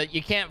fooled, but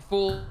you can't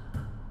fool.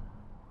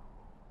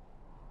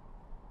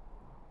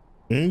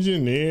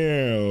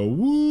 Engineer,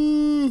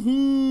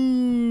 woohoo!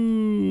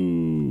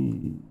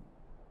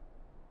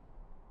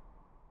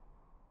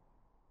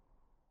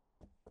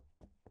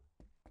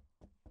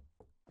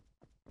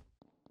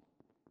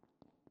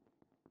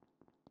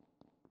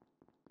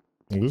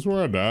 This is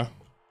where I die.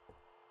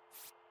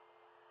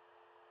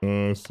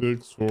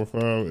 6, 4,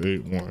 5,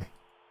 8, 1.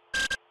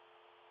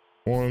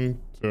 1,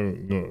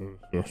 7, no,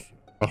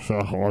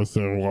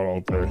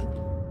 17103.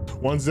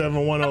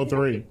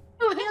 17103.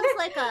 Feels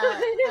like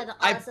an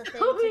awesome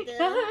thing to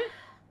do.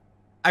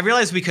 I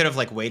realized we could have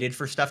like waited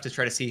for stuff to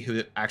try to see who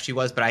it actually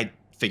was, but I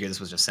figured this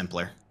was just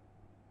simpler.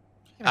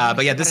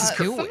 But yeah, this is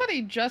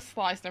somebody just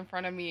sliced in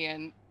front of me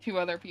and 2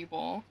 other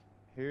people.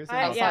 Who's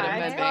outside of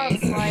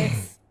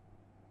Medbay?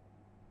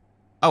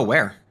 Oh,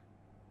 where?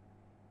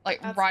 Like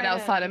right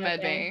outside of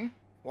Medbay.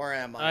 Where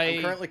am I?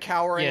 I'm currently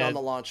cowering on the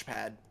launch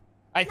pad.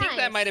 I think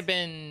that might have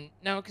been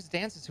because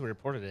Dance is who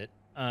reported it.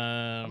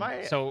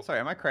 Sorry,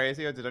 am I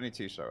crazy or did only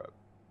 2 show up?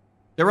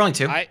 There were only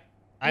 2. I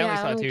only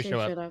saw 2 show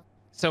up.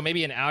 So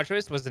maybe an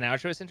altruist was an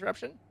altruist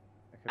interruption.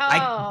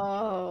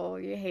 Oh,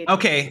 you hate.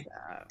 Okay.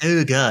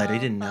 Oh god, I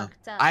didn't know.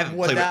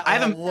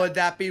 Would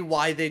that be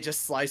why they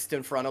just sliced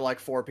in front of like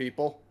 4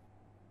 people?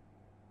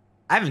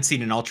 I haven't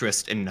seen an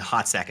altruist in a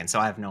hot second, so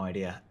I have no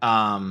idea.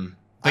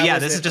 But yeah,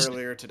 this is just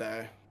earlier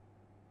today.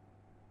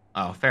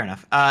 Oh, fair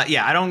enough.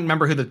 Yeah, I don't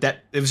remember who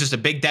it was just a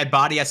big dead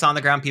body I saw on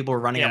the ground. People were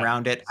running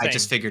around it. Same. I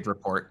just figured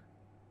report.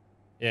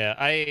 Yeah,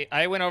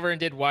 I went over and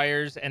did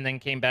wires and then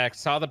came back,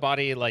 saw the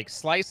body like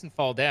slice and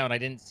fall down. I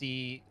didn't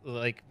see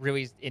like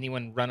really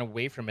anyone run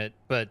away from it,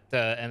 but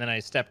and then I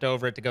stepped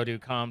over it to go do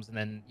comms, and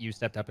then you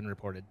stepped up and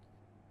reported.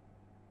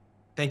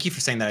 Thank you for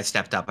saying that I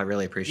stepped up. I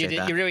really appreciate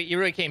that. You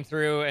really came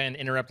through and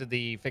interrupted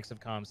the fix of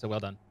comms, so well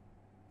done.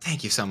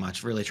 Thank you so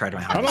much. Really tried my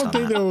I hardest. don't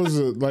think there was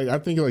I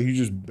think like you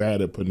just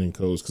bad at putting in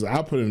codes, because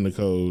I put in the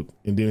code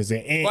and then it's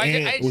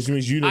saying which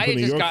means you didn't put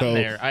in your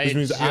code, which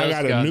means I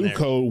got a new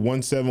code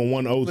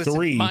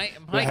 17103 that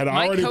I had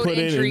already put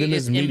in, and then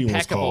this meeting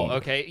was called.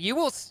 Okay, you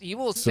will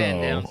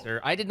stand down, sir.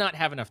 I did not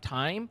have enough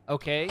time.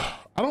 Okay.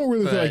 I don't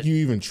really feel like you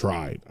even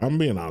tried. I'm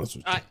being honest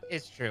with you.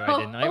 It's true. I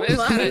didn't. It was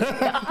kind of.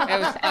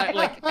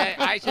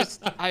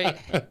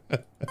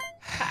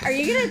 Are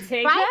you gonna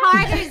take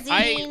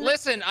that?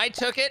 Listen. I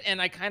took it and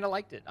I kind of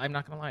liked it. I'm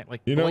not gonna lie. Like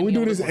we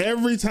do this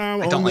every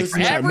time on this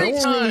map. No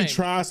one really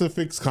tries to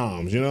fix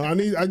comms.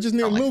 I just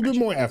need a little bit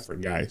more effort,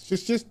 guys.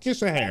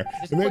 Just a hair,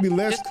 and maybe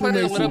less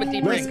crewmates.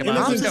 Less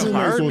innocent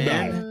crewmates will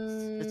die.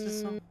 It's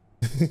just so...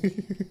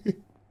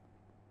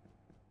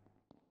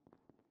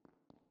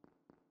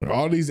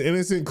 All these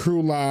innocent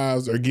crew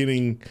lives are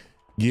getting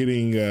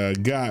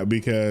got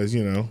because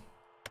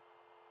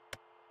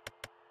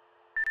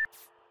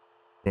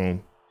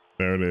boom,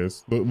 there it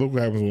is. Look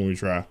what happens when we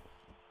try.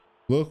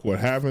 Look what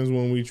happens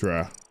when we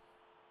try.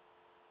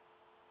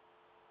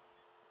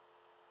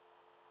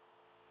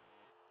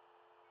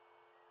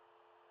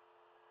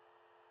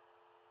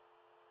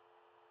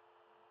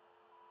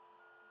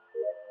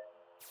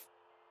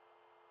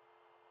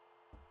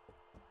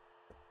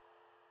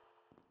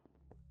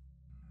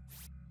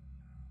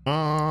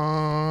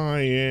 I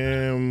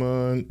am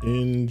an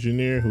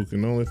engineer who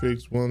can only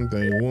fix one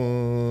thing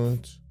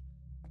once.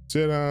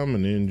 Said I'm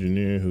an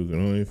engineer who can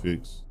only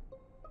fix.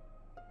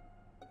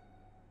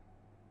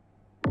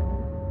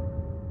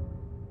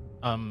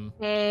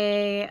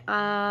 Hey,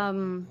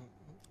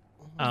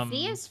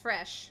 V is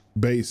fresh.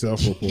 Bait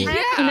self-report.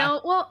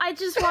 No, well, I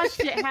just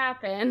watched it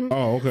happen.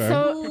 Oh, okay.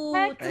 So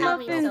Heck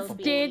Muffins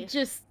did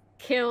just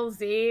kill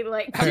Z,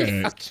 like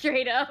just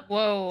straight up.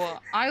 Whoa,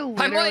 I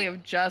literally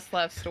have just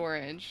left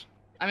storage.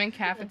 I'm in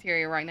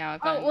cafeteria right now.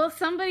 Well,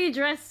 somebody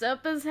dressed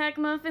up as Heck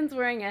Muffins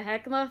wearing a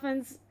Heck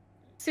Muffins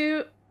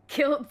suit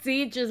killed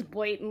Z just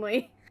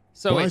blatantly.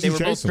 So wait, they were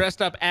both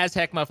dressed up as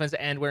Heck Muffins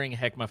and wearing a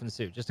Heck Muffin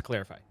suit, just to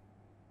clarify.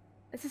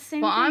 It's the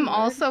same Well, thing, I'm dude.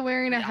 also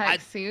wearing a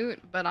Heck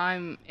suit, but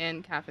I'm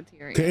in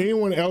cafeteria. Can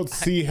anyone else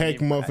see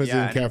Heck Muffins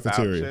in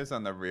cafeteria? Vouchers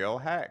on the real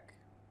Heck.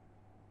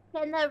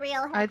 In the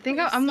real Heck. I think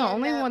I'm the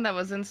only one that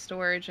was in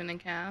storage and in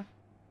caf.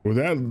 Well,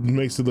 that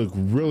makes it look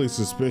really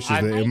suspicious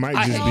that it might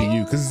just be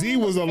you, because Z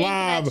was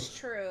alive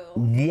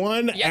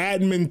one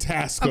admin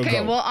task ago.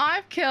 Okay, well,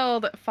 I've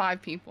killed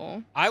 5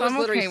 people. I was I'm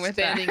literally okay with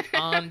standing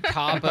that. on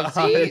top of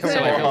Z,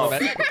 so I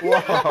feel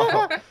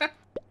better.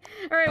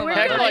 right, we're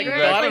Heck, good. like,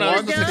 We're I don't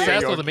know, good. it's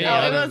successful to me.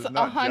 No, it was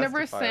Not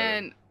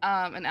 100%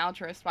 an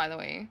altruist, by the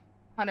way.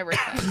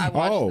 100%. I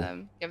watched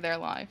them give their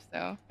life,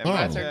 so you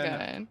guys are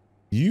good.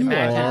 You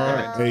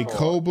are a going to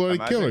cold-blooded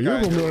Imagine killer.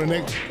 You're going gonna be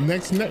on the to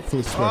next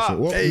Netflix special.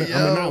 Well, Hey,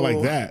 I mean, not like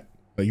yo. that.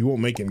 Like you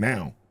won't make it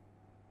now.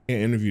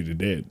 Can't interview the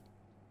dead.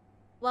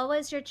 What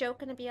was your joke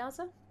gonna be,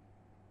 Ozzy?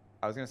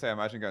 I was gonna say,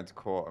 imagine going to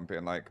court and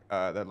being like,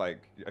 they're like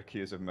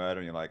accused of murder,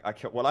 and you're like, I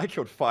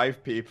killed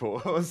 5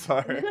 people.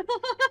 Sorry.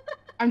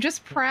 I'm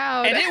just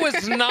proud. And it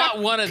was not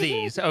one of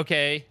these,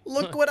 okay?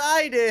 Look what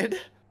I did.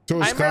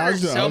 So I Scotch,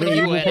 murdered the so other many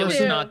evil people, and it was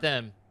person. not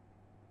them.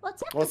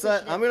 What's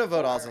that? I'm gonna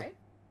vote Ozzy.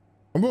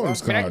 I'm voting I mean, I can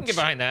Scotch. get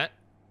behind that.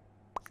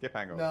 Skip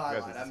angle. No, I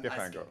Guys, lied. it's a skip I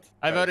angle. skipped.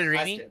 I voted I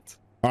Rini. skipped.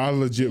 I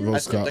legit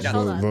vote skipped. Scotch.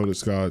 Hold on. Voted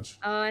Scotch.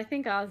 Oh, I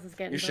think Oz is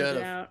getting You voted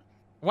should've. out.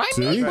 Why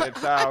See? me? Voted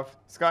himself.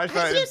 Scotch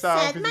voted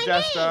himself. He's a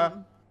jester.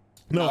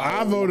 No,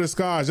 I voted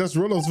Scotch. That's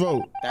Rilla's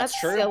vote. That's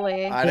true.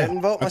 silly. I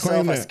didn't vote I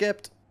claim myself. I that.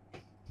 skipped.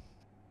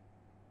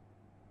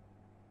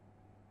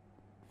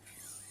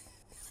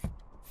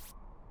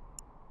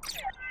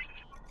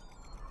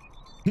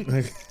 I'm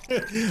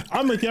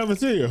in the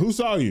cafeteria. Who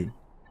saw you?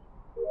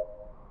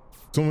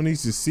 Someone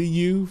needs to see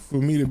you for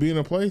me to be in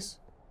a place?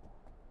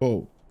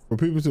 Oh, for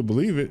people to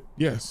believe it,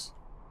 yes.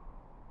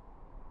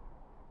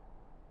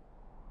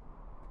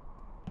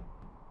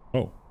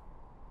 Oh.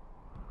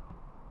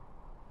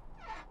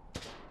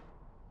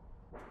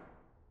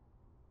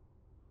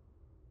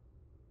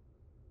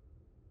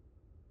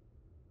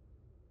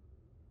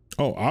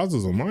 Oh, Oz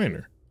is a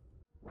minor.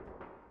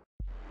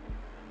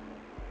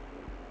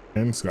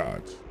 And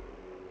Scotch.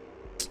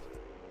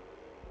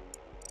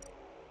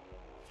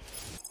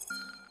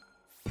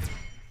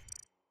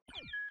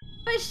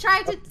 I was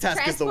trying to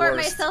Task is the transport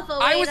worst. myself away.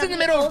 I was and in the I'm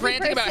middle of only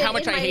ranting about person how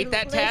much in I my hate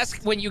that list.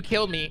 task when you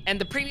killed me. And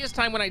the previous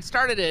time when I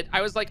started it,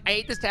 I was like, I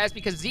hate this task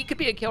because Z could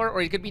be a killer or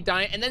he could be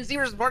dying. And then Z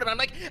was supportive. And I'm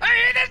like, I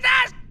hate this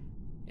task.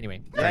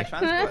 Anyway. Yeah,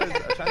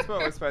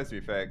 transport was supposed to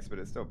be fixed, but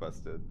it's still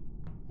busted.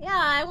 Yeah,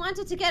 I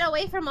wanted to get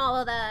away from all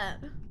of that.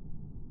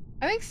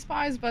 I think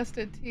Spy's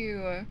busted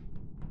too.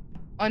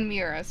 On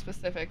Mira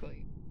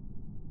specifically.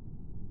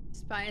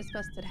 Spy is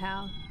busted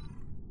how?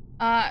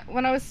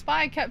 When I was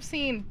Spy, I kept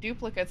seeing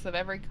duplicates of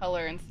every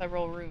color in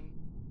several rooms.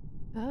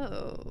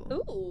 Oh.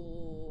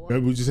 Ooh.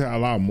 Maybe we just had a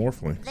lot of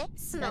morphlings.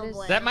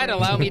 That might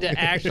allow me to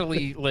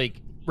actually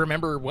like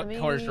remember what I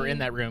cars are in mean-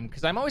 that room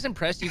because I'm always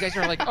impressed. You guys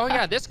are like, oh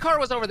yeah, this car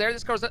was over there,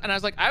 this car was, and I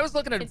was like, I was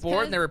looking at a It's board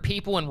 'cause- and there were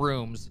people in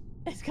rooms.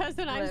 It's because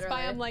when I'm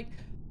Spy, I'm like,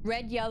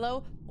 red,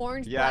 yellow,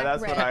 orange, Yeah, black,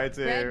 that's red. what I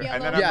do. Red,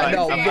 And then yellow, I'm Yeah, like,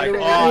 no, I'm like,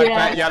 literally. oh, I Yeah,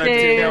 bet yellow same.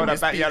 two killed, I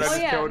bet yellow Oh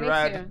just yeah, killed me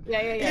red. too.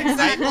 Yeah.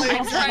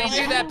 I try to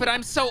do that, but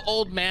I'm so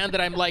old, man,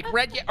 that I'm like,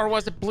 red, or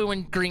was it blue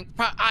and green?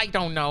 I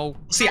don't know.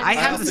 See, I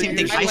have the same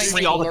thing. I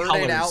see all the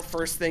Blurt it out colors.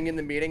 first thing in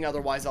the meeting,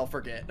 otherwise I'll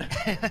forget.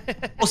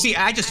 Well, see,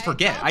 I just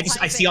forget. I'll I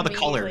type see all the it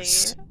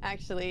colors. immediately,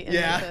 Actually, in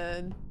Yeah.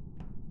 the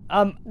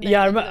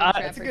Yeah, the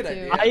That's a good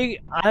trapper, idea.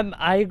 too.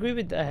 I agree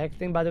with the heck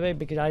thing, by the way,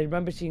 because I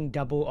remember seeing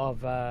double of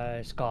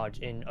Scarge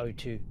in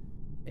O2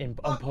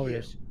 on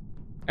Polus.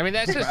 I mean,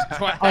 that's just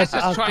twice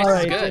as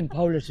It's in good.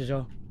 Polus as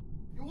well.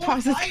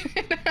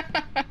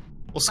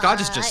 Well,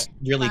 Scotch is just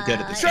really good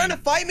at this Trying game.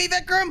 to fight me,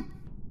 Vikram?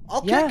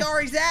 I'll Yeah. kick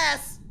Ari's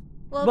ass.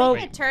 Well, Well,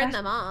 we could turn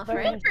them off,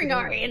 right? Bring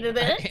Ari into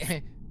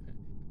this.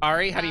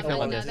 Ari, how do you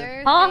feel about this?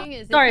 Another Huh? thing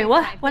is if Sorry, you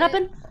what? type What it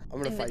happened? I'm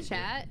gonna in the fight you.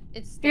 chat,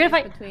 it stays You're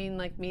gonna fight- between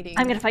like meetings.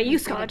 I'm gonna fight you,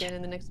 can do it Scotch. again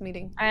in the next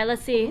meeting. All right,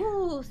 let's see.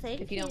 Ooh, thank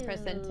you. If you don't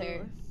press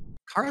enter.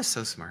 Kara's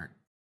so smart.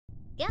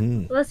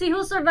 Let's see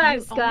who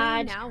survives, You only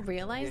Scotch. now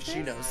realize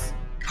She this? knows.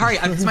 Kari,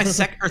 it's my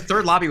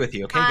third lobby with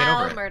you. Okay, get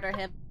I'll over it. murder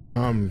him.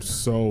 I'm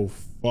so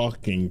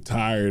fucking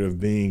tired of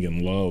being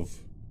in love.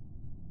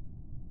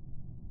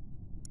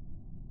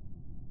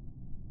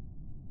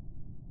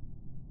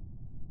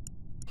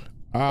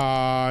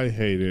 I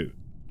hate it.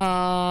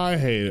 I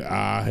hate it.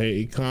 I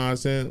hate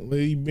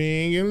constantly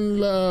being in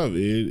love.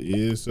 It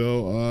is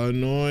so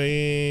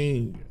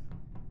annoying.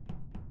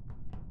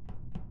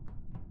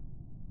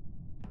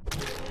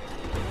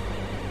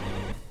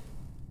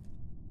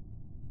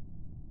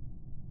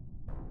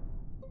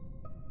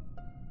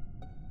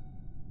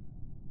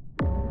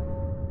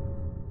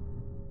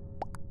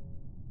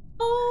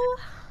 Oh.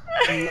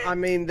 I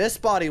mean, this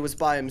body was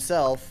by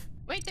himself.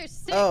 Wait, there's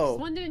 6. Oh,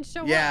 One didn't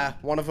show Yeah,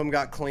 up. one of them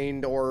got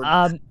cleaned or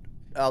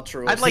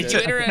altruistic. I'd like Did you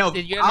to. enter- No,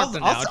 did you enter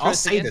the I'll outro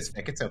say again? this,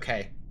 Vic. It's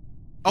okay.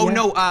 Oh Yeah.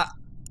 no,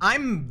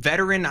 I'm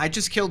veteran. I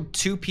just killed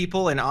 2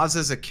 people, and Oz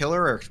is a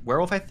killer or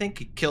werewolf. I think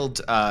he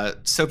killed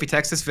Sophie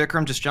Texas.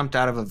 Vikram just jumped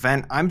out of a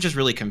vent. I'm just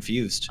really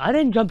confused. I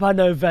didn't jump on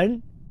no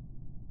vent.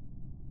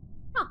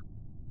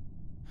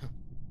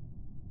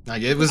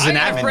 It was I'm an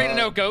not admin. afraid of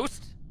no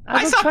ghost.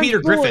 I got saw Peter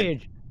Griffin.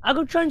 transported. I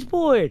got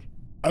transported.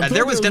 I there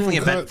thought was they definitely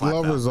were a vent gonna cut flap,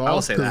 Lovers though. I will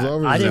off say 'cause that.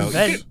 Lovers I didn't is-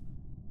 vent.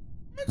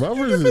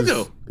 Lovers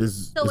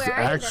is So where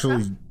are you, actually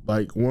Vikram?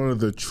 like one of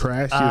the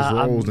trashiest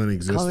roles in I'm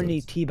existence.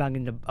 currently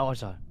teabagging the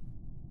Otter.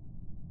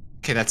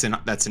 Okay, that's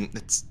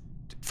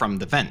from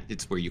the vent.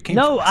 It's where you came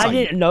No, from. I saw you.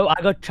 didn't. No, I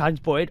got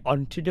transported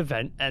onto the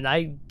vent, and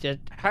I just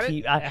How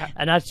did-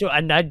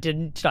 and I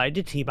didn't try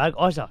to teabag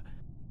Otter.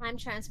 I'm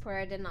transport.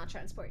 I did not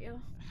transport you.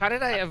 How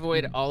did I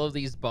avoid all of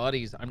these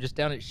bodies? I'm just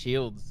down at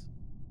Shields.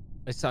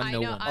 I saw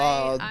no one.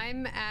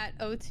 I'm at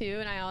O2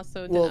 and I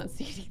also did not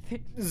see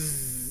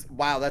anything.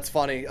 Wow, that's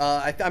funny.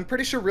 I'm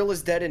pretty sure Rill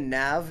is dead in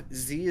Nav.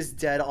 Z is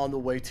dead on the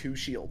way to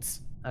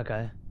Shields.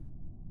 Okay.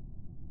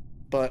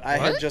 But I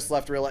had just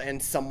left Rilla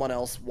and someone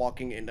else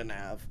walking into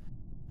Nav.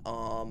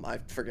 I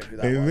forget who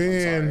that was. And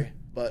then I'm sorry.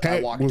 But I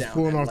Heck walked was down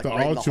pulling and, off the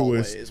right in hallway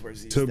altruist is where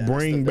Z's to dead.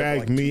 bring They're, back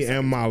like, me 2 and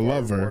seconds my before I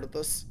lover. reported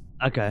this.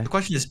 Okay. The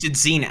question is, did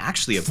Zine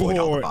actually avoid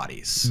all the For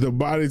bodies? the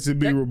body to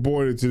be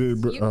reported to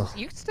the.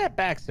 You step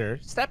back, sir.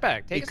 Step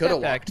back. Take a coulda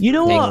step back. You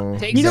know what?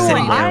 Take You know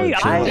a what?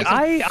 step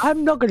back.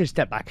 I'm not gonna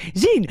step back.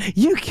 Zine,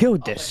 you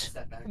killed this.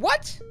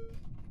 What?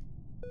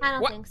 I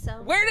don't think so.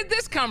 Where did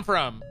this come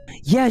from?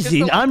 Yeah,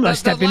 Zine, I'm not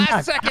stepping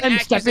back. I'm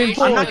stepping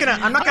forward.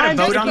 I'm not gonna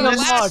vote on this.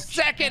 Last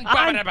second.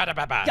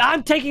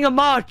 I'm taking a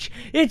march.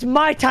 It's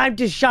my time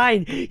to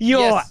shine.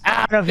 You're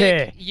out of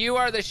here. You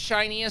are the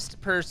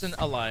shiniest person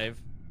alive.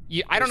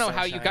 I don't know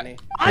how you got.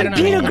 I'm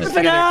Peter Griffin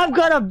and I've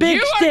got a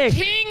big stick.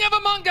 You are king of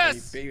Among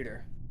Us.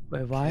 Peter.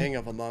 Wait, why? King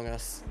of Among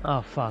Us.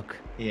 Oh, fuck.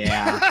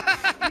 Yeah.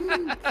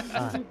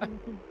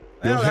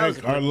 Well,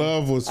 heck, our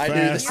love was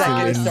fast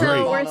and So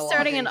great. we're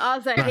starting an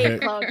Ozza hate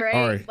club, right?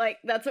 All right. Like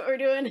that's what we're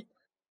doing.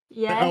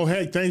 Yes. Oh,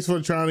 heck, thanks for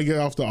trying to get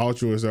off the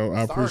altruist.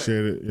 I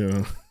appreciate it.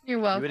 Yeah. You're You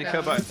welcome. would have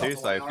killed button too,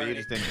 Sophie. You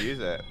just didn't use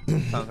it.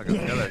 Sounds like a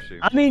skill issue.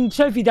 I mean,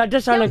 Sophie, that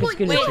does sound like a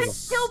skill wait, issue.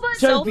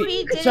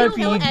 Sophie did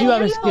Sophie, kill you do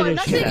have a anyone. skill issue.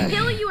 Nothing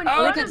kill you in Oh,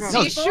 front did of Z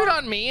people. shoot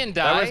on me and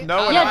die? There was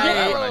no one Yeah, around when I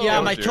yeah,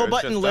 killed my you, kill it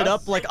was button just lit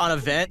us. up like on a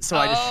vent, so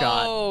I just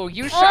shot. Oh,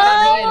 you shot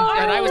on me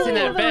and I was in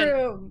that Oh, vent.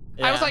 room.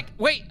 I was Yeah. like,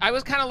 wait, I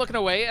was kind of looking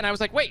away and I was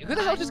like, wait, who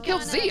the hell just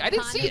killed Z? I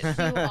didn't see it.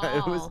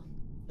 It was.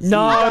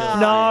 No.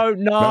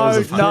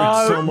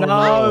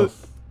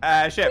 Ship,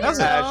 I ship, would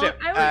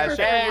prefer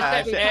ship.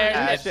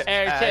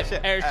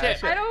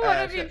 I don't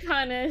want to be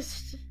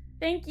punished.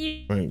 Thank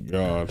you. Thank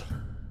God.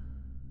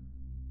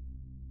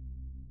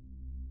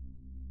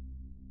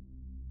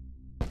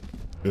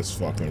 This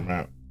fucking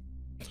map.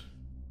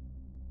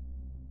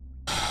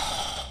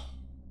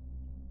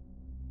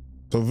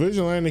 So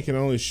vigilante can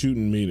only shoot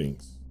in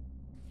meetings.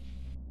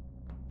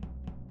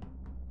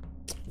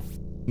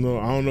 No,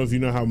 I don't know if you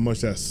know how much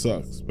that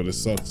sucks, but it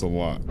sucks a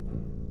lot.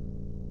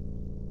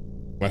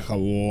 Like a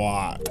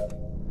lot.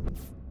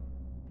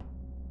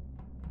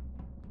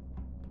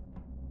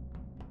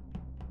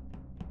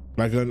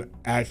 Like an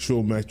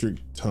actual metric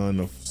ton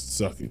of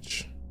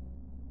suckage.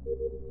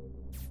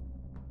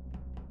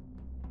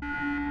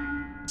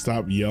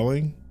 Stop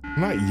yelling. I'm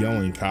not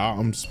yelling, Kyle.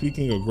 I'm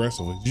speaking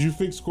aggressively. Did you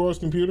fix Score's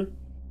computer?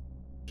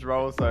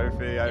 Roll,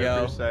 Sophie. I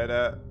appreciate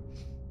it.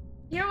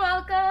 You're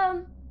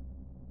welcome.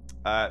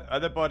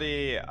 Other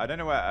body, I don't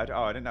know where. I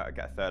didn't know I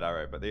get a third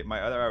arrow, but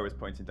my other arrow was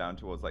pointing down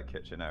towards like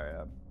kitchen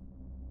area.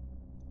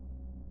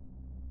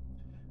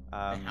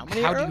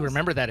 How do you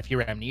remember that if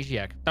you're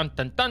amnesiac? Dun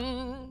dun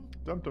dun.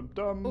 Dum dum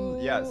dum.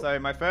 Yeah. So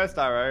my first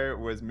arrow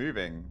was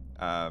moving,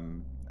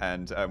 and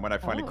when I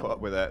finally caught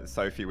up with it,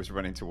 Sophie was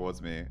running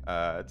towards me,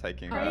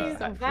 taking her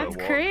for a That's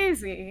walk.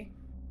 crazy.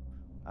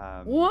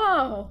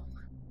 Whoa.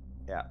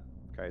 Yeah,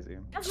 crazy.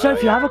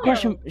 Sophie, I have a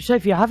question.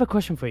 Sophie, I have a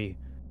question for you.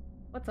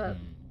 What's up?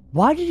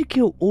 Why did you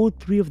kill all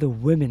 3 of the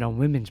women on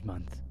Women's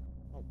Month?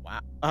 Oh, wow.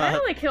 I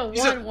only kill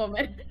one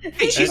woman.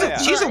 Hey, she's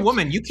a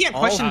woman. You can't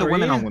question the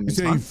women on Women's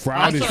You say Month.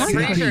 fried his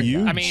steak to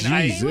you? I mean,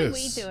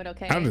 Jesus. we do it,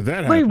 okay? How did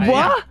that Wait, happen?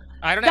 what?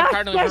 I don't have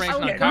cardinal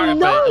information on Kara, no.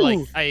 but like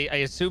I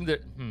assume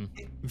that.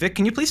 Vic,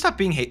 can you please stop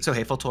being so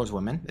hateful towards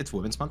women? It's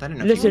Women's Month. I didn't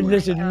know.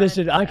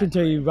 Listen. I can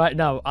tell you right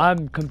now,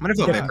 I'm gonna vote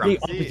the Vikram. complete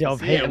opposite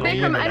of hating on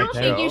Vikram, women. I don't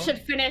Okay? think you should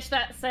finish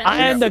that sentence. I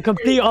am the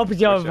complete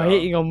opposite of sure.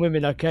 hating on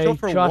women. Okay, So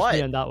for trust what?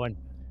 me on that one.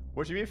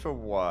 What do you mean for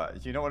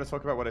what? Do you not want to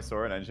talk about what I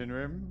saw in engine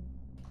room?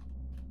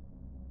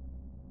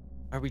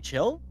 Are we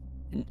chill?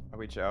 Are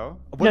we chill?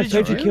 No,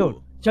 Sophie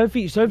killed.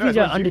 Sophie's No, an what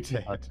you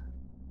undertaker.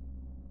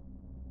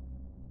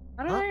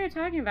 I don't know what you're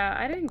talking about.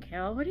 I didn't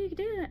kill. What are you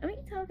doing? What are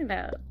you talking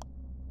about?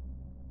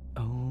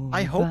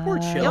 I hope we're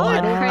chill. Y'all I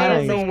are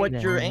don't know crazy.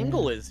 what your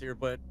angle is here,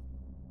 but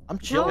I'm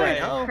chill Y'all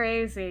right are now.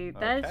 crazy.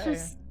 That's Okay.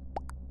 just.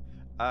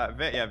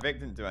 Vic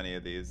didn't do any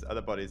of these.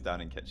 Other bodies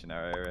down in kitchen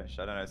area-ish.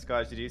 I don't know.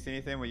 Skies, did you see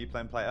anything? Were you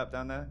playing plate up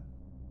down there?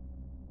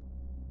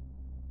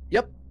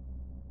 Yep.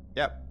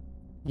 Yep.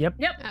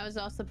 I was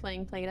also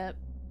playing Plate Up.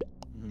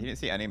 You didn't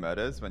see any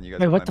murders when you guys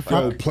Wait, were what the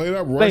playing Yo, fuck? Plate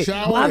Up Wait, Rush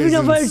Hour why have is you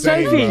not voted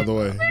insane, Sophie? by the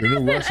way. The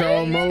new Rush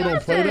Hour mode on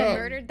Plate I Up.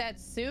 murdered that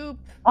soup.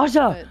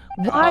 Asa,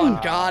 why? Oh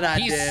God, I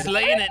He's did.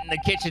 slaying it in the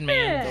kitchen,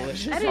 man. I Oh,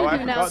 didn't I do forgot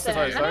to nothing.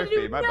 vote I didn't Sophie,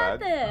 do my bad.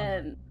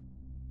 nothing.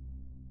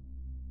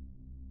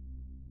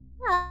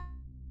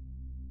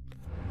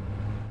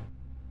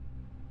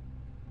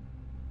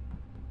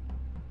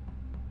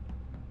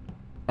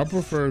 I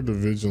prefer the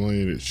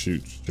vigilante that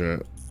shoots,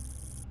 chat.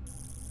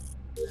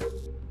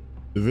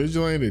 The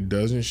vigilante that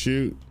doesn't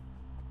shoot,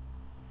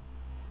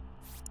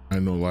 I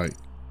no like.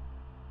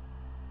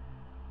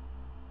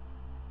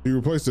 He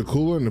replaced the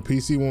cooler and the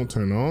PC won't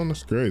turn on?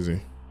 That's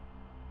crazy.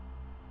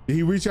 Did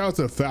he reach out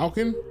to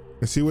Falcon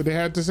and see what they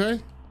had to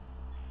say?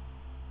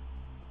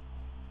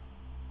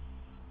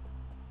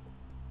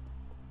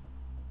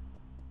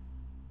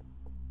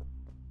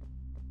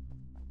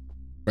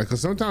 Like, cause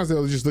sometimes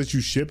they'll just let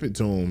you ship it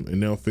to them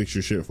and they'll fix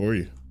your shit for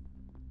you.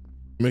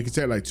 Make it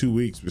take like 2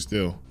 weeks, but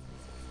still,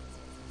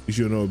 at least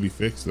you'll know it'll be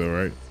fixed though,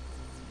 right?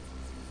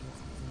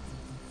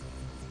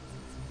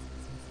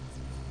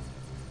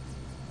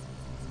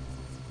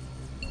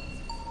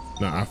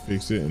 Nah, I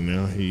fixed it and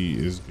now he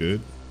is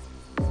good.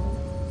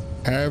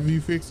 Have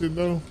you fixed it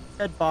though?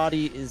 Dead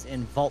body is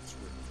in Vault's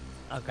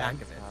room. Okay. Back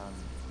of it.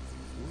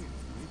 We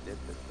did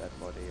this dead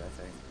body,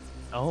 I think.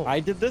 Oh. I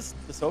did this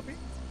to Sophie?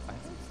 I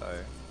think so.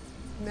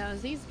 No,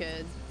 Z's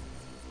good.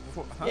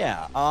 Huh?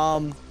 Yeah.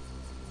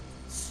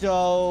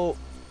 So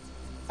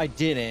I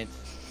didn't.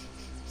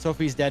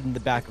 Sophie's dead in the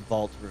back of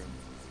Vault's room.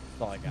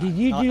 That's all I got. Did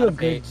you Not do a a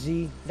bait. good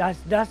Z?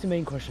 That's the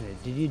main question.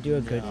 Did you do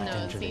a good No,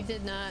 potentially? Z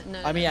did not.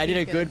 No, I mean, no, I did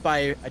Z's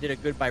a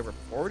good by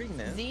reporting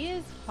this. Z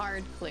is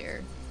hard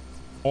clear.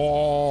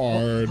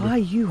 Hard. Why are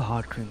you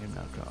hard cleaning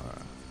up, Kara?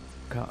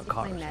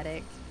 My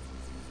medic.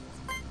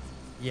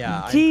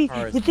 Yeah. See,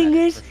 Kara's the thing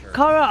medic is, for sure.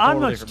 Kara, I'm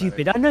Totally not different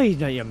stupid. medic. I know he's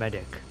not your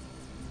medic.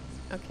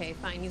 Okay,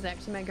 fine. He's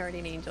actually my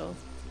guardian angel.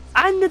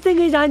 And the thing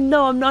is, I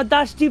know I'm not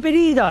that stupid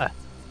either.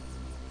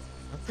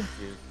 I'm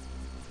confused.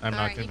 I'm not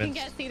Alright, you convinced.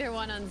 can guess either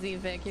one on Z,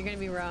 Vic. You're gonna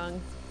be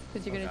wrong.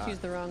 Because you're gonna choose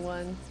the wrong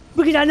one.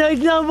 Because I know he's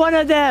not one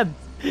of them.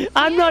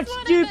 I'm not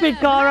stupid,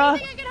 Kara. I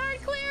can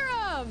hard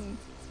clear him.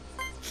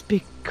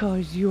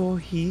 Because you're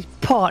his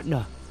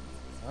partner.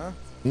 Huh?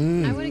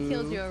 I would have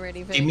killed you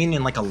already, Vic. You mean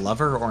in like a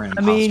lover or an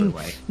I imposter mean,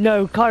 way?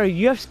 no, Kara,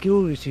 you have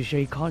skill issues, so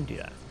you can't do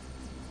that.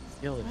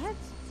 Skill issues.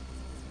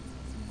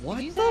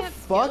 What? What the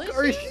fuck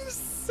are you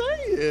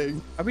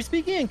saying? Are we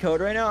speaking in code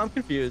right now? I'm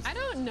confused. I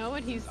don't know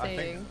what he's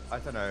saying. I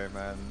don't know,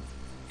 man.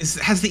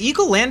 Has the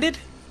eagle landed?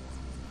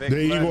 Vic The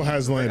eagle learned-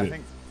 has landed. I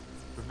think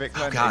Vic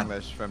learned God.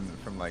 English from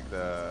like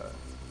the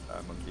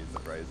monkeys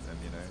that raised him,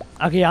 you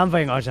know. Okay, I'm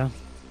voting Arza.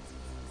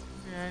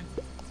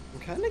 I'm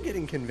kind of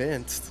getting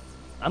convinced.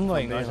 I'm if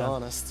voting being Arza.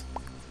 honest.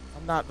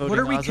 I'm not voting. What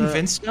are we Aza.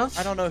 convinced of?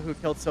 I don't know who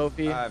killed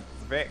Sophie.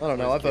 Vic I don't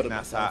know, was I voted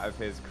kidnapped myself. out of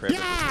his crib at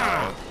the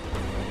start.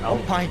 Oh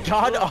my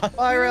god!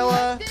 Bye,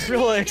 Rilla.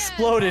 Rilla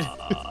exploded.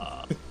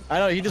 I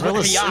know, you just went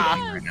Rilla's yeah.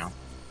 sleeping right now.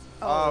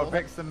 Oh,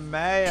 Vic's the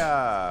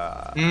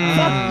mayor.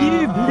 Fuck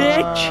you,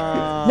 bitch!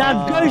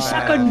 Now go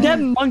suck on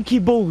them monkey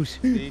balls.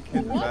 He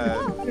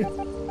confirmed.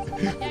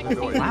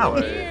 Wow.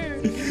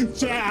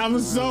 Chat, I'm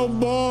so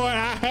bored.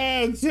 I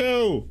had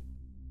to.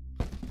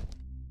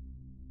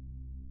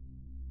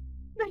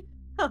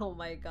 Oh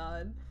my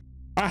god.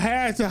 I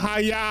had to,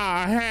 hiya.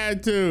 I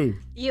had to.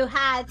 You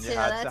had to. You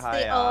had to That's the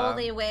hire.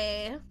 only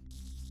way.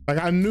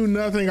 Like, I knew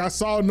nothing. I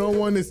saw no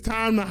one. It's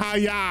time to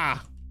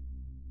hiya.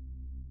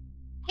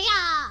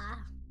 Yeah.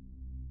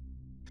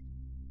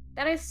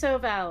 That is so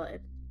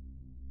valid.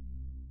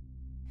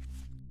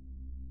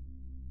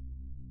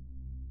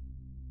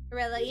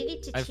 Rilla, you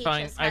need to I teach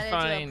find us how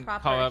to do a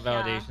proper call-out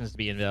yeah. validations to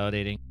be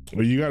invalidating.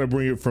 Well, you got to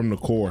bring it from the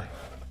core.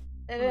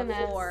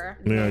 Before.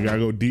 Yeah, you got to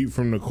go deep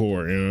from the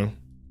core, you know?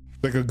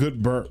 Like a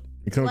good burp.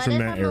 It comes What from if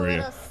that I'm a area.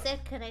 little sick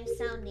and I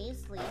sound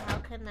nasally? How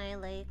can I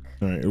like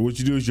All right, what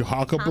you do is you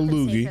hawk up a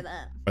compensate loogie. for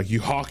that? Like, you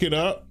hawk it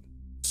up,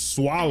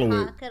 swallow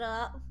it. Knock it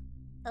up?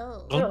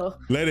 Oh.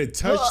 Let it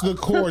touch the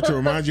core to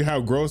remind you how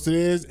gross it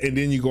is, and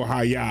then you go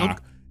hiya,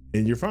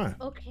 and you're fine.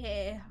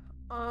 Okay.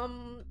 I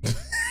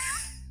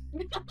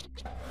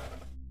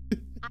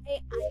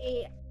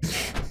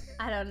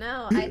don't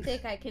know. I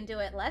think I can do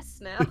it less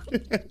now.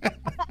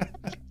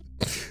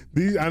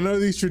 I know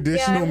these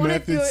traditional wanna do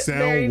methods it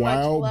very sound much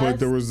wild, but less.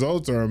 the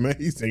results are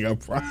amazing. I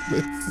promise.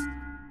 The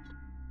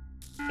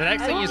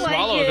next thing you don't like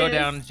swallow will go his-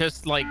 down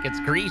just like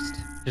it's greased.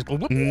 Just go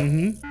whoop.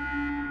 Mm-hmm.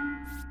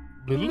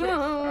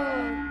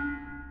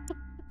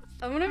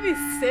 I'm gonna be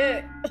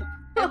sick.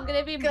 I'm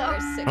gonna be more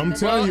sick. I'm than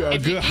telling you, a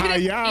If good even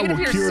hiya if will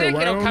you're cure sick, it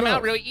right it'll on come up.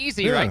 out real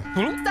easy, Yeah. right?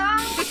 Like,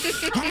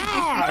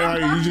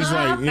 you just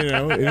like, you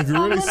know, and if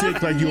you're really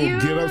sick, like you'll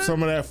get up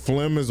some of that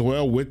phlegm as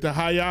well with the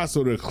hiya,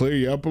 so it'll clear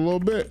you up a little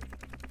bit.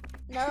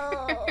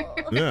 No.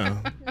 Yeah.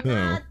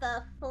 Yeah. Not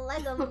the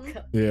phlegm.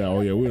 Yeah.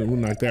 Oh yeah. We'll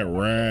knock that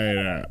right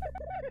out.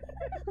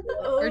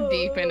 We're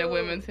deep into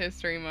Women's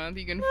History Month.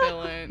 You can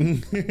feel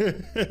it.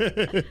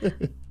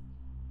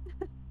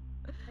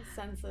 I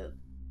sense it.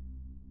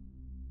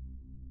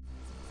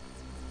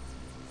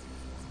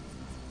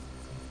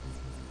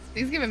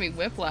 He's giving me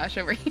whiplash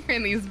over here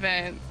in these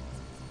vents.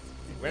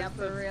 Yeah,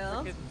 for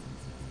real.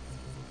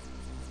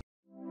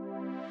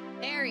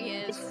 There he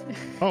is.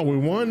 Oh, we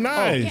won.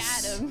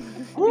 Nice. Got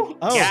him. Oh,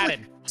 Got it.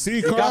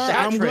 See, got Carl, the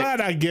hat I'm trick.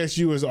 glad I guessed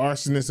you as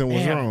arsonist and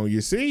was Damn. wrong.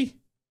 You see?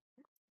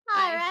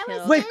 I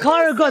was Wait,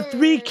 Kara got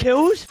 3 innocent.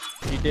 kills?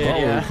 She did, Oh,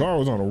 yeah. Carl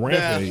was on a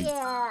rampage.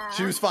 Yeah.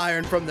 She was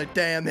firing from the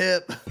damn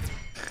hip.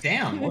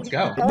 Damn, let's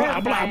go. Blah,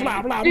 blah,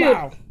 blah, blah, Dude.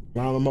 blah.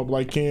 Line them up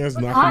like cans,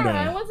 knock them Alright,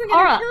 I down. wasn't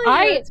gonna Alright,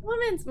 kill you. It's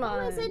Women's I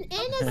Month. was an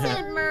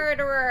innocent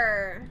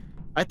murderer.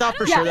 I thought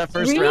for Yeah, sure that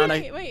first really? round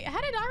Wait, how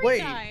did Ari Wait.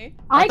 die?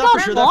 I I thought for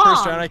got sure that first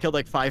bombed. round I killed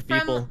like 5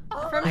 people.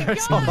 From I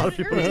saw a lot of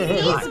people.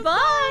 He's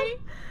bomb.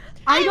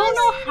 I don't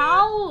know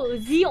how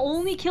Z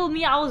only killed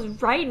me. I was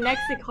right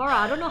next to Kara.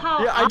 I don't know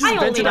how Yeah, I just only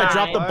vented, I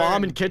dropped the died.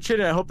 bomb in kitchen,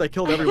 and I hope I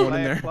killed everyone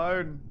in there.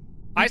 Clone.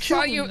 I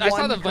saw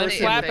the vote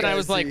swap, and I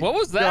was like, "What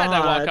was that?" And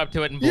I walk up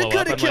to it and blow You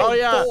could up. have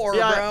killed four,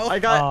 yeah, bro. I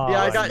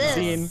got This.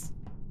 seen.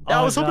 Yeah,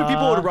 I was hoping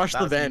people would rush the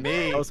That's vent.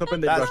 me. I was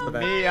hoping they'd That's rush the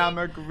vent. me. I'm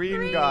a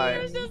green guy.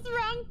 It was just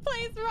wrong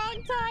place,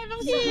 wrong time.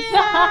 I'm so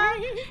Yeah.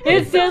 sorry.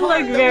 It did look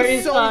That very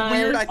was so fun.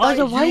 weird. I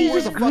Also, thought why you is were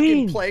it the green?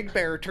 fucking plague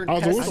bearer turned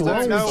Also, what's pestilence. I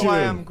wrong don't know with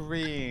why you? I'm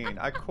green.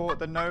 I caught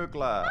the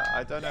Nogla.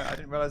 I don't know. I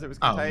didn't realize it was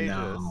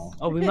contagious.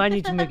 Oh, we might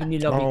need to make a new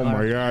lobby. Oh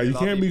my god, you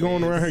can't be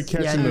going around here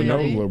catching the new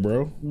lobby. Nogla,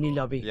 bro. New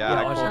lobby. Yeah,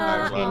 I caught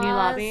Okay, Nogla. new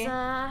lobby.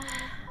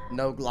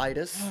 No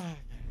glidus.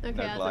 Okay,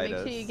 No Ozzy, make gliders.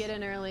 sure you get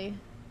in early.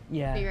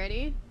 Yeah. Are you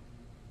ready?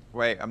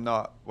 Wait, I'm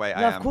not. Wait,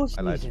 I No, am. of course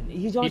I he lied. isn't.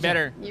 He's Be awesome.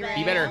 better. You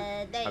Be better.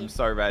 I'm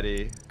so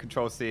ready.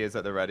 Control C is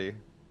at the ready.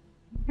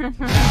 Wait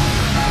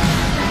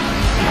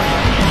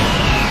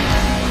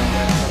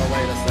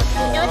a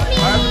second.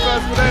 I'm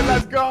first with it.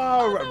 Let's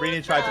go.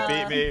 Rini tried to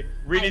beat me.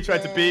 Rini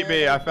tried to beat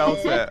me. I felt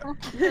it.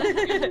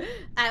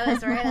 I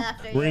was right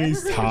after you.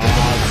 Rini's toxic.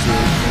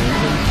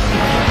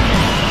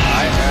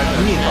 I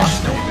heard it.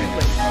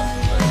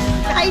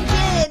 I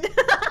did.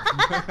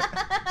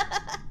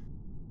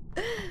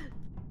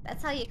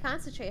 That's how you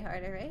concentrate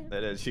harder, right?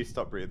 It is. She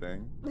stopped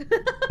breathing.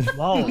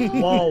 Whoa, whoa,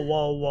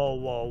 whoa, whoa,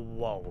 whoa,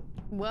 whoa.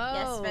 Whoa.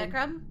 Yes,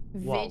 Vikram?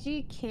 Whoa.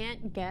 Vigi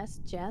can't guess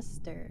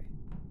Jester.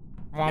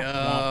 Yo.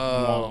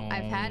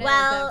 I've had it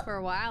Well- as that for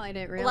a while. I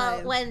didn't realize.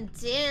 Well, when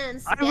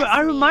Dan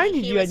I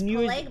reminded he you, I was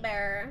knew it- plague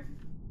bearer.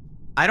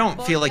 I don't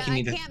Well, feel like you I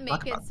need to can't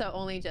talk make about it so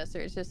only Jester.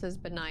 It just says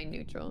benign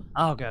neutral.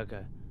 Oh, okay,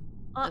 okay.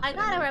 Well, I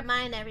gotta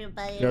remind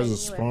everybody. You guys when are you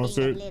were being a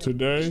sponsored little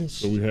today, bitch.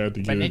 so we had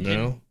to get it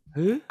now.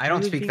 Who? I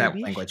don't Who speak is that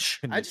being a bitch? language.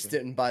 I just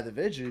didn't buy the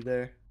Vigi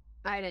there.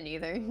 I didn't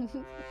either.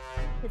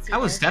 It's I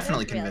was either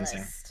definitely good or convincing.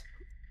 realist.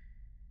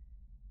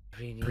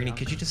 Rini,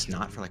 could you just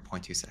not for like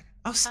 0.2 seconds?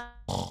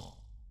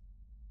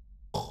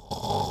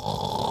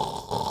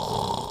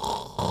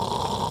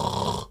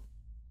 Oh,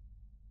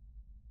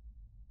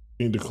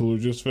 Think the clue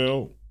just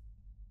failed?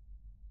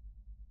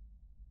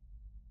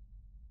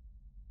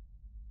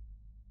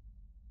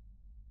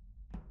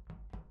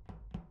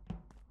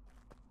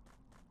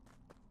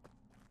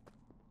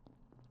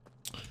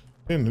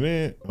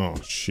 Internet. Oh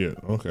shit.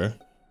 Okay.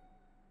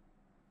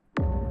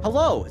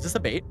 Hello, is this a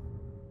bait?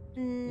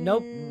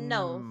 Nope.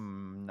 No.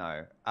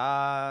 No.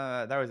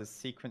 There was a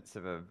sequence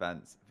of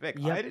events. Vic,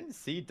 Yep. I didn't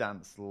see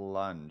Dance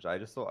lunge. I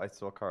just thought I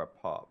saw Kara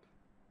pop.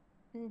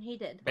 He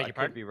did. But I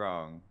could be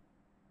wrong.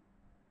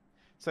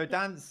 So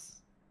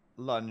Dance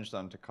lunged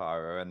onto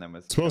Kara and then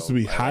was Supposed to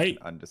killed be by height?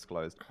 an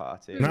undisclosed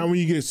party. Not when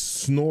you get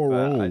snore But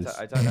rolls.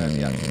 I don't know if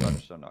he actually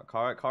lunged or not.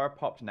 Kara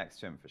popped next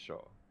to him for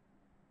sure.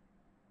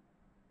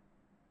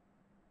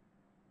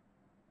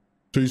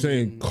 So you're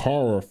saying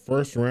Kara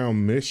first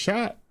round miss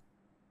shot?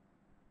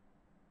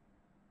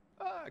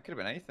 It could have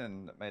been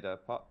anything that made her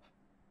pop.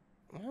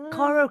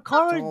 Kara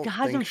don't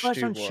hasn't think first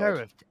she on would.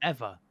 sheriff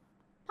ever.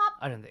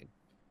 I don't think.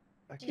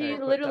 She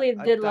but literally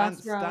did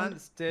last Dance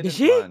round. didn't Did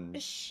she?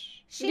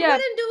 lunge. She Yeah.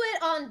 wouldn't do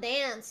it on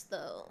Dance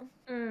though.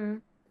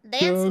 Mm.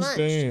 Dance Just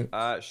lunch.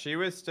 dance. She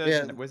was stood.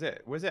 Yeah.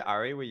 Was it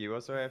Ari? Were you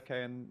also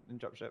AFK in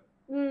dropship?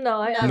 No,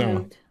 I No.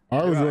 moved.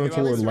 I was Who running else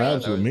toward was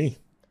labs there? with me.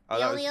 Oh,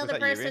 The that only was other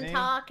that you, person Rini?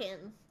 talking.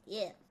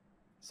 Yeah.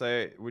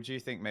 So would you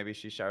think maybe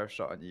she sheriff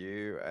shot on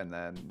you and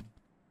then?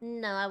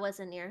 No, I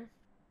wasn't near.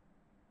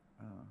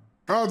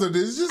 Alza,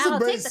 is this I'll a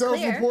take bait the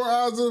self-report,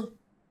 Alza?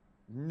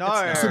 No.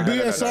 It's a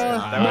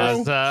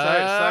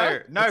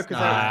BSR? No,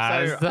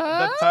 because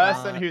the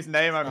person whose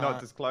name I'm not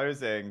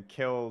disclosing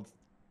killed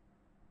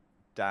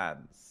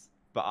Dance,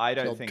 but I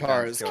don't Killed think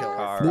Kara's Dance killed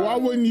killer. Kara. Why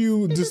wouldn't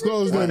you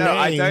disclose their no, name?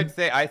 I don't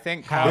think. I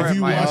think Kara If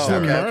you might watched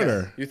have them sheriffed.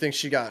 murder. You think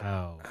she got?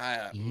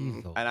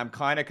 And I'm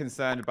kind of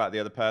concerned about the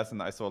other person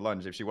that I saw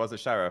lunge. If she was a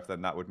sheriff,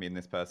 then that would mean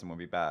this person would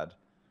be bad.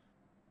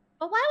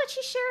 But why would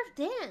she Sheriff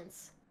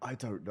Dance? I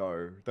don't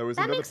know. There was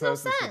That another makes no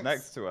person stood sense.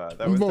 next to her.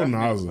 There I'm was voting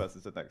definitely Ozzy. another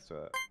person stood next to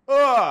her.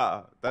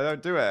 Ah! They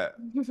don't do it.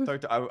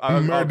 Don't do,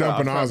 I'm murder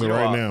dumping Ozzy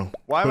right now.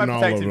 Why am I Putting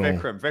all protecting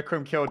over him. Vikram?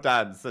 Vikram killed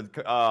Dance. And,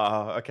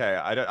 okay.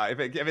 I don't.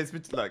 If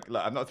it's look,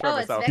 I'm not throwing Oh,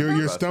 it's myself. Vikram?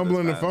 You're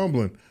stumbling and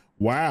fumbling.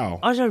 Wow.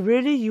 Also,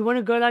 really? You want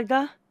to go like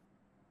that?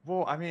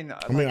 Well, I mean,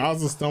 I mean, I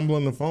was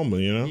stumbling and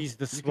fumbling, you know? He's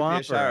the you can be a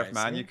swamper. sheriff,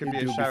 man. You can be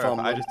do a be sheriff.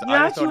 fumbling. I just You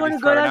thought actually to wanna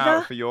be go thrown like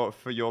out that?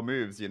 for your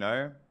moves, you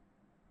know.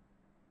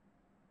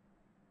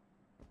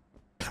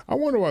 I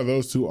wonder why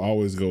those two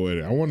always go at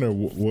it. I wonder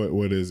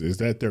what is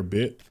that their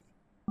bit?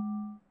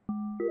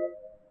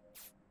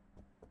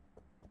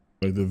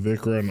 Like the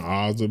Vikra and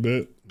Oz a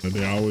bit? That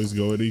they always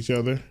go at each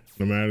other,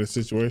 no matter the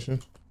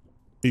situation?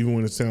 Even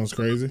when it sounds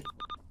crazy?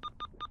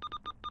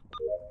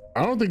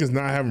 I don't think it's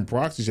not having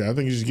proxy shit. I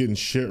think it's just getting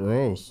shit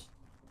rolls.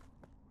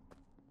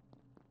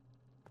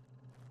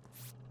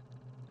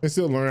 They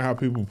still learn how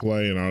people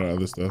play and all that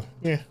other stuff.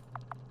 Yeah.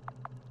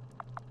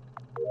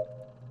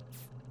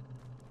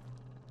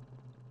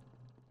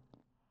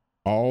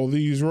 All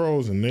these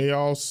roles and they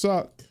all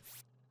suck.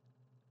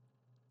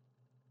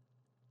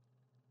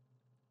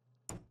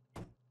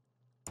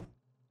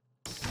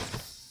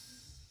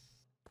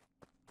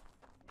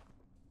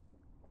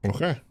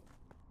 Okay.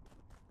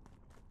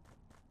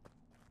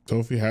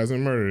 Sophie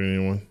hasn't murdered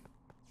anyone.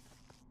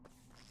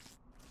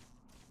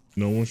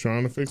 No one's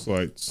trying to fix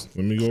lights.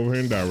 Let me go over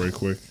here and die right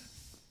quick.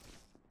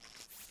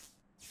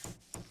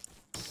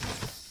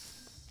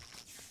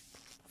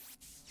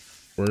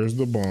 Where's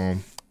the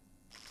bomb?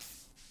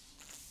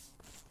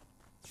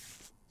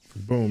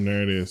 Boom,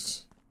 there it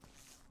is.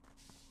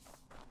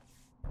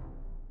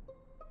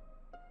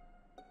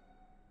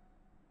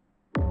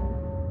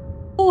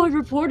 Oh, I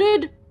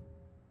reported.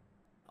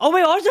 Oh,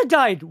 wait, Arza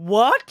died.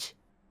 What?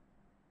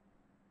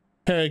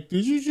 Heck,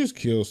 did you just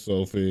kill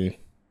Sophie?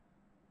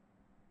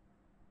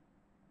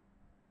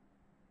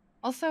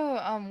 Also,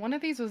 one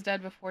of these was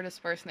dead before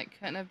dispersed, and it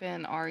couldn't have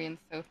been Ari and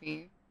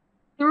Sophie.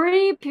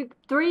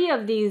 Three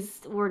of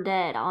these were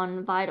dead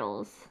on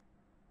vitals.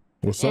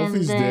 Well,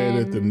 Sophie's dead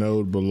at the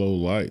node below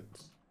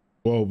lights.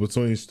 Well,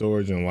 between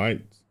storage and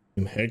lights.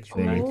 And Hex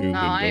running through the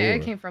door. I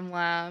came from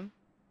lab.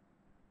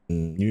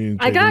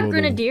 I got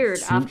grenadiered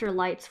after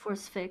lights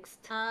was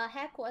fixed.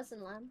 Heck was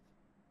in lab.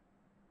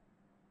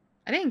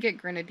 I didn't get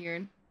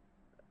grenadiered.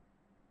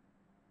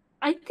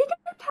 I think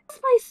I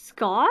passed by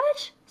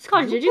Scotch.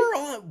 Scotch, did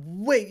you?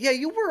 Wait, yeah,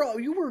 you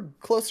were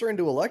closer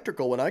into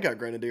electrical when I got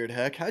grenadiered.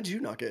 Heck, how'd you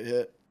not get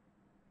hit?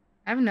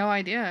 I have no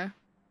idea.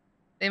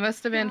 They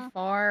must have been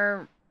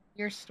far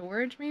your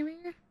storage, maybe?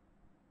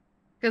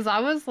 Because I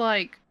was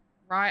like,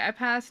 right, I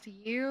passed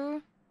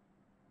you,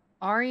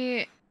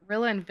 Ari,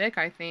 Rilla, and Vic,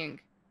 I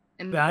think.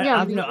 And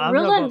Yeah,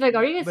 Rilla and Vic,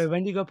 are you guys? Wait,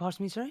 when did you go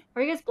past me, sorry?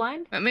 Are you guys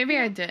blind? But maybe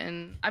I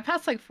didn't. I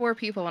passed like 4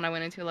 people when I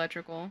went into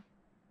electrical.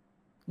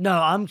 No,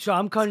 I'm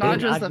counting in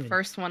Scotch was admin. the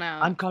first one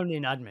out. I'm counting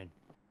in admin.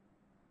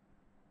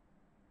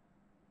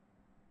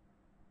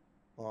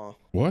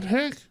 What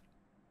heck?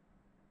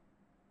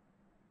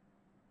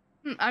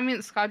 I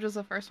mean, Scotch was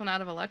the first one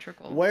out of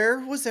electrical. Where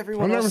was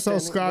everyone I never else saw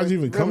standing? Scotch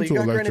even come Really, to you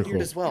got electrical.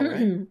 grenadiered as well,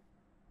 right?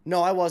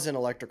 No, I was in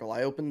electrical.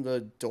 I opened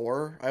the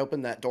door. I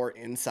opened that door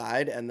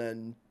inside, and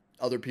then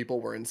other people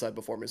were inside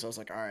before me. So I was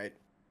like, all right,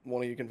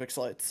 one of you can fix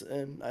lights,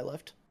 and I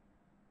left.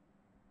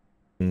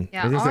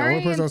 Yeah, the Ari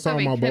only person I and saw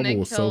in my Sophie couldn't bubble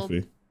was kill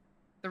Sophie.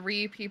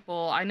 3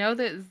 people. I know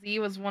that Z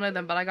was one of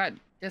them, but I got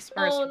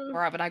dispersed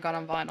before I got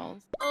on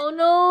vinyls. Oh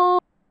no!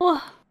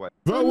 What?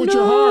 Vote with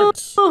your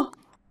hearts. Oh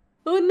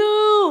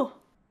no!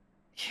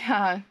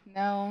 Yeah,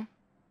 no.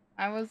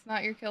 I was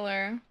not your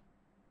killer.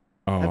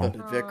 I Oh.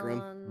 voted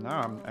Vikram.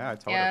 No, I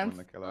told Yeah. everyone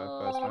the killer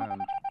first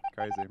round.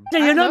 Crazy.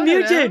 Hey, you're not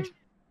voted muted. him.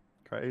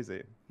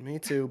 Crazy. Me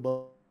too,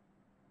 but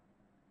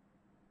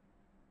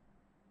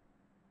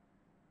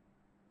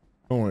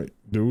Oh wait,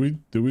 do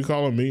we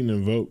call a meeting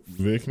and vote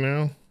Vic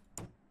now?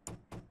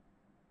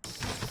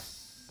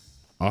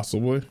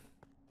 Possibly.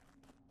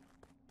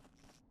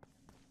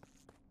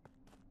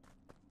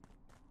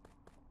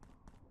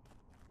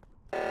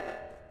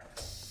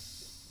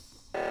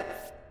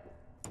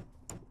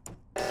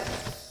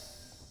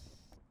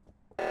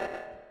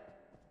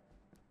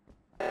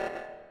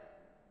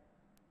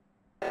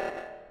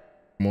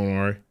 Come on,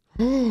 Ari.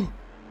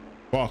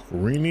 Fuck,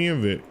 Rini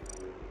and Vic.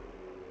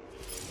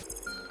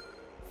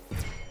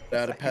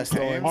 out of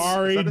pestilence.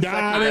 Ari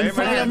died in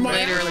front of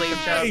my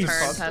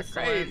face.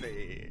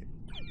 Crazy.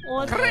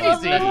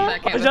 Crazy.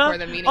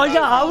 Oh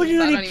yeah, I was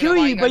gonna kill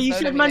you, but you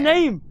said my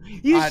name.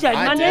 You said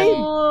my name.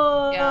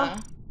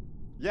 Yeah.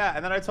 Yeah,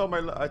 and then I told my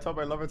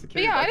lover to kill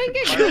Yeah, you. I didn't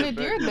get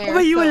grenadiered there. Oh,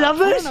 wait, you were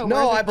lovers?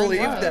 No, I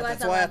believed that.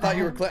 That's why I thought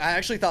you were. I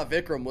actually thought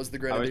Vikram was the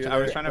grenadier. I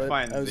was trying to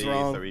find I was Z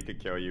wrong. so he could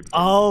kill you.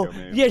 Oh,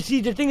 yeah,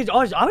 see, the thing is, I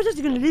was just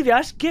gonna leave you.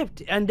 I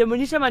skipped. And then when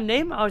you said my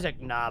name, I was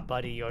like, nah,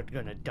 buddy, you're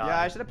gonna die.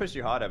 Yeah, I should have pushed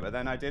you harder, but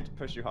then I did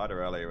push you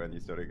harder earlier when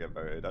you still didn't get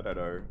voted. I don't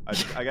know.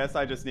 I guess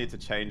I just need to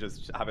change,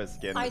 have a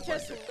skin. I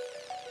just.